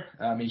let her.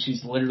 I mean,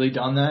 she's literally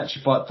done that.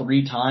 She fought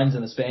 3 times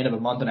in the span of a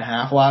month and a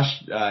half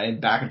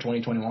back in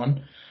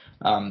 2021.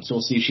 So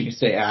we'll see if she can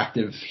stay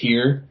active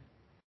here.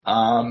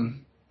 Yeah,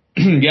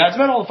 that's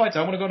about all the fights.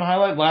 I want to go and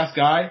highlight last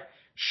guy,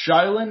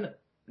 Shailen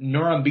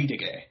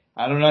Nurambitige.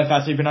 I don't know if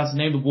that's how you pronounce the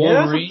name, the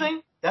Wolverine. Yeah,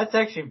 that's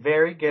actually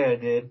very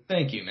good, dude.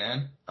 Thank you,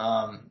 man.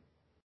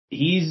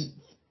 He's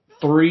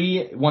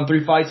won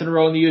 3 fights in a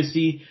row in the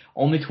UFC,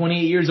 only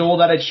 28 years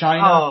old out of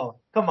China. Oh,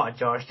 come on,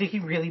 Josh. Did he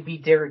really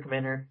beat Derek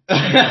Minner?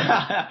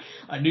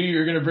 I knew you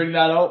were going to bring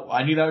that up.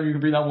 I knew that you were going to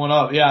bring that one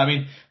up. Yeah, I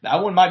mean,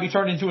 that one might be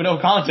turned into a no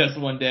contest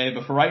one day,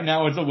 but for right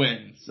now, it's a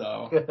win.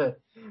 So,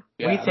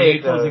 yeah,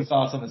 closing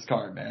thoughts on this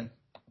card, man.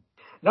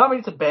 No, I mean,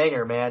 it's a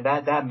banger, man.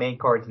 That main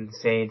card's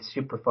insane. It's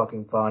super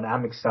fucking fun.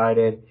 I'm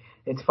excited.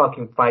 It's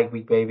fucking fight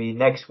week, baby.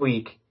 Next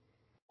week,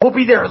 we'll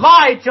be there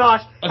live,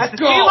 Josh, at the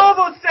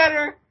T-Mobile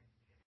Center.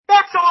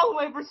 Max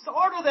Holloway versus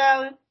Arnold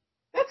Allen.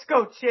 Let's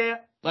go,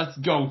 champ. Let's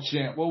go,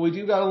 champ. Well, we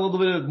do got a little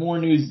bit of more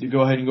news to go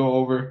ahead and go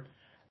over.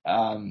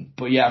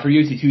 But yeah, for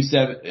UFC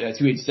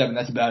 287,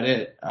 that's about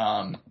it.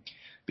 But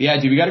yeah,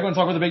 dude, we got to go and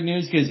talk about the big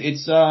news because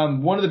it's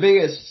one of the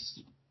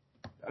biggest.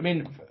 I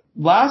mean,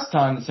 last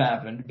time this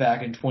happened,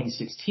 back in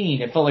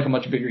 2016, it felt like a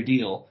much bigger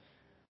deal.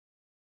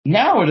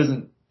 Now it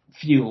doesn't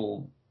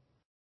feel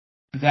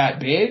that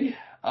big.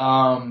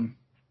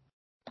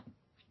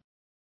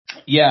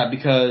 Yeah,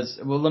 because,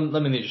 well,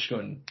 let me just go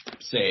and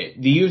say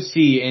it. The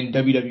UFC and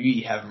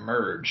WWE have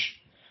merged.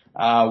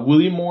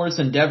 William Morris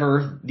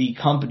Endeavor, the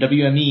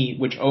WME,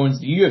 which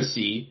owns the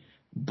UFC,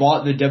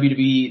 bought the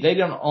WWE. They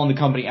don't own the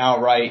company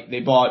outright.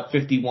 They bought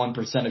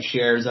 51% of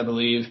shares, I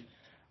believe.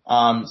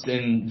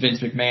 And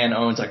Vince McMahon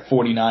owns like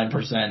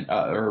 49%,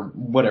 or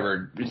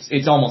whatever.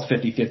 It's almost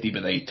 50-50,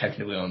 but they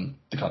technically own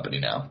the company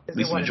now. At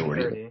least the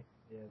majority.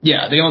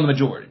 Yeah, they own the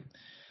majority.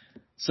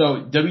 So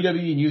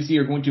WWE and UFC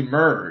are going to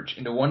merge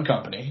into one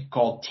company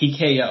called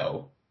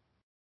TKO,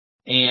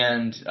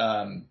 and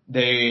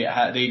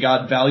they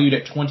got valued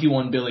at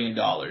 $21 billion.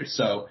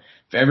 So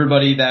for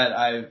everybody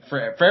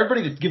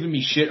that's given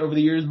me shit over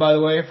the years, by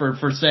the way, for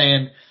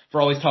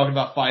always talking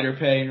about fighter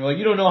pay, and you're like,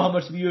 you don't know how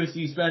much the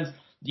UFC spends.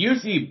 The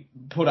UFC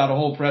put out a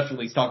whole press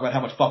release talking about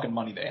how much fucking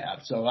money they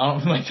have. So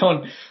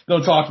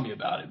don't talk to me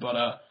about it.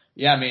 But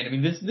yeah, man. I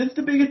mean, this is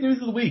the biggest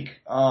news of the week.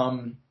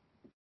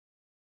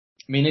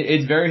 I mean,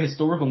 it's very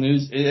historical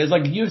news. As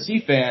like a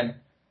UFC fan,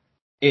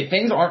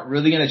 things aren't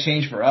really going to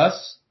change for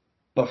us,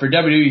 but for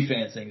WWE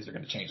fans, things are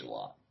going to change a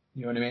lot.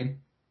 You know what I mean?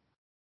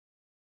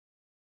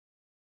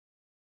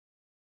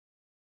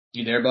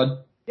 You there,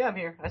 bud? Yeah, I'm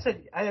here.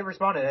 I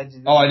responded. I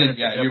didn't.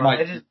 Yeah, your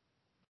mic.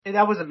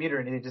 That wasn't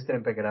muted, and it just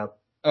didn't pick it up.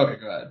 Okay,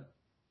 go ahead.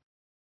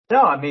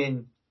 No, I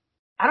mean,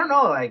 I don't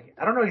know. Like,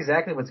 I don't know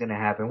exactly what's gonna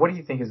happen. What do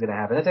you think is gonna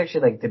happen? That's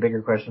actually like the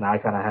bigger question I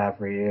kind of have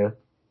for you.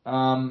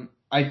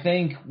 I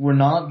think we're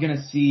not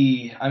gonna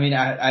see. I mean,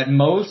 at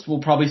most,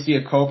 we'll probably see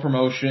a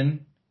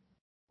co-promotion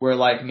where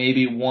like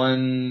maybe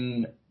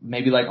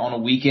like on a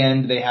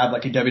weekend they have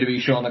like a WWE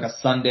show on like a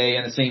Sunday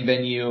in the same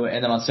venue,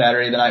 and then on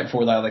Saturday the night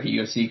before they have like a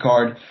UFC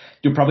card.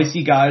 You'll probably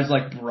see guys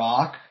like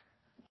Brock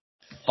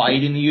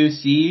fight in the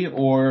UFC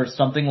or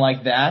something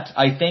like that.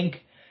 I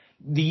think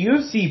the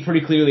UFC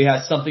pretty clearly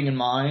has something in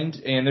mind,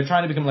 and they're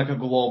trying to become like a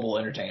global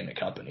entertainment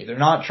company. They're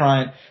not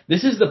trying.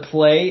 This is the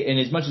play, and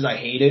as much as I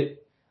hate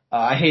it,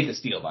 I hate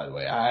this deal, by the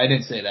way. I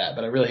didn't say that,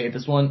 but I really hate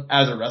this one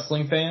as a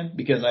wrestling fan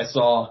because I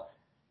saw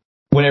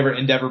whenever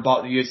Endeavor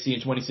bought the UFC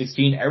in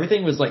 2016,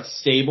 everything was like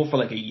stable for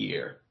like a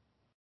year.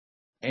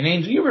 And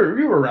Angel, you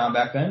were around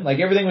back then. Like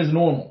everything was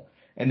normal.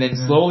 And then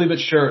slowly but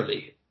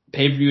surely,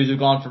 pay-per-views have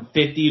gone from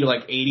 $50 to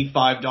like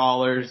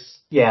 $85.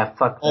 Yeah,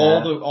 fuck that.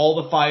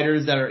 All the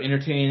fighters that are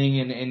entertaining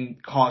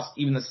and cost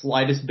even the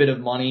slightest bit of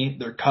money,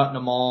 they're cutting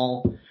them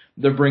all.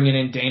 They're bringing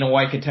in Dana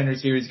White Contender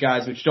Series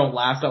guys, which don't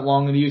last that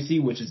long in the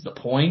UFC, which is the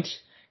point,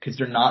 because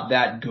they're not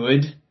that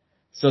good.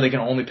 So they can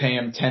only pay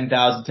them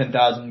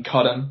 $10,000 and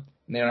cut them.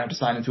 And they don't have to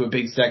sign into a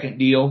big second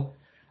deal.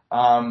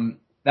 I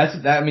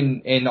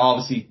mean, and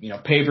obviously,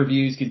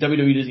 pay-per-views, because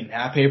WWE doesn't even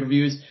have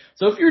pay-per-views.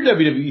 So if you're a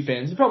WWE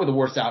fan, it's probably the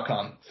worst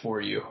outcome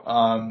for you.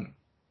 I'm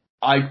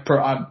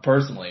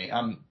personally,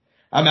 I'm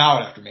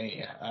out after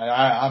Mania.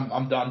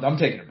 I'm done. I'm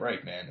taking a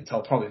break, man,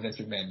 until probably Vince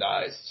McMahon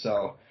dies.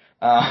 So,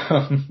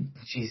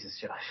 Jesus,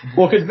 Josh.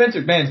 Well, because Vince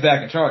McMahon's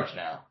back in charge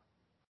now.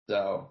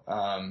 So,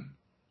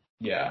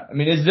 yeah. I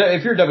mean,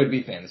 if you're a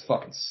WWE fan, this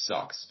fucking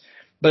sucks.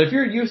 But if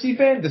you're a UFC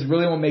fan, this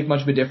really won't make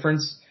much of a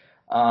difference.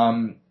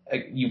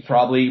 You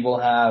probably will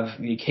have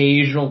the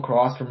occasional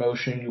cross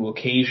promotion. You will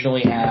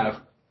occasionally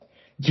have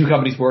two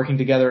companies working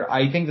together.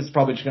 I think this is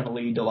probably just going to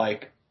lead to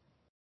like,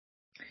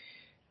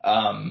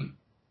 I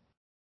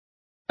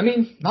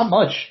mean, not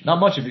much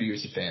if you're a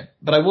UFC fan.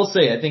 But I will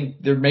say, I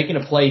think they're making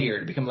a play here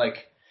to become like,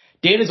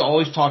 Dana's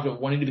always talked about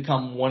wanting to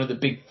become one of the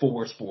big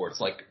four sports,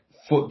 like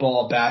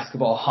football,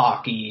 basketball,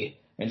 hockey,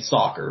 and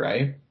soccer,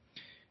 right?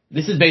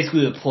 This is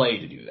basically the play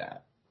to do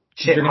that.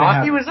 Shit,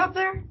 hockey was up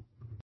there?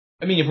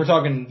 I mean, if we're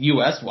talking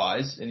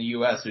U.S.-wise, in the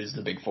U.S. there's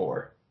the big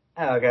four.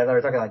 Oh, okay, I thought we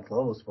were talking like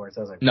global sports.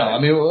 I was like, no,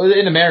 I mean,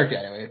 in America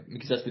anyway,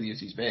 because that's where the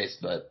UFC's based,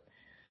 but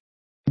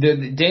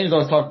Dana's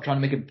always trying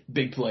to make a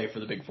big play for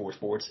the big four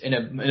sports, and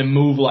a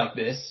move like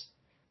this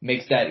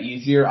makes that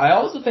easier. I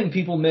also think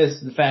people miss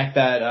the fact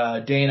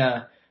that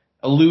Dana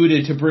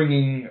alluded to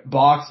bringing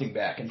boxing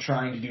back and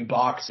trying to do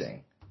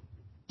boxing.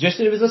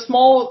 It was a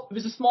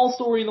small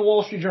story in the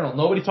Wall Street Journal.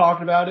 Nobody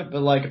talked about it,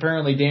 but like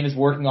apparently Dana's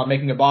working on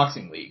making a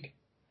boxing league.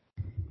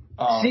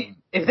 See,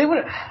 if they would,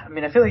 I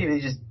mean, I feel like if they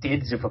just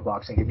did Zuffa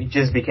boxing, if he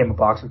just became a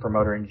boxing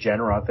promoter in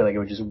general, I feel like it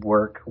would just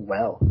work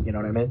well. You know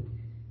what I mean?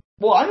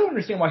 Well, I don't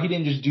understand why he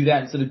didn't just do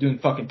that instead of doing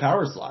fucking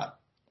Power Slap.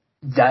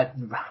 That,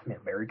 man,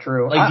 very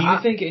true. Like, do you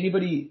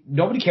think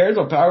nobody cares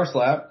about Power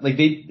Slap?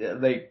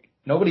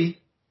 Nobody,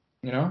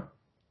 No,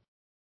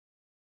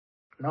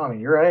 I mean,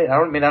 you're right. I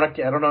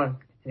don't know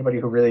anybody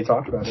who really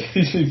talked about it.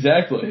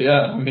 Exactly,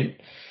 yeah. I mean,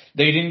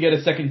 they didn't get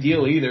a second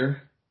deal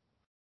either.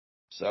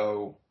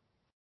 So,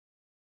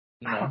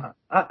 I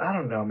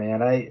don't know,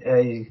 man.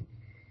 I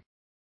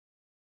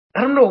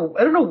don't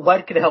know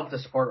what could help the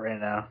sport right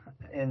now.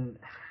 And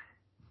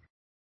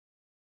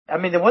I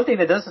mean, the one thing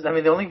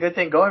the only good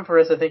thing going for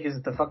us, I think,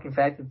 is the fucking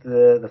fact that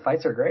the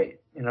fights are great.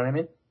 You know what I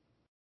mean?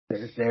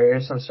 There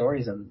are some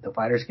stories, and the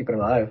fighters keep it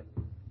alive.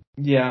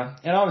 Yeah,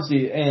 and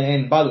obviously,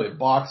 and by the way,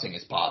 boxing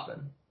is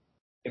popping,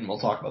 and we'll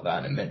talk about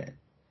that in a minute.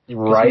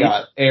 Right. We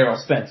got Errol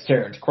Spence,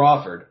 Terrence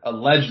Crawford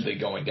allegedly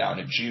going down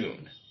in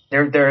June.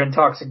 They're in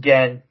talks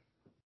again.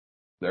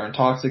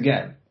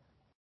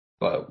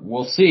 But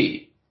we'll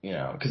see,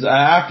 because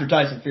after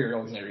Tyson Fury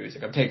always interviews,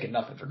 like, I'm taking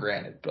nothing for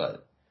granted,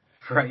 but.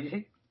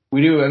 Right.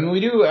 We do.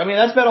 I mean,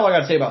 that's about all I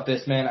gotta say about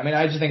this, man. I mean,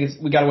 I just think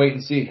we gotta wait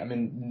and see. I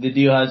mean, the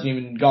deal hasn't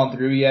even gone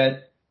through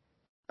yet.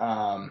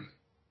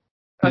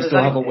 We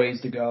still have a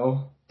ways to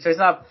go. So it's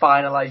not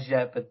finalized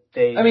yet, but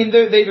I mean,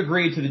 they've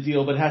agreed to the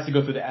deal, but it has to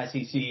go through the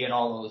SEC and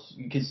all those,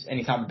 because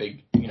anytime a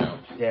big,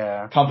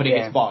 company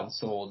gets bought and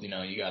sold,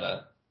 you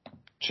gotta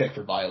check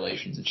for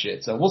violations and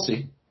shit. So we'll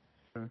see.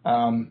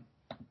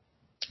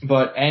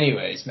 But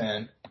anyways,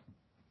 man.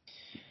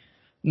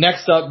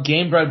 Next up,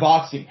 Game Bred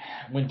Boxing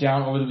went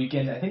down over the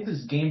weekend. I think this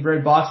is Game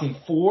Bred Boxing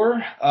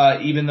 4,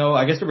 even though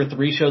I guess there were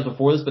 3 shows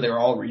before this, but they were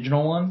all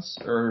regional ones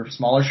or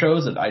smaller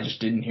shows that I just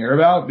didn't hear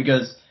about,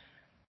 because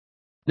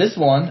this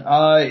one,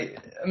 I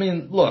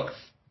mean, look,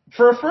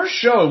 for a first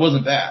show, it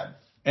wasn't bad.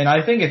 And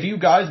I think if you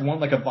guys want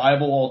like a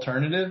viable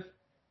alternative,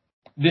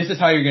 this is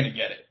how you're going to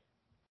get it.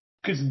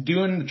 Because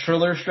doing the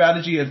Triller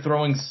strategy of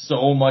throwing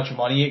so much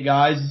money at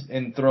guys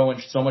and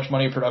throwing so much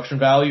money at production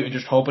value and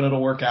just hoping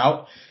it'll work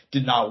out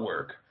did not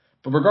work.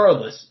 But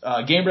regardless,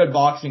 Game Bred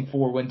Boxing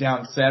 4 went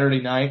down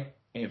Saturday night.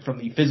 from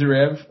the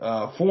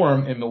Fizarev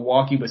Forum in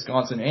Milwaukee,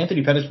 Wisconsin.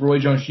 Anthony Pettis, Roy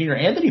Jones Jr.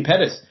 Anthony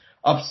Pettis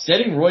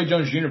upsetting Roy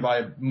Jones Jr. by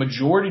a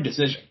majority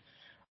decision.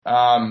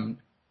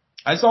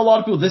 I saw a lot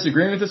of people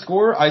disagreeing with the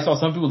score. I saw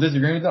some people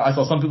disagreeing with it. I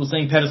saw some people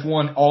saying Pettis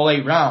won all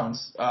 8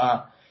 rounds.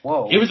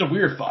 Whoa. It was a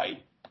weird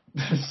fight.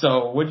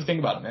 So, what do you think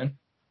about it, man?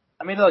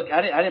 I mean, look,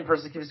 I didn't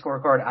personally keep a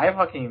scorecard. I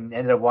fucking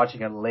ended up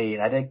watching it late.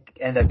 I didn't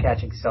end up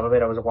catching some of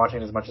it. I was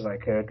watching as much as I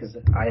could because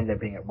I ended up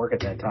being at work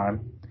at that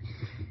time.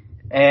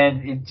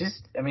 And it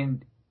just, I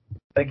mean,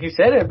 like you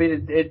said, I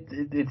mean,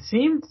 it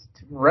seemed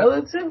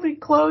relatively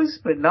close,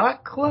 but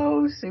not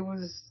close. It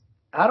was,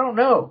 I don't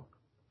know.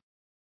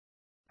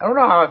 I don't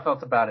know how I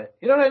felt about it.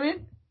 You know what I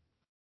mean?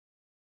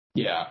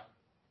 Yeah.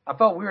 I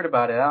felt weird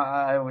about it.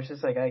 I was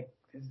just like,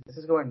 this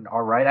is going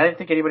all right. I didn't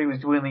think anybody was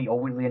doing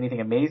anything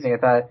amazing. I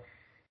thought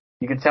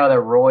you could tell that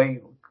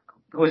Roy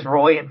was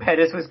Roy and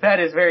Pettis was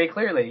Pettis very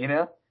clearly, you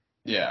know?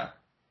 Yeah.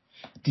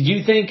 Did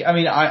you think, I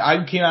mean,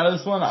 I came out of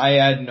this one, I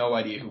had no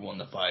idea who won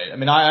the fight. I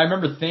mean, I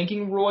remember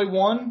thinking Roy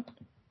won,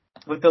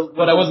 but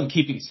I wasn't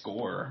keeping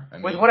score.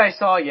 With what I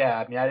saw, yeah.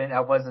 I mean,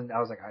 I was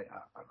like, I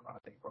don't know, I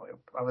think Roy,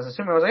 I was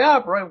assuming, I was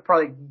like, Roy would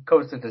probably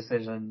coast a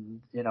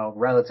decision, you know,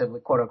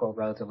 relatively, quote unquote,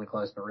 relatively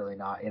close, but really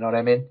not. You know what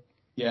I mean?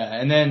 Yeah,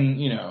 and then,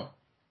 you know.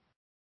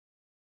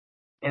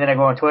 And then I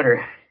go on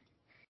Twitter.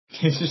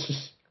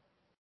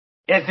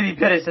 Anthony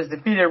Pettis has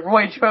defeated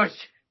Roy Jones.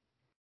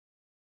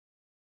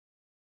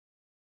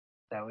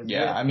 That was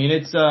yeah, it. I mean,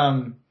 it's,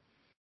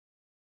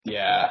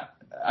 yeah.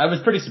 I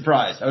was pretty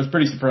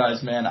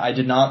surprised, man. I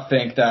did not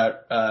think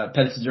that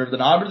Pettis deserved the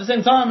nod, but at the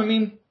same time, I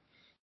mean,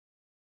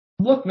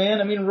 look, man,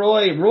 I mean,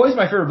 Roy's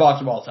my favorite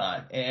boxer of all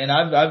time, and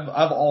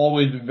I've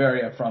always been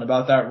very upfront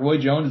about that. Roy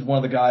Jones is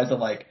one of the guys that,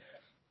 like,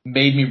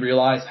 made me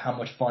realize how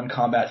much fun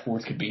combat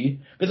sports could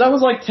be. Because I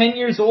was, like, 10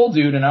 years old,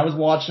 dude, and I was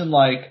watching,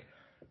 like,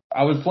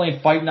 I was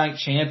playing Fight Night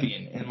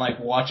Champion and, like,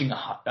 watching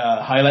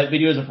highlight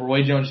videos of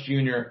Roy Jones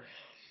Jr.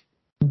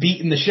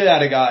 beating the shit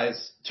out of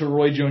guys to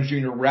Roy Jones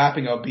Jr.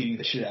 rapping about beating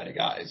the shit out of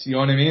guys. You know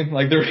what I mean?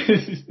 Like,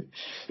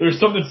 there's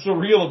something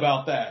surreal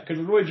about that.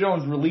 Because Roy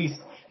Jones released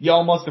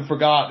Y'all Must Have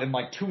Forgot in,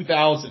 like,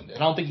 2000. And I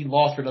don't think he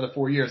lost for another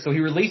 4 years. So he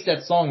released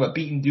that song about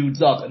beating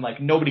dudes up, and, like,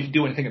 nobody could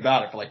do anything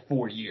about it for, like,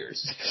 4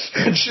 years.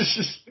 And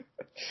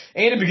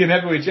he became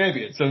heavyweight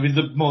champion. So he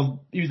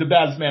was the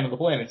baddest man on the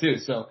planet, too.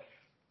 So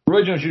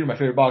Roy Jones Jr., my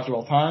favorite boxer of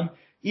all time.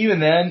 Even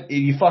then, if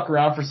you fuck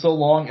around for so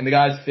long and the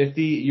guy's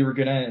 50, you were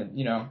gonna,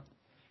 you know,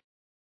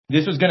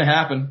 this was gonna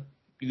happen.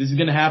 This is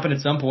gonna happen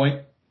at some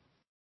point.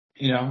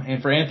 You know,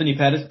 and for Anthony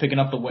Pettis picking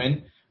up the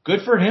win,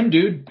 good for him,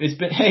 dude. It's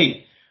been,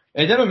 hey,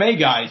 as MMA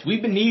guys,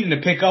 we've been needing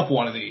to pick up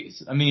one of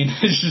these. I mean,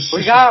 it's just,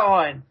 we got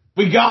one.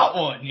 We got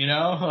one, you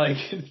know? Like,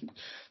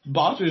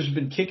 boxers have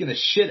been kicking the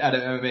shit out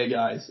of MMA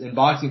guys in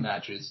boxing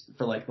matches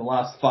for, like, the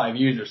last 5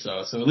 years or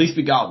so. So at least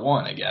we got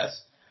one, I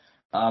guess.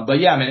 But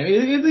yeah, man,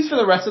 at least for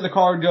the rest of the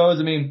card goes,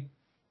 I mean,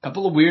 a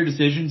couple of weird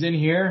decisions in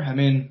here. I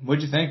mean,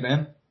 what'd you think,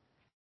 man?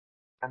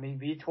 I mean,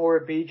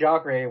 Vitor beat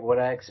Jacare, what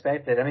I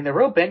expected. I mean, the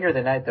real banger of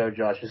the night, though,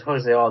 Josh, was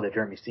Jose Aldo,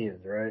 Jeremy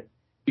Stevens, right?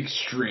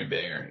 Extreme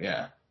banger,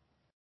 yeah.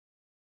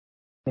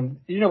 And,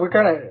 you know, we're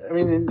kind of, I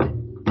mean,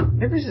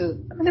 there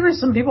was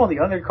some people on the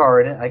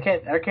undercard. I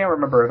can't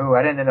remember who.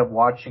 I didn't end up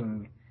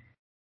watching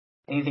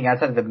anything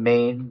outside of the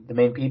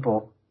main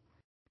people.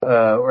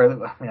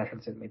 Or, I mean, I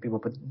shouldn't say the main people,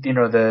 but, you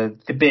know,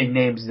 the big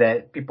names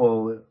that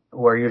people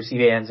who are UFC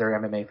fans or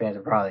MMA fans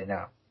would probably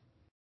know.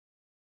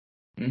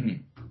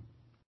 Mm-hmm.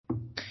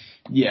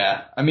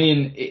 Yeah, I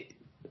mean,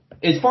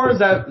 as far as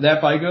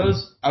that fight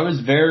goes, I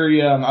was very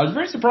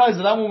surprised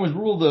that one was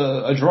ruled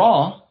a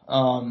draw.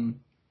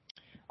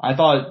 I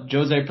thought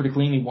Jose pretty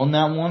cleanly won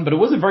that one, but it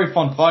was a very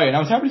fun fight, and I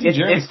was happy to see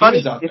Jeremy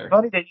Stevens out there. It's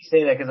funny that you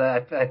say that, because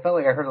I felt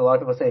like I heard a lot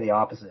of people say the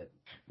opposite.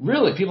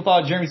 Really? People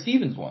thought Jeremy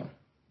Stevens won?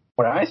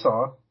 What I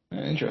saw.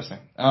 Interesting.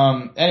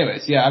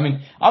 Anyways, yeah, I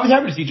mean, I was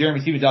happy to see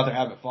Jeremy Stevens out there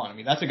having fun. I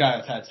mean, that's a guy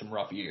that's had some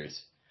rough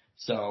years.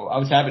 So I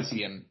was happy to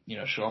see him, you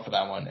know, show up for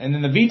that one. And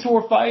then the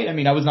Vitor fight, I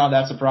mean, I was not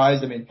that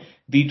surprised. I mean,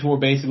 Vitor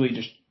basically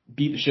just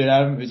beat the shit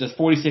out of him. It was his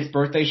 46th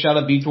birthday. Shout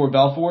out Vitor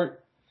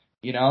Belfort,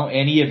 you know,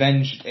 and he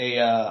avenged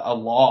a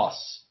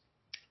loss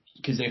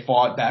because they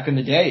fought back in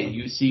the day,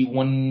 UFC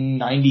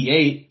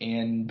 198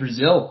 in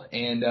Brazil,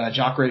 and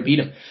Jacare beat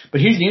him.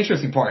 But here's the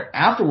interesting part.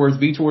 Afterwards,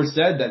 Vitor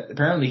said that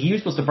apparently he was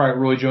supposed to fight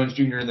Roy Jones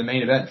Jr. in the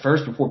main event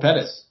first before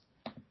Pettis.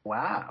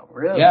 Wow,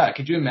 really? Yeah,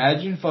 could you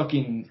imagine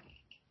fucking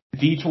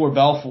Vitor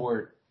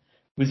Belfort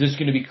was just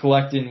going to be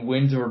collecting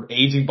wins over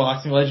aging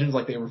boxing legends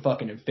like they were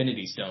fucking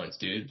Infinity Stones,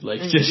 dude.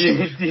 Like, just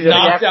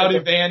knocked out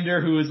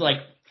Evander, who was like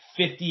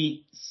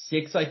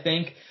 56, I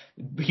think.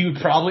 He would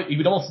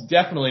almost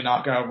definitely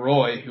knock out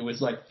Roy, who was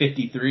like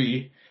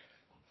 53.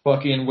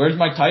 Fucking, where's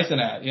Mike Tyson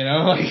at? You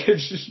know, like,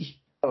 it's just.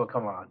 Oh,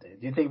 come on, dude.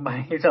 Do you think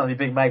you're telling me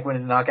Big Mike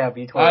wouldn't knock out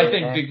Vitor? I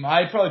think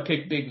I'd probably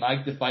pick Big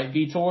Mike to fight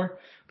Vitor.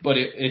 But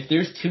if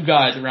there's two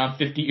guys around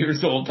 50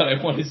 years old that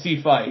I want to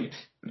see fight,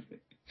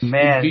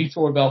 man,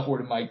 Vitor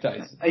Belfort and Mike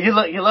Tyson. You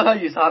love how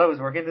USADA was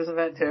working this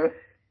event too?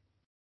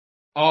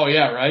 Oh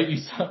yeah, right.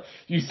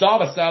 You saw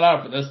the shout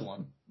out for this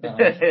one. But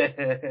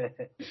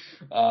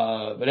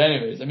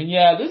anyways, I mean,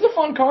 yeah, this is a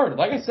fun card.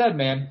 Like I said,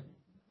 man,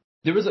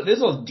 this was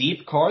a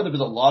deep card. There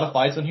was a lot of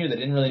fights on here that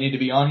didn't really need to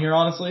be on here,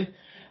 honestly.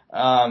 Yeah,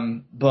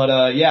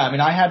 I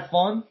mean, I had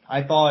fun.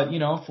 I thought,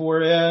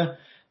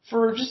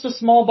 for just a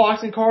small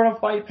boxing card on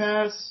Fight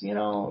Pass, it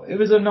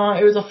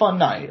was a fun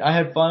night. I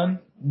had fun.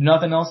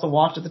 Nothing else to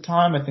watch at the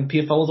time. I think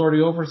PFL was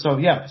already over, so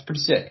yeah, it's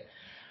pretty sick.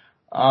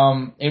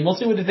 And we'll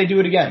see if they do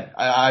it again.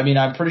 I mean,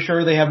 I'm pretty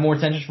sure they have more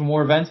attention for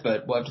more events,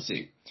 but we'll have to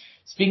see.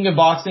 Speaking of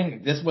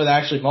boxing, this is what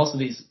actually most of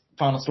these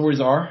final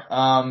stories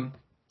are.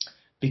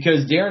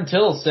 Because Darren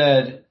Till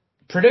said,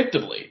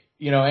 predictably,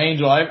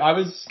 Angel, I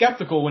was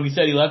skeptical when he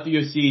said he left the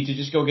UFC to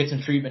just go get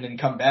some treatment and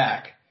come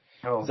back.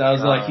 So I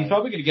was like, he's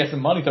probably going to get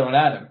some money thrown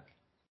at him.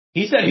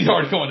 He said he's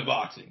already going to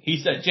boxing. He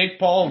said Jake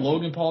Paul,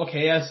 Logan Paul,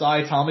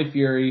 KSI, Tommy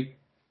Fury,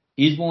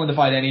 he's willing to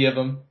fight any of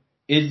them.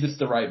 Is this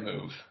the right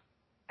move?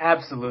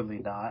 Absolutely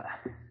not.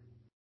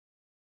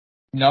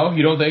 No,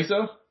 you don't think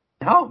so?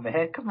 No,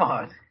 man, come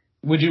on.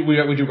 Would you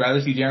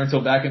rather see Darren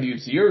Till back in the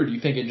UFC, or do you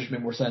think it just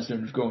made more sense to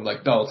him just going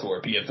like Bellator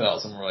or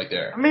PFL, somewhere like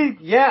there? I mean,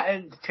 yeah,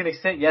 and to an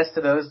extent, yes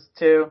to those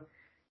two.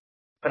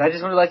 But I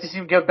just would like to see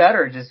him get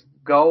better. Just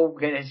go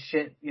get his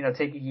shit,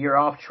 take a year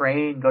off,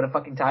 train, go to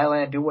fucking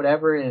Thailand, do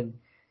whatever, and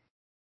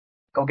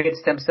go get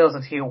stem cells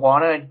in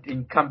Tijuana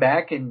and come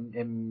back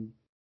and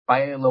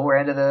fight a lower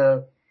end of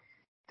the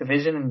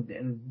division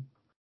and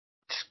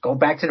just go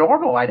back to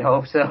normal, I'd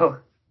hope so.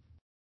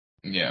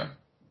 Yeah.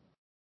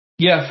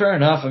 Yeah, fair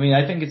enough. I mean,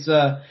 I think it's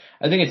a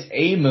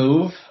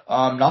move,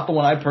 not the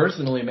one I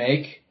personally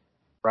make.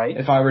 Right.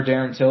 If I were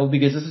Darren Till,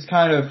 because this is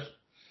kind of,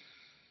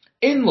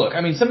 and look,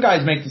 I mean, some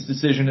guys make this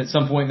decision at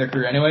some point in their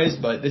career anyways,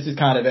 but this is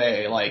kind of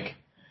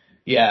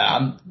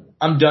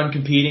I'm done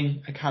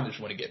competing. I kind of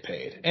just want to get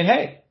paid. And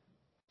hey,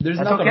 there's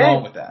nothing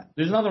wrong with that.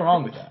 There's nothing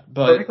wrong with that.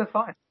 But, perfectly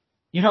fine.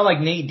 Like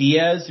Nate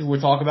Diaz, who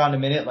we'll talk about in a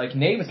minute, like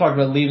Nate was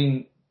talking about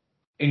leaving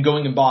and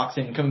going in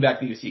boxing and coming back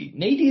to the UFC.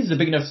 Nate Diaz is a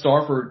big enough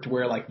star to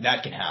where like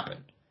that can happen.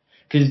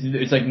 Cause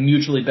it's like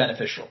mutually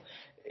beneficial.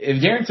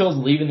 If Darren Till's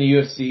leaving the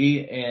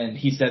UFC and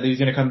he said that he's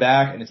gonna come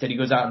back and instead he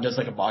goes out and does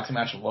like a boxing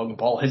match with Logan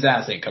Paul, his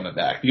ass ain't coming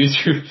back. The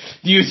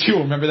UFC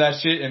will remember that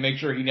shit and make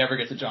sure he never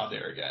gets a job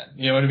there again.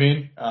 You know what I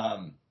mean?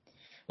 As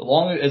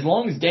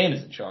long as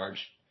Dana's in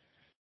charge.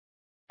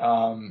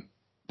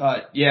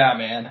 But yeah,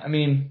 man, I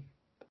mean,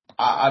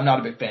 I'm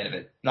not a big fan of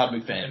it.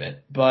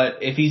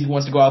 But if he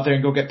wants to go out there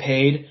and go get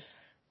paid,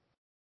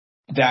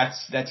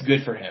 that's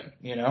good for him,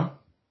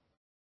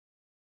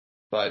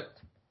 But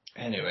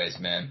anyways,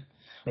 man.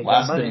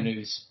 Last bit of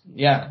news.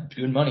 Yeah,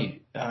 good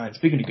money.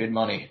 Speaking of good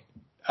money,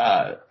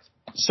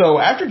 so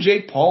after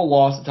Jake Paul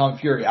lost to Tom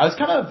Fury, I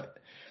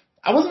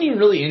wasn't even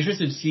really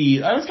interested to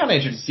see, I was kind of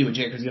interested to see what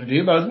Jake was going to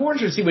do, but I was more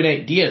interested to see what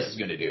Nate Diaz was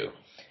going to do.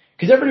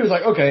 Because everybody was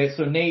like, okay,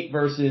 so Nate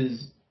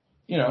versus,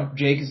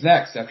 Jake is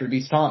next after he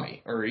beats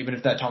Tommy, or even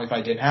if that Tommy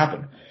fight didn't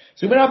happen.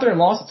 So he went out there and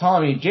lost to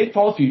Tommy. Jake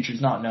Paul's future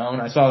is not known.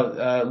 I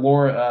saw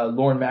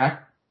Lauren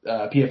Mack,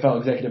 PFL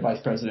Executive Vice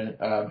President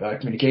of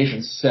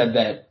Communications, said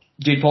that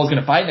Jake Paul's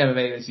going to fight in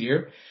MMA this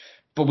year.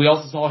 But we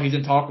also saw he's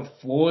in talk with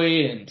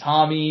Floyd and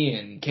Tommy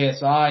and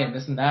KSI and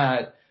this and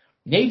that.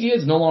 Nate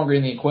Diaz is no longer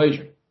in the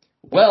equation.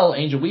 Well,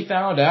 Angel, we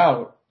found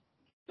out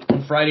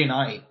on Friday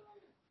night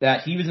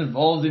that he was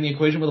involved in the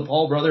equation with the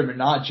Paul brother, but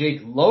not Jake.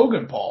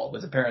 Logan Paul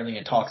was apparently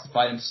in talks to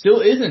fight him, still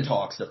is in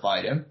talks to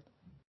fight him.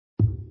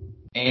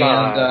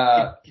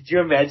 And could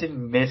you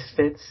imagine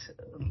Misfits,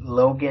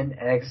 Logan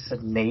x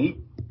Nate?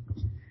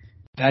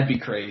 That'd be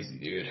crazy,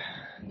 dude.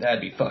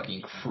 That'd be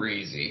fucking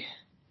crazy.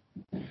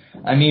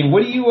 I mean,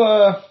 what do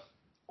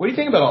you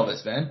think about all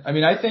this, man? I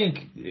mean, I think,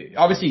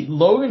 obviously,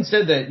 Logan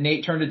said that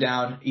Nate turned it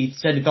down. He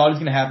said he thought it was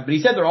going to happen, but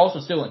he said they're also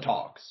still in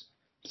talks.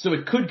 So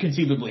it could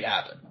conceivably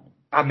happen.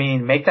 I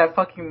mean, make that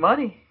fucking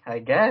money, I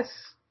guess.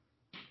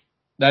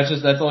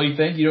 That's all you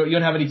think? You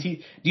don't have any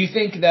teeth? Do you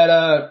think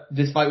that,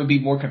 this fight would be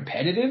more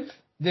competitive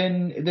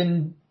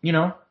than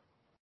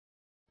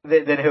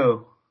Than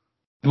who?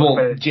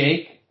 Well,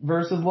 Jake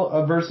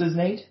versus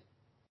Nate?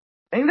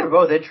 I think they're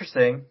both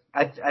interesting.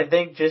 I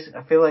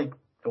feel like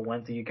the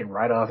one thing you can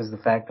write off is the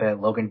fact that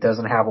Logan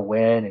doesn't have a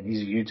win and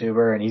he's a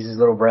YouTuber and he's his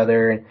little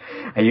brother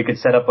and you could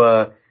set up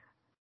a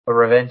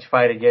revenge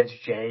fight against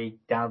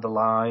Jake down the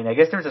line. I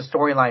guess there's a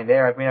storyline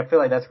there. I mean, I feel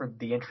like that's where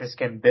the interest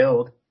can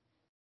build.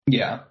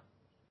 Yeah.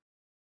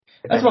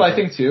 That's what I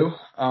think too.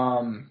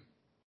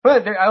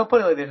 But I'll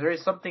put it like this. There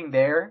is something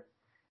there.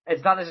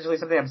 It's not necessarily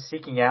something I'm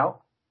seeking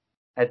out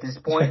at this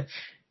point.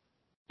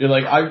 You're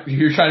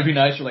trying to be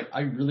nice. You're like,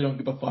 I really don't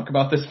give a fuck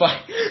about this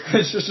fight.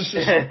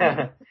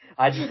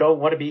 I just don't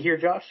want to be here,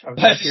 Josh. I'm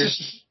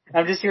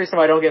just here so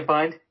I don't get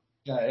fined.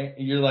 Yeah,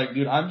 you're like,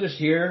 dude, I'm just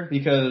here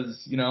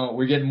because,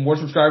 we're getting more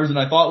subscribers than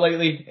I thought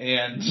lately,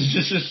 and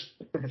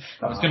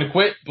I was gonna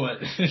quit, but,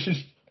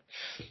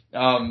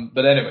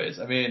 but anyways,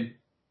 I mean,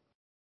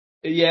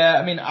 yeah,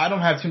 I mean, I don't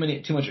have too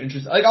much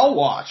interest. Like, I'll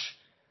watch,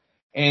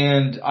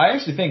 and I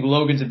actually think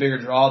Logan's a bigger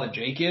draw than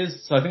Jake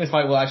is, so I think this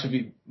fight will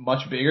actually be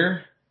much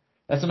bigger.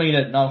 That's something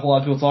that not a whole lot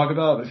of people talk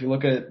about, but if you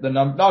look at the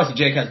number,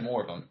 obviously Jake has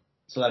more of them,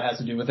 so that has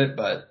to do with it,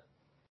 but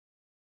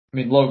I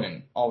mean,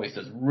 Logan always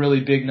does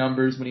really big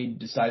numbers when he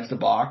decides to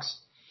box.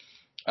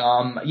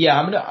 I'll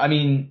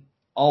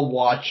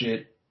watch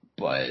it,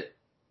 but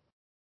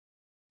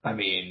I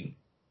mean,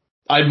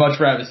 I'd much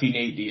rather see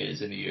Nate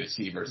Diaz in the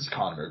UFC versus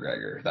Conor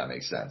McGregor, if that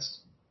makes sense.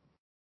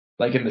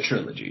 Like in the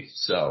trilogy.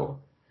 So,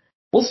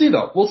 we'll see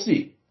though. We'll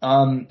see.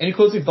 Any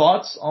closing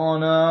thoughts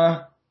on,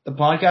 the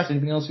podcast?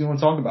 Anything else you want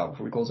to talk about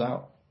before we close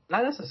out?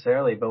 Not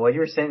necessarily, but while you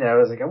were saying that, I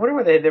was like, I wonder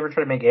why they never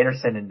try to make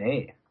Anderson and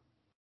Nate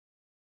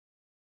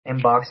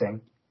in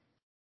boxing.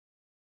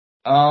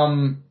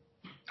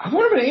 I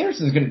wonder what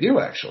Anderson's going to do.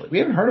 Actually, we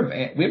haven't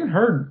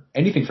heard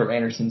anything from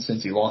Anderson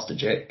since he lost to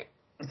Jake.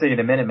 It's taking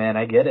a minute, man.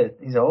 I get it.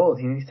 He's old.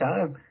 He needs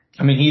time.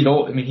 I mean, he's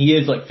old. I mean, he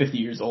is like 50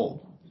 years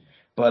old.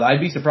 But I'd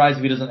be surprised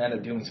if he doesn't end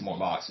up doing some more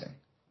boxing.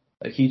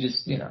 Like he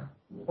just,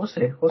 We'll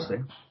see. We'll see.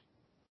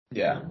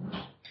 Yeah.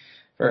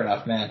 Fair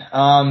enough, man.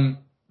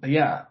 But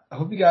yeah, I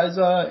hope you guys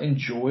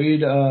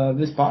enjoyed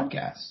this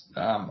podcast.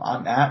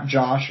 I'm at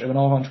Josh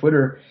Ivanov on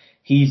Twitter.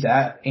 He's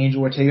at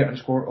Angel Ortega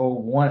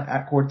 _01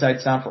 at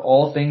Courtside Sound for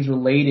all things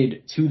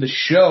related to the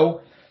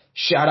show.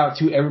 Shout out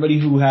to everybody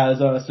who has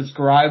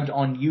subscribed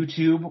on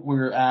YouTube.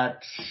 We're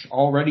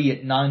already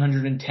at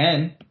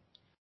 910.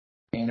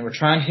 And we're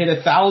trying to hit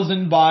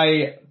 1,000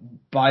 by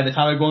the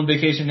time I go on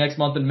vacation next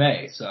month in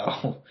May.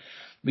 So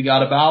we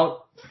got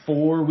about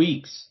 4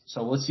 weeks.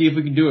 So let's see if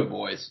we can do it,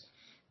 boys.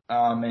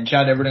 And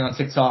shout out to everybody on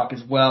TikTok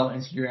as well,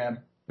 Instagram.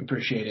 We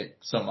appreciate it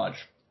so much.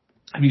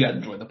 Hope you guys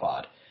enjoyed the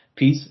pod.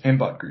 Peace and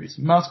butt grease.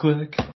 Mouse click.